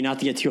City of Z, not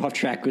to get too off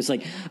track, was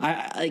like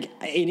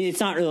it's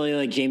not really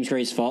like James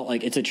Gray's fault.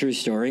 Like it's a true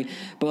story,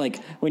 but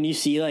like when you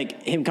see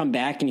like him come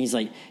back and he's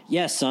like,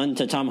 "Yes, son,"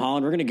 to Tom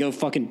Holland, "We're gonna go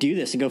fucking do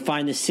this and go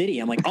find this city."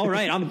 I'm like, "All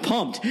right, I'm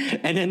pumped."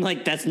 And then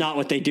like that's not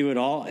what they do at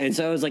all. And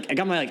so I was like, I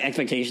got my like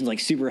expectations like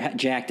super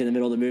jacked in the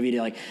middle of the movie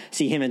to like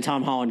see him and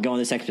Tom Holland go on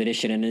this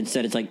expedition, and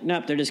instead it's like,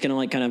 nope, they're just gonna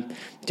like kind of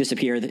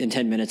disappear in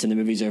 10 minutes and the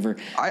movie's over.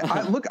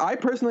 I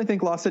personally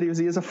think Lost City of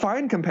Z is a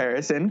fine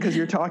comparison because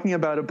you're talking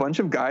about a bunch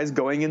of guys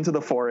going into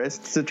the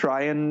forests to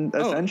try and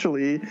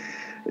essentially.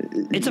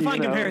 It's a fine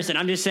comparison.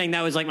 I'm just saying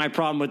that was like my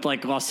problem with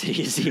like Lost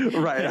City of Z.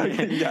 Right.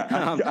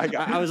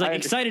 I was like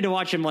excited to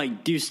watch him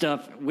like do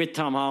stuff with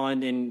Tom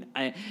Holland,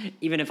 and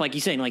even if like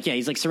he's saying like, yeah,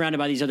 he's like surrounded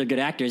by these other good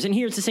actors, and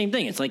here it's the same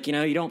thing. It's like, you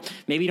know, you don't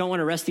want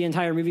to rest the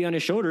entire movie on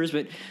his shoulders,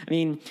 but I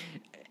mean,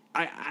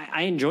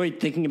 I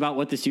enjoyed thinking about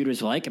what this dude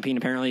was like. I mean,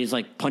 apparently he's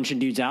like punching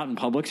dudes out in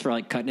Publix for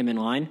like cutting him in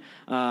line.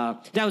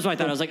 That was what I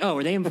thought. I was like, oh,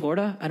 are they in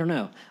Florida? I don't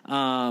know.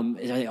 Are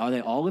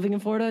they all living in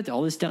Florida?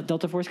 All these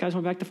Delta Force guys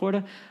went back to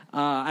Florida?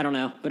 I don't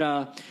know.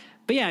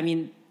 But yeah, I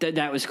mean,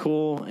 that was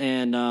cool.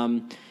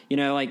 And, you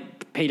know,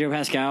 like Pedro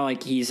Pascal,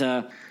 like he's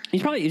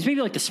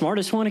maybe like the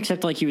smartest one,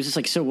 except like he was just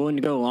like so willing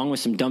to go along with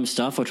some dumb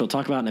stuff, which we'll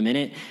talk about in a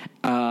minute.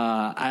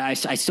 I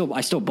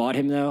still bought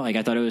him though. Like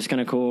I thought it was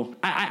kind of cool.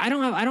 I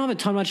don't have a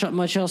ton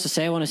much else to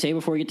say. I want to say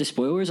before we get to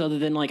spoilers, other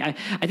than like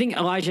I think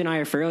Elijah and I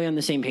are fairly on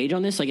the same page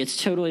on this. Like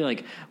it's totally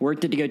like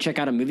worth it to go check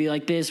out a movie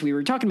like this. We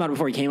were talking about it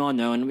before he came on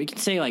though, and we can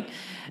say like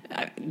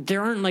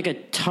there aren't like a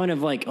ton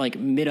of like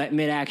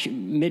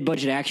mid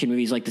budget action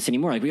movies like this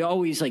anymore. Like we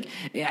always like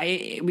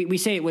we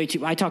say it way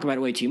too. I talk about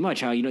it way too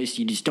much. How you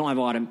just don't have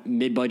a lot of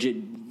mid budget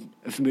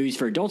movies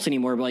for adults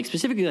anymore, but like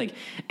specifically like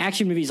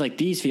action movies like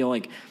these feel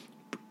like,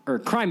 or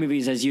crime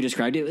movies as you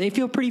described it, they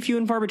feel pretty few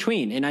and far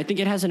between, and I think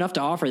it has enough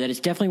to offer that it's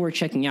definitely worth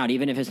checking out,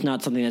 even if it's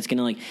not something that's going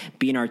to like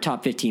be in our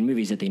top 15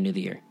 movies at the end of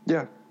the year.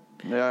 Yeah,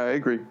 I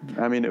agree.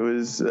 I mean, it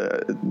was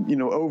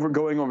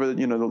going over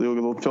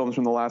the films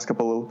from the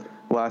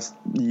last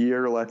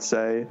year, let's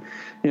say,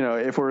 you know,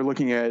 if we're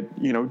looking at,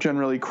 you know,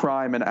 generally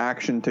crime and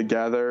action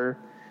together,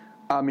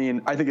 I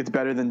mean, I think it's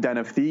better than Den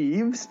of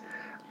Thieves.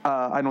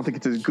 I don't think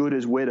it's as good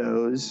as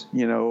Widows,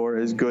 you know, or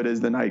as good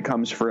as The Night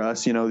Comes for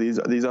Us. You know,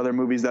 these other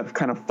movies that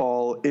kind of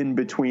fall in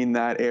between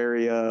that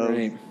area of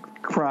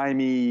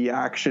crimey,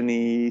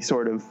 actiony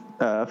sort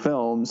of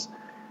films.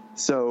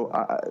 So,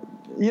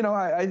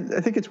 I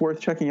think it's worth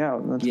checking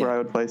out. That's where I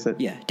would place it.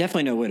 Yeah,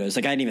 definitely no widows.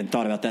 Like, I hadn't even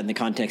thought about that in the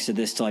context of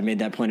this till I made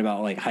that point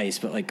about, like,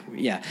 heist. But, like,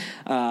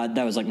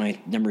 that was, like, my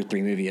number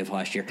 3 movie of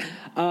last year.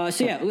 Let's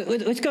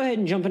go ahead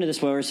and jump into the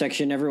spoiler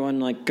section. Everyone,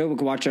 like, go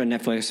watch it on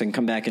Netflix and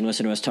come back and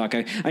listen to us talk.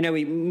 I know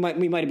we might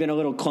have been a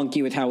little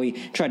clunky with how we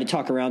tried to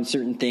talk around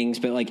certain things,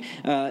 but, like,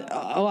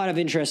 a lot of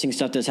interesting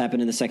stuff does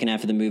happen in the second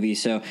half of the movie.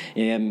 So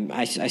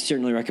I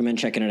certainly recommend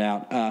checking it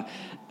out.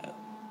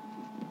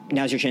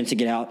 Now's your chance to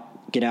get out.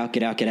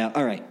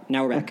 All right,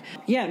 now we're back.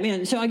 Yeah,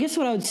 man. So I guess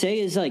what I would say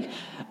is, like,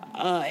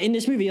 in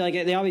this movie, like,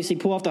 they obviously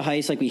pull off the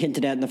heist, like we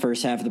hinted at in the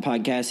first half of the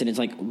podcast, and it's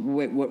like,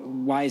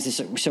 why is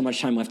this so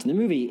much time left in the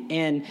movie?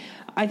 And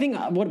I think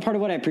part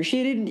of what I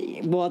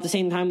appreciated, while at the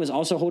same time was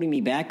also holding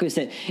me back, was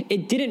that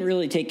it didn't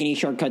really take any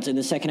shortcuts in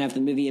the second half of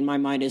the movie in my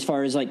mind, as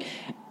far as, like,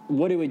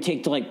 what it would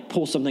take to, like,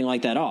 pull something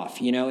like that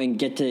off, and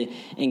get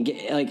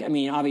like, I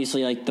mean,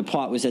 obviously, like, the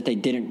plot was that they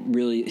didn't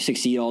really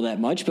succeed all that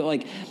much, but,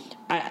 like,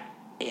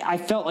 I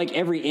felt like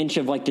every inch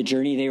of, like, the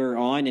journey they were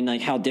on and,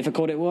 like, how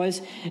difficult it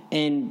was.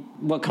 And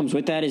what comes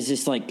with that is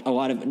just, like, a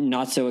lot of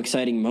not so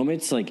exciting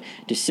moments, like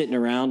just sitting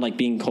around, like,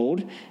 being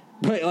cold.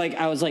 But, like,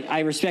 I was like,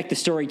 I respect the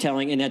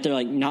storytelling and that they're,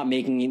 like, not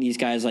making these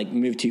guys, like,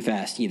 move too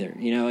fast either.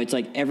 It's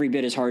like every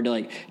bit as hard to,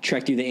 like,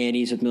 trek through the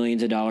Andes with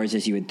millions of dollars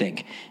as you would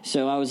think.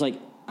 So I was like,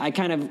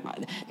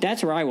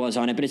 that's where I was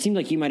on it, but it seemed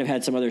like you might have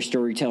had some other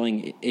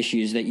storytelling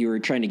issues that you were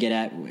trying to get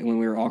at when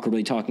we were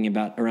awkwardly talking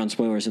about around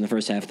spoilers in the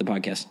first half of the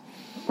podcast.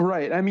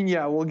 Right. I mean,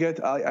 yeah,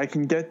 I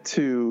can get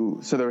to,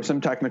 so there were some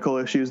technical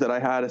issues that I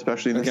had,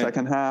 especially in the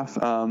second half,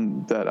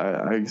 that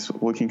I guess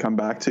we can come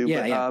back to.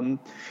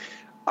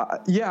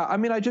 I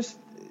mean, I just,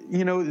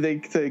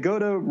 they go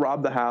to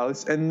rob the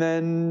house, and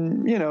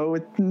then,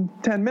 within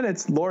 10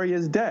 minutes, Laurie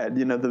is dead.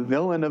 The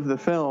villain of the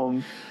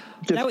film.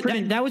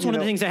 That was one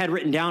of the things I had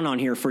written down on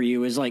here for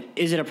you, is like,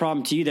 is it a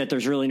problem to you that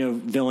there's really no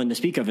villain to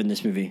speak of in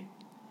this movie?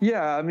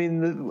 Yeah, I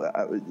mean,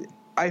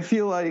 I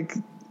feel like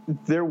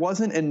there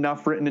wasn't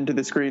enough written into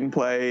the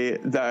screenplay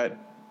that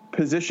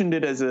positioned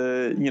it as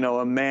a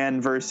man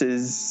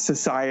versus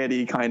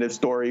society kind of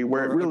story,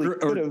 where it really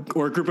could have,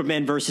 or a group of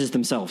men versus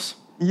themselves.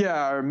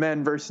 Yeah, or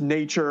men versus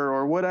nature,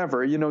 or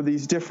whatever.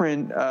 These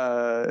different.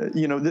 The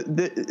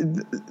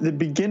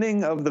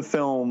beginning of the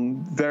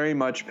film very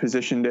much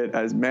positioned it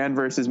as man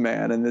versus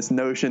man, and this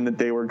notion that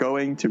they were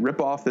going to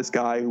rip off this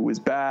guy who was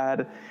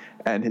bad,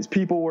 and his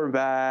people were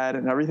bad,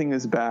 and everything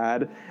is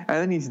bad, and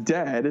then he's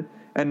dead.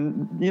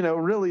 And,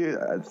 really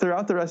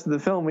throughout the rest of the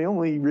film, we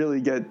only really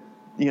get,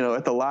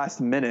 at the last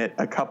minute,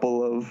 a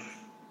couple of,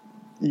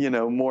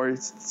 more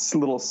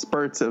little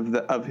spurts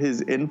of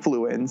his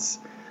influence.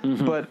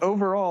 Mm-hmm. But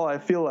overall, I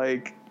feel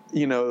like,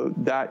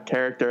 that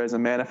character as a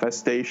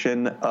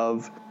manifestation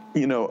of,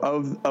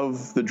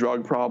 of the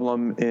drug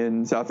problem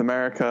in South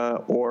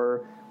America,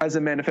 or as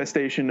a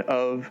manifestation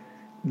of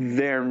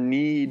their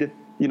need,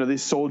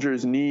 these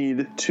soldiers'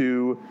 need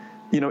to,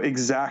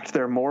 exact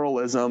their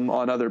moralism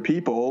on other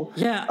people.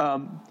 Yeah.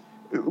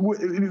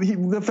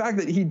 The fact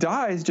that he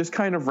dies just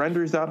kind of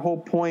renders that whole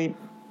point,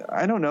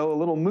 I don't know, a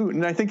little moot.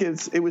 And I think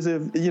it was a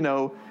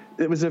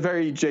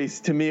very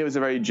J.C.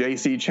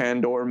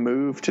 Chandor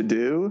move to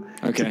do,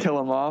 to kill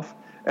him off.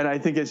 And I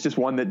think it's just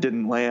one that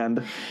didn't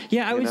land.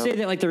 Yeah, I would say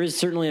that, like, there is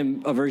certainly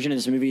a version of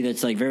this movie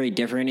that's, like, very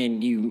different,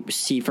 and you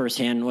see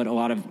firsthand what a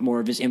lot of more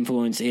of his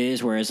influence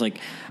is, whereas, like,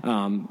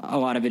 a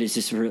lot of it is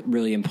just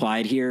really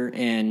implied here,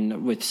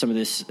 and with some of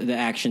the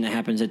action that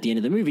happens at the end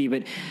of the movie.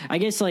 But I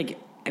guess, like,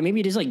 maybe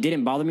it just, like,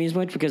 didn't bother me as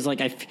much, because,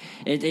 like,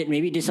 it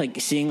maybe just, like,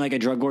 seeing, like, a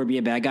drug lord be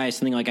a bad guy is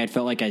something, like, I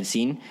felt like I'd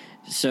seen.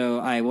 So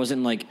I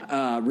wasn't, like,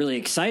 really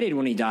excited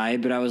when he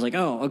died, but I was like,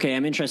 oh, okay,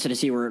 I'm interested to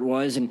see where it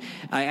was. And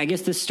I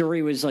guess this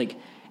story was, like,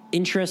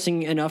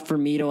 interesting enough for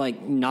me to,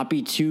 like, not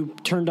be too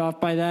turned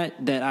off by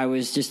that I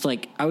was just,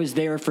 like, I was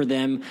there for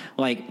them,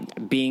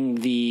 like, being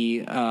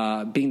the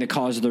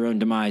cause of their own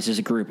demise as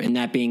a group, and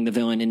that being the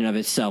villain in and of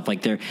itself,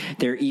 like their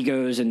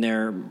egos and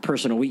their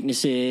personal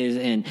weaknesses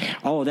and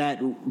all of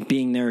that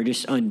being their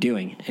just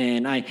undoing.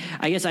 And I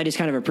guess I just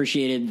kind of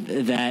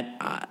appreciated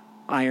that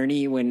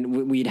irony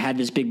when we'd had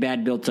this big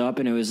bad built up,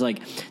 and it was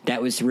like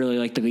that was really,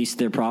 like, the least of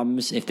their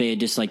problems if they had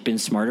just, like, been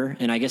smarter.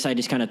 And I guess I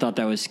just kind of thought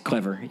that was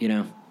clever, Yeah,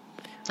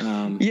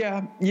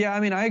 I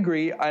mean, I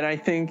agree. And I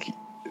think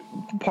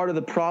part of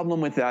the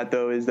problem with that,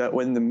 though, is that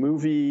when the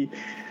movie's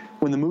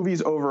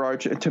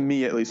overarching, to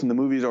me at least, when the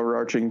movie's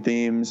overarching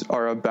themes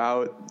are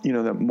about,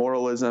 the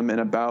moralism and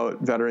about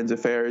veterans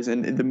affairs,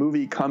 and the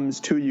movie comes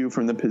to you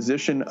from the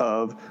position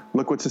of,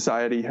 look what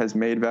society has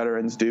made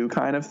veterans do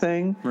kind of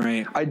thing.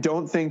 Right. I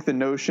don't think the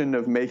notion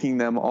of making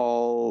them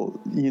all,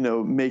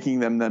 making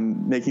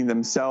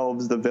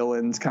themselves the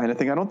villains kind of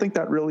thing, I don't think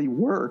that really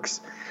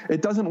works.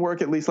 It doesn't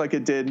work, at least like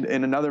it did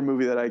in another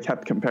movie that I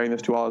kept comparing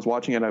this to while I was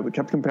watching it. I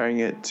kept comparing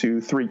it to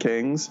Three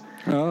Kings.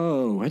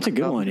 Oh, that's a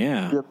good one,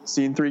 yeah. You've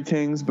seen Three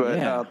Kings, but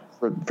yeah.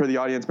 For the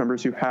audience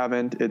members who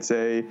haven't, it's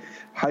a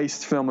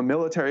heist film, a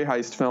military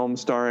heist film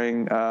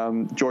starring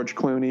George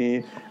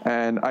Clooney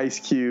and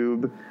Ice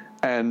Cube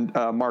and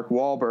Mark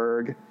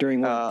Wahlberg. During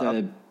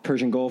the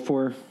Persian Gulf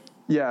War?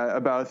 Yeah,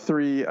 about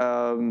three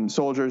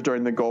soldiers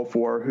during the Gulf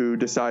War who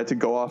decide to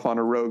go off on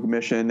a rogue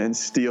mission and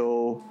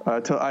steal,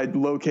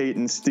 locate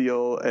and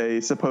steal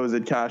a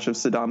supposed cache of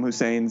Saddam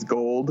Hussein's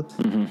gold,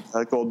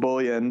 gold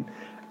bullion.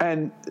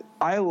 And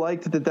I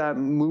liked that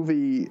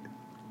movie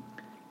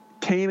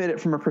came at it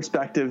from a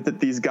perspective that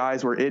these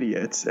guys were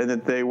idiots and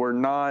that they were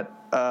not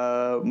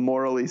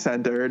morally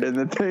centered, and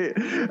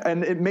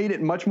and it made it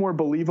much more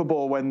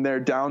believable when their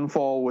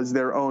downfall was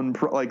their own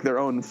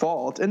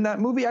fault. In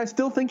that movie, I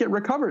still think it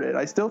recovered it.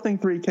 I still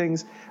think Three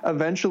Kings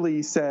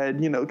eventually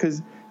said,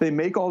 because they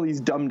make all these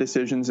dumb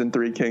decisions in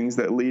Three Kings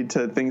that lead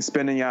to things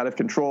spinning out of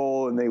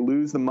control, and they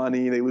lose the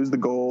money, they lose the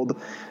gold,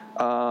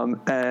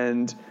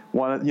 and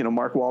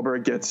Mark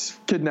Wahlberg gets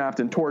kidnapped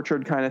and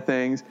tortured, kind of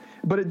things.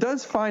 But it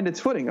does find its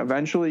footing.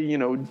 Eventually,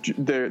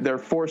 they're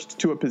forced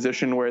to a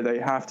position where they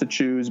have to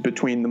choose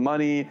between the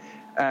money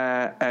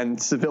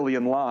and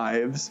civilian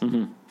lives,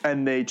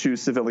 and they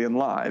choose civilian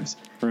lives.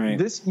 Right.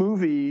 This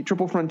movie,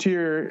 Triple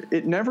Frontier,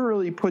 it never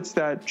really puts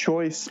that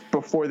choice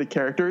before the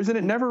characters, and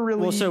it never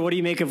really... Well, so what do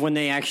you make of when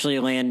they actually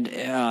land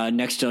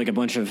next to, like, a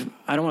bunch of,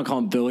 I don't want to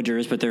call them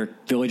villagers, but they're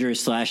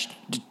villagers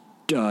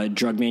 /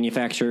 drug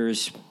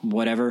manufacturers,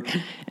 whatever,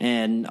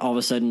 and all of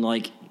a sudden,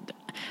 like,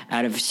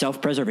 out of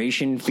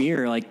self-preservation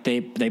fear, like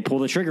they pull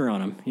the trigger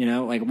on him,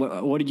 like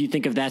what did you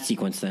think of that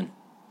sequence then?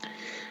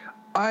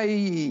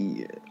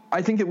 I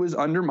think it was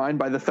undermined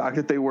by the fact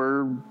that they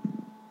were,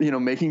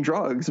 making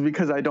drugs,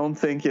 because I don't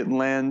think it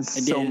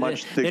lands so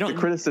much the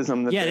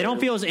criticism that they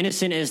don't feel as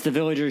innocent as the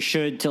villagers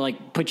should to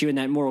like put you in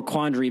that moral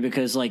quandary,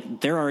 because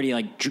like they're already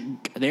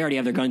they already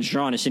have their guns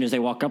drawn as soon as they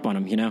walk up on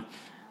them,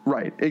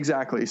 Right,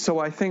 exactly. So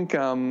I think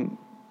I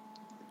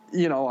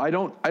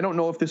don't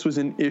know if this was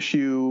an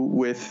issue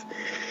with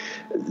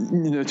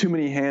too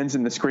many hands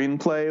in the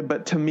screenplay,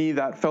 but to me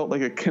that felt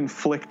like a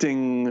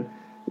conflicting,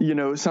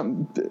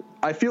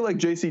 I feel like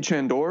J.C.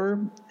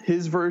 Chandor,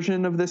 his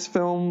version of this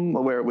film,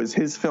 where it was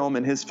his film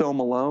and his film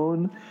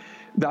alone,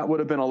 that would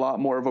have been a lot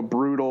more of a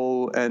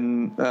brutal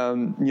and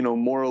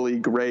morally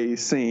gray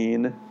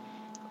scene.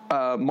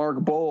 Mark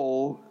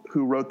Bowl,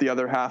 who wrote the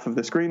other half of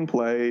the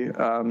screenplay,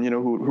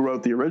 who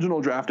wrote the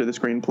original draft of the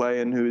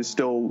screenplay and who is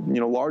still,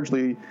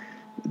 largely,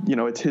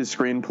 it's his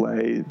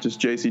screenplay. Just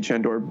J.C.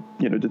 Chandor,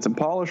 did some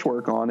polish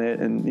work on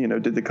it and,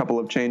 did a couple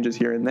of changes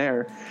here and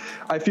there.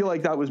 I feel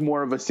like that was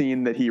more of a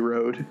scene that he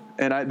wrote.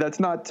 And that's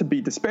not to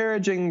be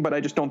disparaging, but I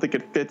just don't think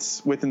it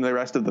fits within the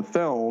rest of the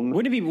film.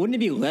 Wouldn't it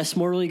be less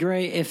morally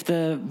gray if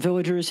the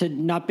villagers had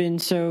not been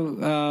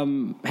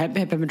so, have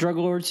been drug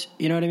lords?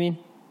 You know what I mean?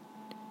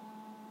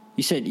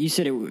 You said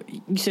it would.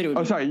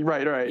 Oh, sorry.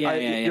 Right.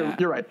 Yeah.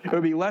 You're right. It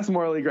would be less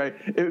morally gray.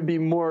 It would be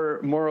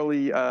more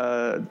morally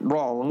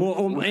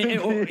wrong.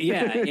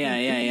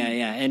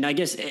 Yeah. And I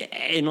guess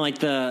in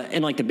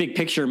the big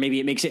picture,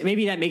 maybe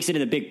that makes it in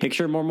the big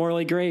picture more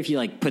morally gray if you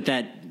like put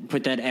that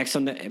X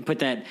on put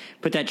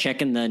that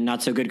check in the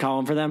not so good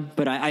column for them.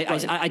 But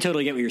I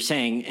totally get what you're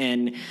saying,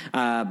 and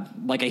I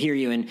hear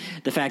you, and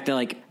the fact that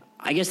like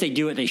I guess they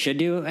do what they should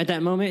do at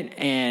that moment,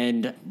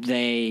 and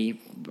they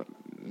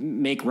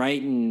make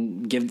right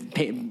and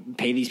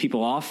pay these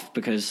people off,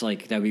 because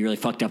like that would be really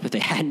fucked up if they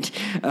hadn't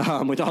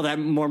with all that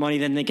more money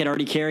than they could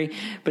already carry.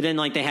 But then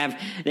like they have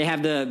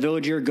the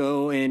villager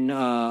go and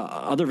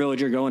other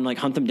villager go and like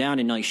hunt them down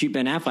and like shoot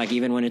Ben Affleck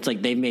even when it's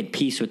like they've made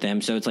peace with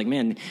them. So it's like,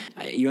 man,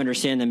 you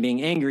understand them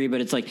being angry, but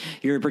it's like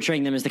you're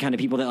portraying them as the kind of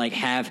people that like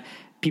have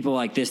people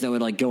like this that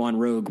would like go on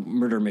rogue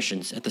murder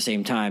missions at the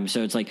same time.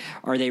 So it's like,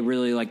 are they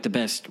really like the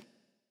best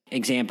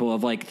example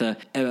of like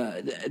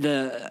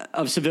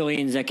of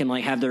civilians that can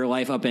like have their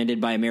life upended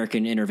by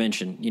American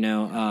intervention,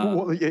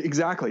 Well,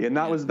 exactly. And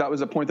that was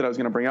a point that I was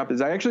going to bring up,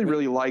 is I actually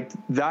really liked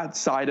that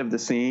side of the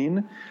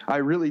scene. I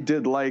really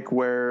did like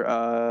where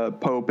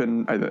Pope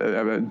and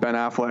Ben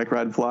Affleck,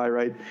 Red Fly,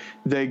 right?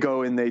 They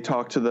go and they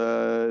talk to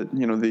the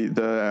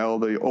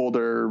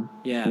older,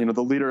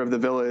 the leader of the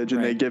village,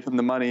 and they give him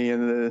the money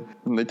and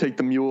they take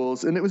the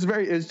mules. And to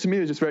me, it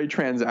was just very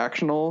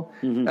transactional.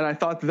 Mm-hmm. And I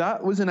thought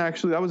that was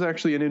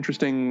actually an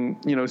interesting,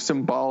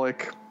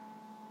 symbolic,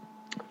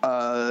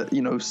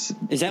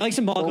 is that like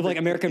symbolic of like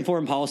American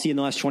foreign policy in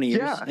the last 20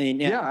 years?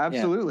 Yeah,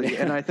 absolutely.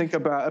 And I think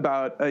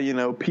about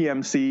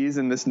PMCs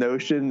and this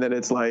notion that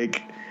it's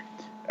like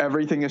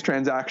everything is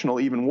transactional,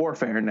 even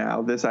warfare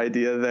now. This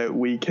idea that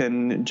we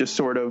can just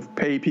sort of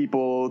pay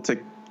people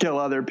to kill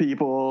other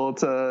people,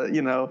 to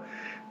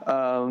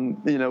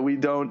we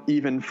don't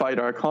even fight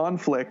our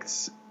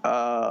conflicts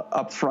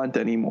up front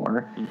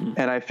anymore. Mm-hmm.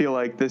 And I feel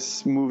like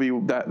this movie,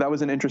 that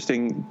was an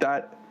interesting,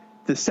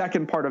 the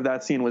second part of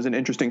that scene was an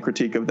interesting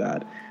critique of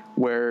that,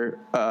 where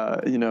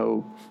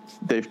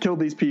they've killed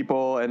these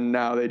people and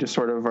now they just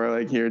sort of are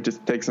like, here,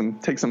 just take some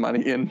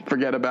money and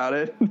forget about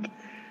it.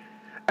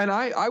 And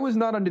I was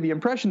not under the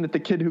impression that the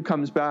kid who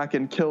comes back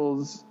and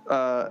kills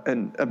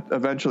and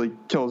eventually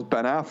kills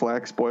Ben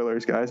Affleck,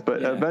 spoilers guys,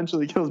 but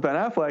eventually kills Ben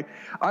Affleck,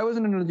 I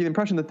wasn't under the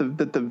impression that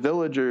the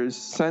villagers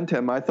sent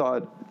him. I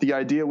thought the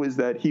idea was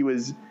that he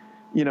was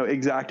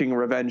exacting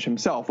revenge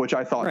himself, which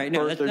I thought right.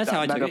 No, that's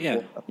how I took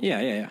it.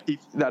 Yeah.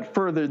 That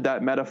furthered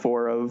that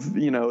metaphor of,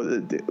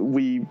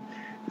 we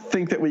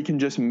think that we can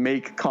just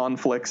make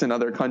conflicts in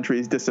other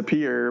countries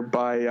disappear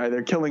by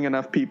either killing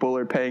enough people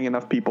or paying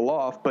enough people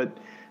off. But,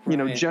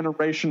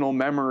 generational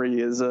memory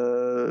is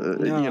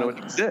it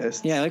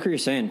exists. Yeah, I like what you're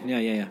saying.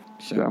 Yeah.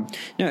 So,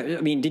 no,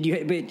 I mean, did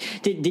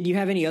you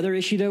have any other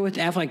issue though with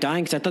Affleck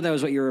dying? Because I thought that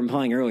was what you were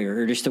implying earlier,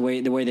 or just the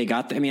way they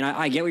got. I mean,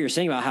 I get what you're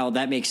saying about how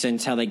that makes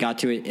sense, how they got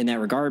to it in that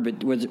regard.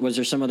 But was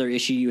there some other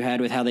issue you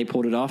had with how they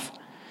pulled it off?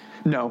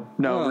 No,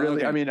 really.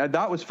 Okay. I mean,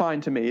 that was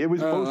fine to me. It was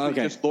mostly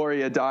just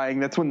Gloria dying.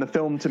 That's when the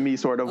film, to me,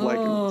 sort of it's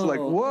like,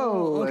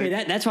 whoa. Okay,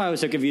 that's why I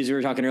was so confused. We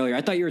were talking earlier. I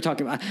thought you were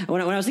talking about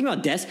when I was thinking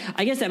about deaths.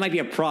 I guess that might be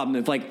a problem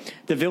if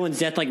the villain's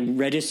death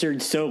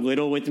registered so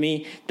little with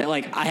me that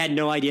I had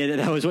no idea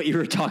that was what you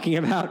were talking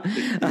about.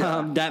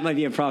 Yeah. That might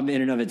be a problem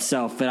in and of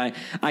itself. But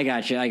I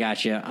got you.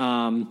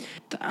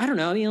 I don't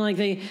know. I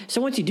mean,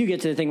 so once you do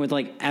get to the thing with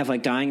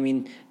Affleck dying, I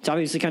mean, it's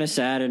obviously kind of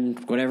sad and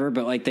whatever.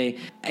 But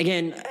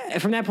again,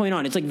 from that point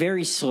on, it's very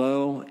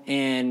slow,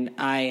 and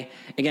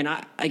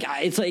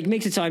it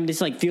makes it so I'm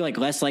just feel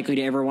less likely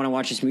to ever want to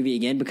watch this movie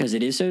again because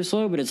it is so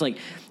slow. But it's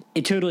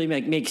it totally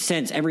makes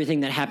sense. Everything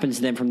that happens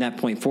to them from that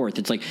point forth.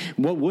 It's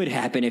what would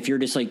happen if you're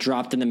just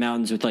dropped in the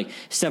mountains with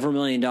several $1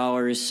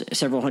 million,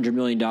 several $100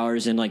 million,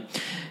 and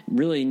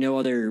really no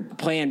other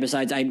plan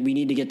besides we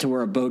need to get to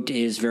where a boat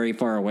is very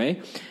far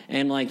away,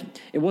 and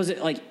it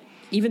wasn't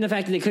even the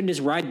fact that they couldn't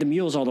just ride the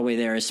mules all the way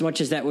there, as much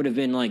as that would have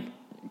been a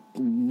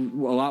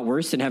lot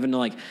worse than having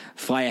to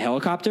fly a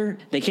helicopter.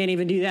 They can't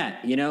even do that.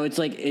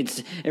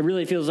 It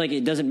really feels like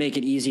it doesn't make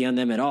it easy on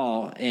them at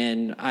all.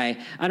 And I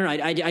don't know.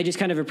 I just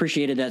kind of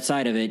appreciated that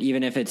side of it,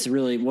 even if it's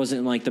really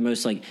wasn't the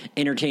most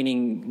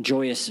entertaining,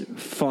 joyous,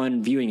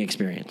 fun viewing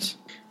experience.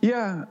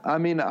 Yeah, I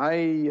mean,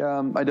 I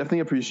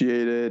definitely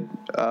appreciate it,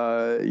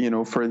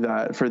 for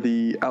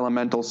the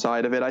elemental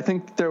side of it. I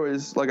think there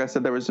was, like I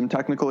said, there was some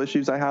technical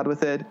issues I had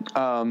with it.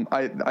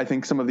 I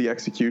think some of the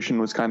execution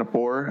was kind of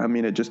poor. I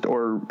mean,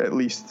 or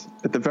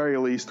at the very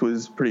least,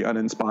 was pretty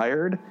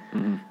uninspired.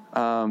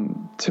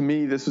 Mm-hmm. To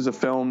me, this was a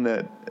film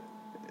that,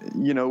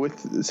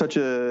 with such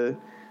a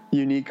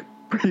unique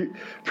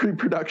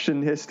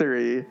pre-production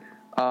history,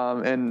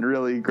 and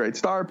really great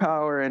star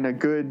power and a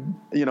good,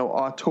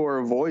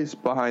 auteur voice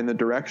behind the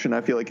direction, I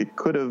feel like it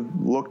could have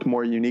looked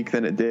more unique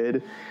than it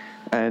did.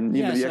 And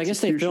the execution, I guess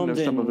they filmed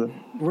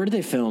where did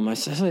they film? I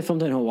saw they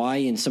filmed in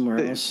Hawaii and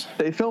somewhere else.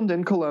 They filmed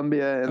in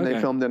Colombia and they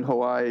filmed in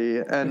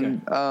Hawaii.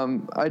 And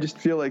I just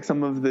feel like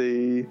some of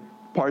the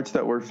parts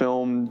that were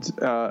filmed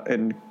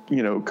and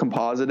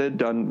composited,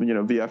 done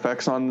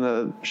VFX on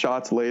the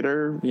shots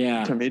later,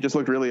 to me just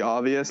looked really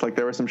obvious.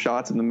 There were some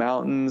shots in the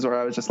mountains where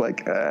I was just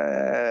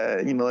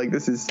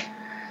this is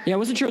I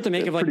wasn't sure what to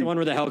make of the one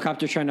where the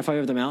helicopter's trying to fly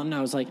over the mountain.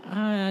 I was it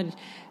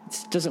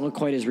doesn't look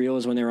quite as real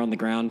as when they were on the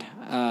ground.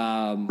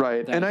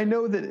 Right. And I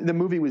know that the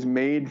movie was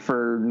made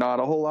for not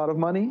a whole lot of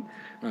money.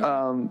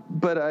 Right.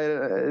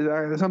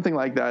 But something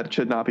like that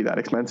should not be that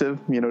expensive,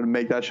 to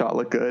make that shot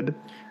look good.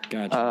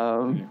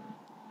 Gotcha.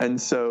 And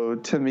so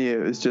to me, it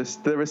was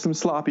just, there was some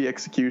sloppy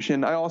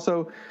execution. I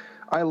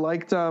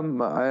liked, I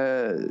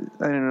don't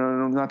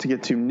know, not to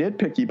get too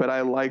nitpicky, but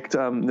I liked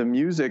the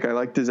music. I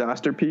liked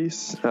Disaster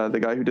Piece, the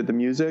guy who did the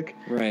music.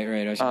 Right.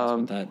 I was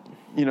about that.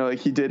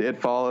 He did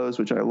It Follows,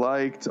 which I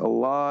liked a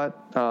lot.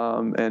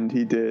 And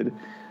he did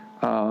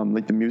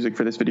the music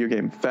for this video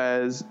game,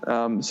 Fez.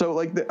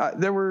 So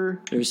there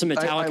was some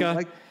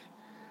Metallica.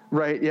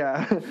 Right.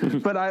 Yeah.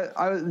 But I,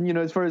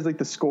 as far as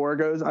the score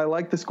goes, I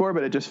liked the score,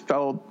 but it just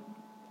felt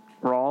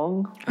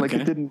wrong.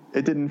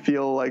 It didn't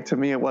feel to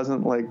me, it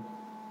wasn't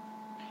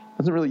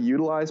really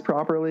utilized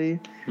properly.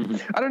 Mm-hmm.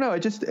 I don't know.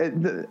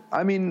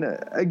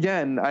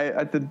 Again,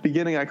 at the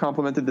beginning I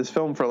complimented this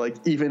film for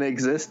even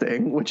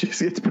existing, which is,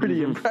 it's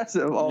pretty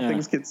impressive, all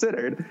things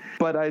considered.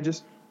 But I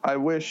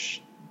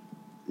wish,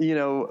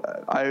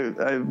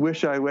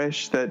 I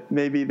wish that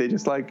maybe they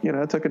just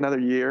took another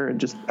year and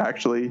just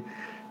actually,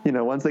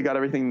 once they got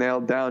everything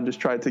nailed down,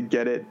 just tried to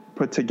get it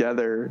put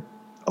together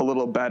a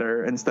little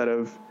better instead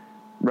of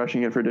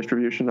rushing it for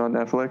distribution on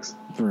Netflix.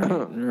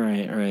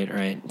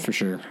 Right. For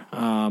sure.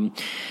 I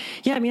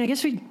mean, I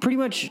guess we pretty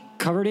much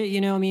covered it,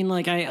 I mean,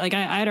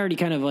 I'd already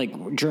kind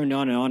of droned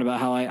on and on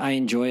about how I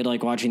enjoyed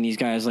watching these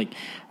guys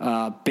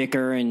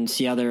bicker and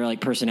see how their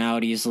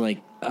personalities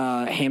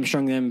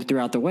hamstrung them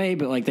throughout the way,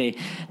 but they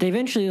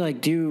eventually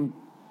do,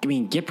 I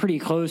mean, get pretty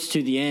close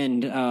to the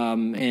end,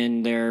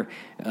 and they're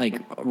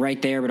right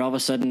there, but all of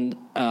a sudden,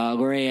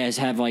 Gloria has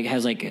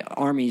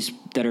armies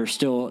that are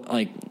still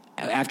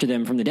after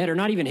them from the dead, or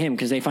not even him,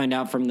 because they find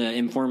out from the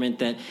informant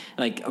that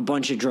a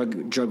bunch of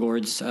drug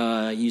lords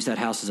use that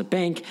house as a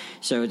bank.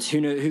 So it's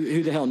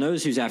who the hell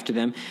knows who's after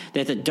them.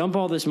 They have to dump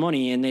all this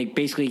money, and they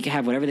basically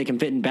have whatever they can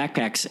fit in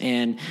backpacks.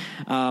 And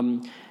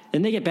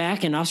Then they get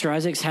back, and Oscar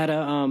Isaac's had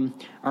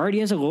already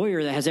has a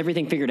lawyer that has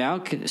everything figured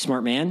out,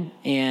 smart man,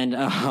 and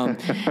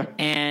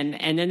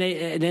and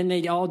then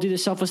they all do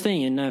this selfless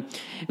thing and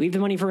leave the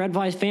money for Red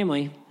Fly's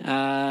family.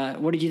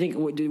 What did you think?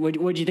 What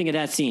did you think of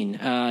that scene?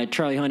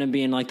 Charlie Hunnam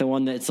being like the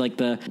one that's like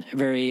the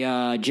very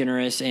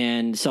generous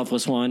and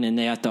selfless one, and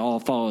they have to all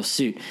follow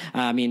suit.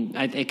 I mean,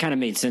 it kind of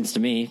made sense to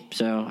me.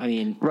 So I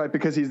mean, right,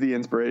 because he's the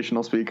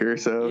inspirational speaker.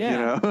 So yeah. You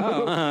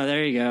know,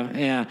 there you go.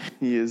 Yeah,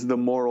 he is the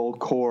moral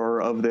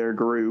core of their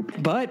group.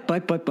 But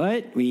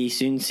we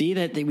soon see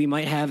that we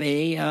might have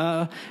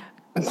a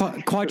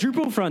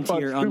quadruple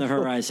frontier on the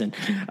horizon.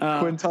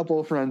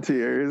 Quintuple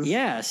frontiers.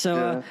 Yeah.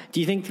 So do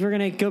you think we're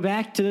going to go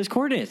back to those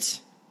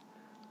coordinates?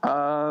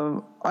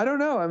 I don't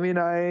know. I mean,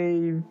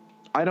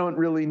 I don't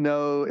really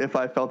know if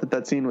I felt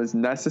that scene was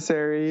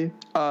necessary.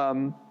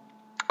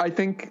 I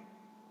think,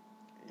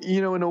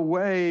 in a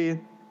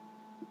way,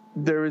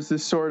 there was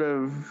this sort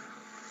of,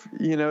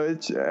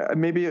 it's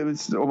maybe it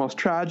was almost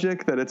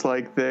tragic that it's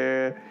like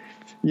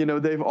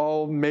they've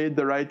all made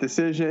the right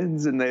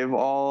decisions and they've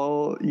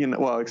all,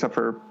 well, except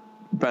for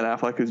Ben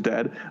Affleck, who's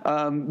dead.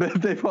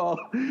 But they've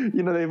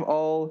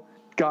all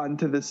gotten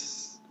to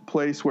this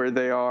place where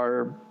they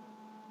are,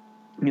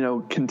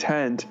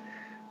 content,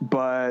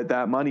 but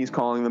that money's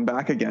calling them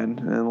back again.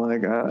 And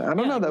like, I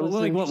don't know. That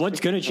was what's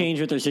going to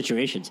change with their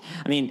situations?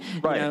 I mean,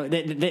 right.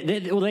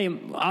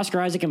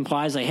 Oscar Isaac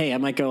implies like, hey, I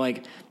might go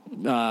like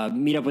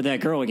meet up with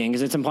that girl again,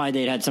 because it's implied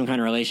they'd had some kind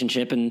of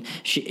relationship, and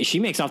she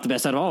makes off the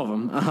best out of all of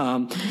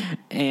them.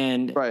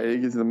 And right, he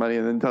gives her the money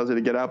and then tells her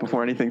to get out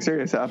before anything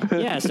serious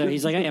happens. Yeah, so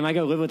he's like, hey, I might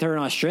go live with her in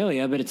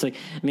Australia, but it's like,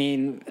 I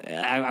mean,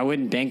 I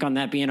wouldn't bank on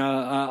that being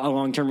a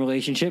long-term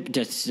relationship.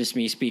 Just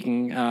me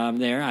speaking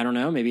there. I don't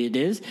know, maybe it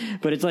is,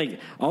 but it's like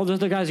all those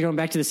other guys are going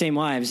back to the same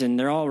lives, and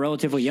they're all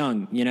relatively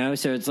young,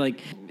 so it's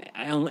like,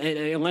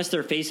 unless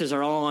their faces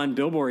are all on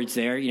billboards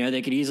there,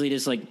 they could easily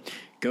just like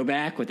go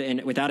back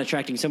without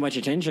attracting so much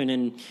attention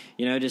and,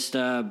 just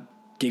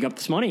dig up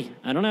this money.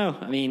 I don't know.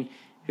 I mean,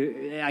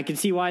 I can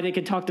see why they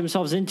could talk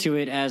themselves into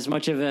it as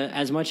much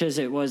as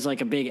it was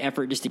like a big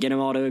effort just to get them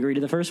all to agree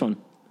to the first one.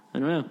 I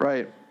don't know.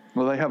 Right.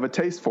 Well, they have a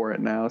taste for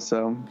it now,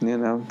 so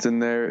it's in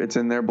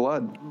their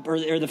blood.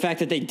 Or the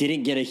fact that they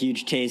didn't get a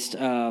huge taste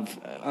of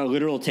a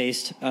literal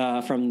taste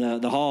from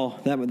the hall.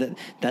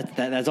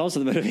 That's also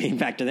the motivating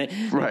factor.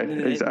 Right.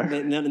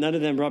 Exactly. None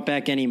of them brought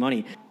back any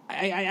money.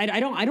 I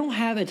don't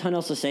have a ton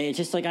else to say. It's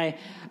just like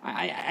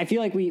I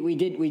feel like we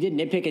did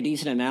nitpick a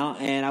decent amount,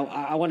 and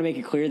I want to make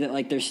it clear that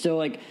like there's still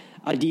like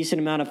a decent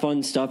amount of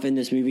fun stuff in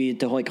this movie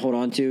to like hold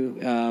on to.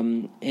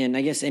 And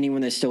I guess anyone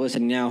that's still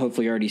listening now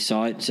hopefully already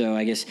saw it. So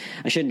I guess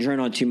I shouldn't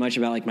drone on too much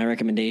about like my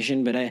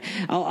recommendation, but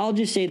I'll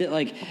just say that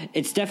like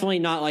it's definitely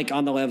not like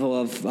on the level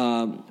of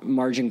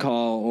Margin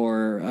Call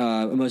or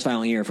Most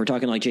Violent Year. If we're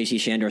talking like J.C.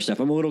 Shandor stuff,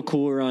 I'm a little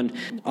cooler on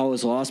All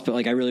Is Lost, but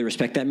like I really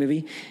respect that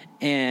movie,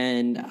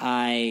 and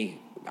I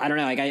don't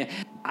know, like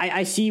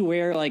I see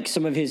where like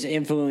some of his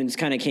influence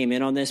kind of came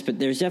in on this, but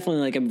there's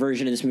definitely like a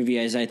version of this movie,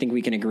 as I think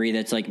we can agree,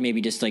 that's like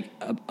maybe just like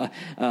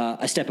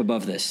a step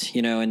above this,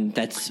 and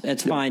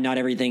that's fine. Not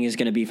everything is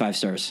going to be 5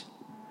 stars.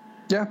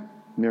 Yeah,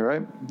 you're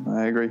right.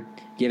 I agree.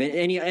 Do you have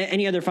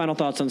any other final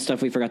thoughts on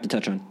stuff we forgot to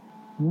touch on?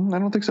 I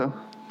don't think so.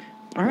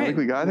 All right. I think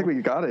we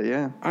got it.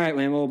 Yeah. All right,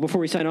 man. Well,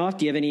 before we sign off,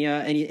 do you have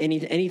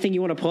anything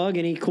you want to plug?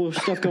 Any cool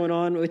stuff going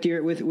on with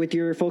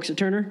your folks at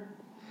Turner?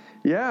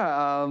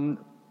 Yeah.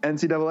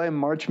 NCAA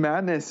March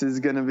Madness is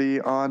going to be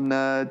on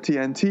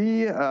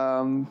TNT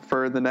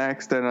for the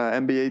next, and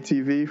NBA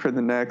TV for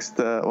the next.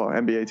 Well,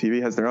 NBA TV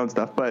has their own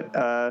stuff, but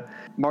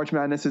March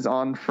Madness is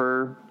on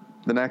for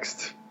the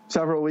next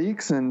several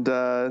weeks, and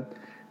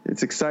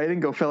it's exciting.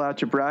 Go fill out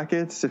your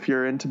brackets if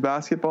you're into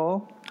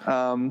basketball.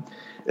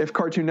 If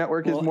Cartoon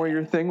Network is more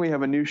your thing, we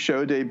have a new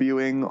show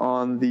debuting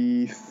on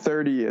the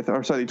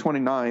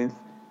 29th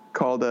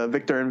called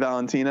Victor and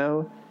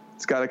Valentino.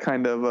 It's got a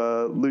kind of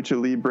a lucha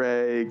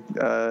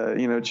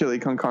libre, chili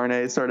con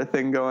carne sort of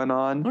thing going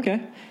on.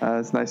 Okay.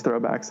 It's a nice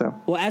throwback. So.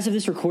 Well, as of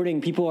this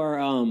recording, people are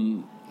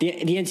the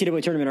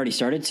NCAA tournament already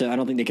started, so I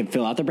don't think they can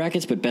fill out the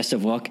brackets. But best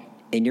of luck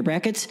in your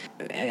brackets.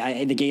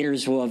 The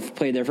Gators will have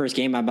played their first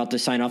game. I'm about to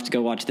sign off to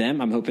go watch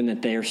them. I'm hoping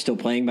that they are still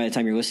playing by the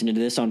time you're listening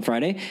to this on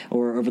Friday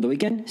or over the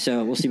weekend.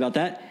 So we'll see about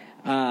that.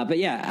 But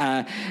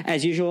yeah,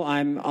 as usual,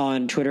 I'm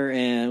on Twitter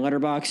and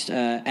Letterboxd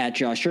at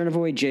Josh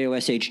Jurnovoy,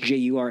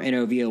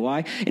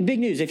 JoshJurnovoy. And big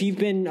news, if you've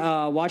been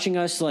watching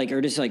us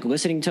or just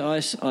listening to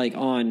us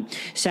on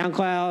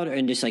SoundCloud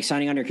and just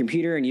signing on your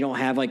computer, and you don't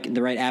have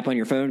the right app on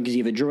your phone because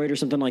you have a Droid or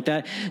something like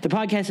that, the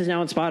podcast is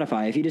now on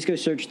Spotify. If you just go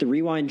search The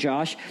Rewind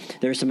Josh,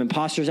 there's some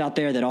imposters out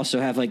there that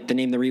also have the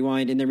name The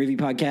Rewind in their movie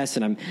podcast,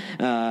 and I'm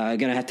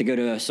gonna have to go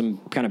to some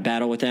kind of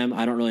battle with them.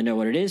 I don't really know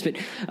what it is, but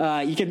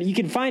you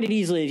can find it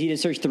easily if you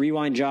just search The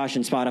Rewind Josh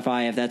and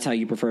Spotify, if that's how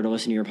you prefer to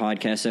listen to your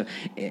podcast. So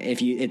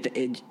if you,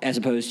 as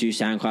opposed to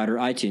SoundCloud or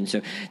iTunes. So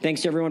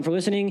thanks to everyone for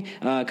listening.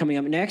 Coming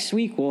up next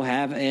week, we'll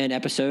have an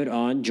episode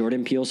on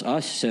Jordan Peele's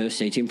Us. So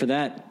stay tuned for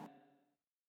that.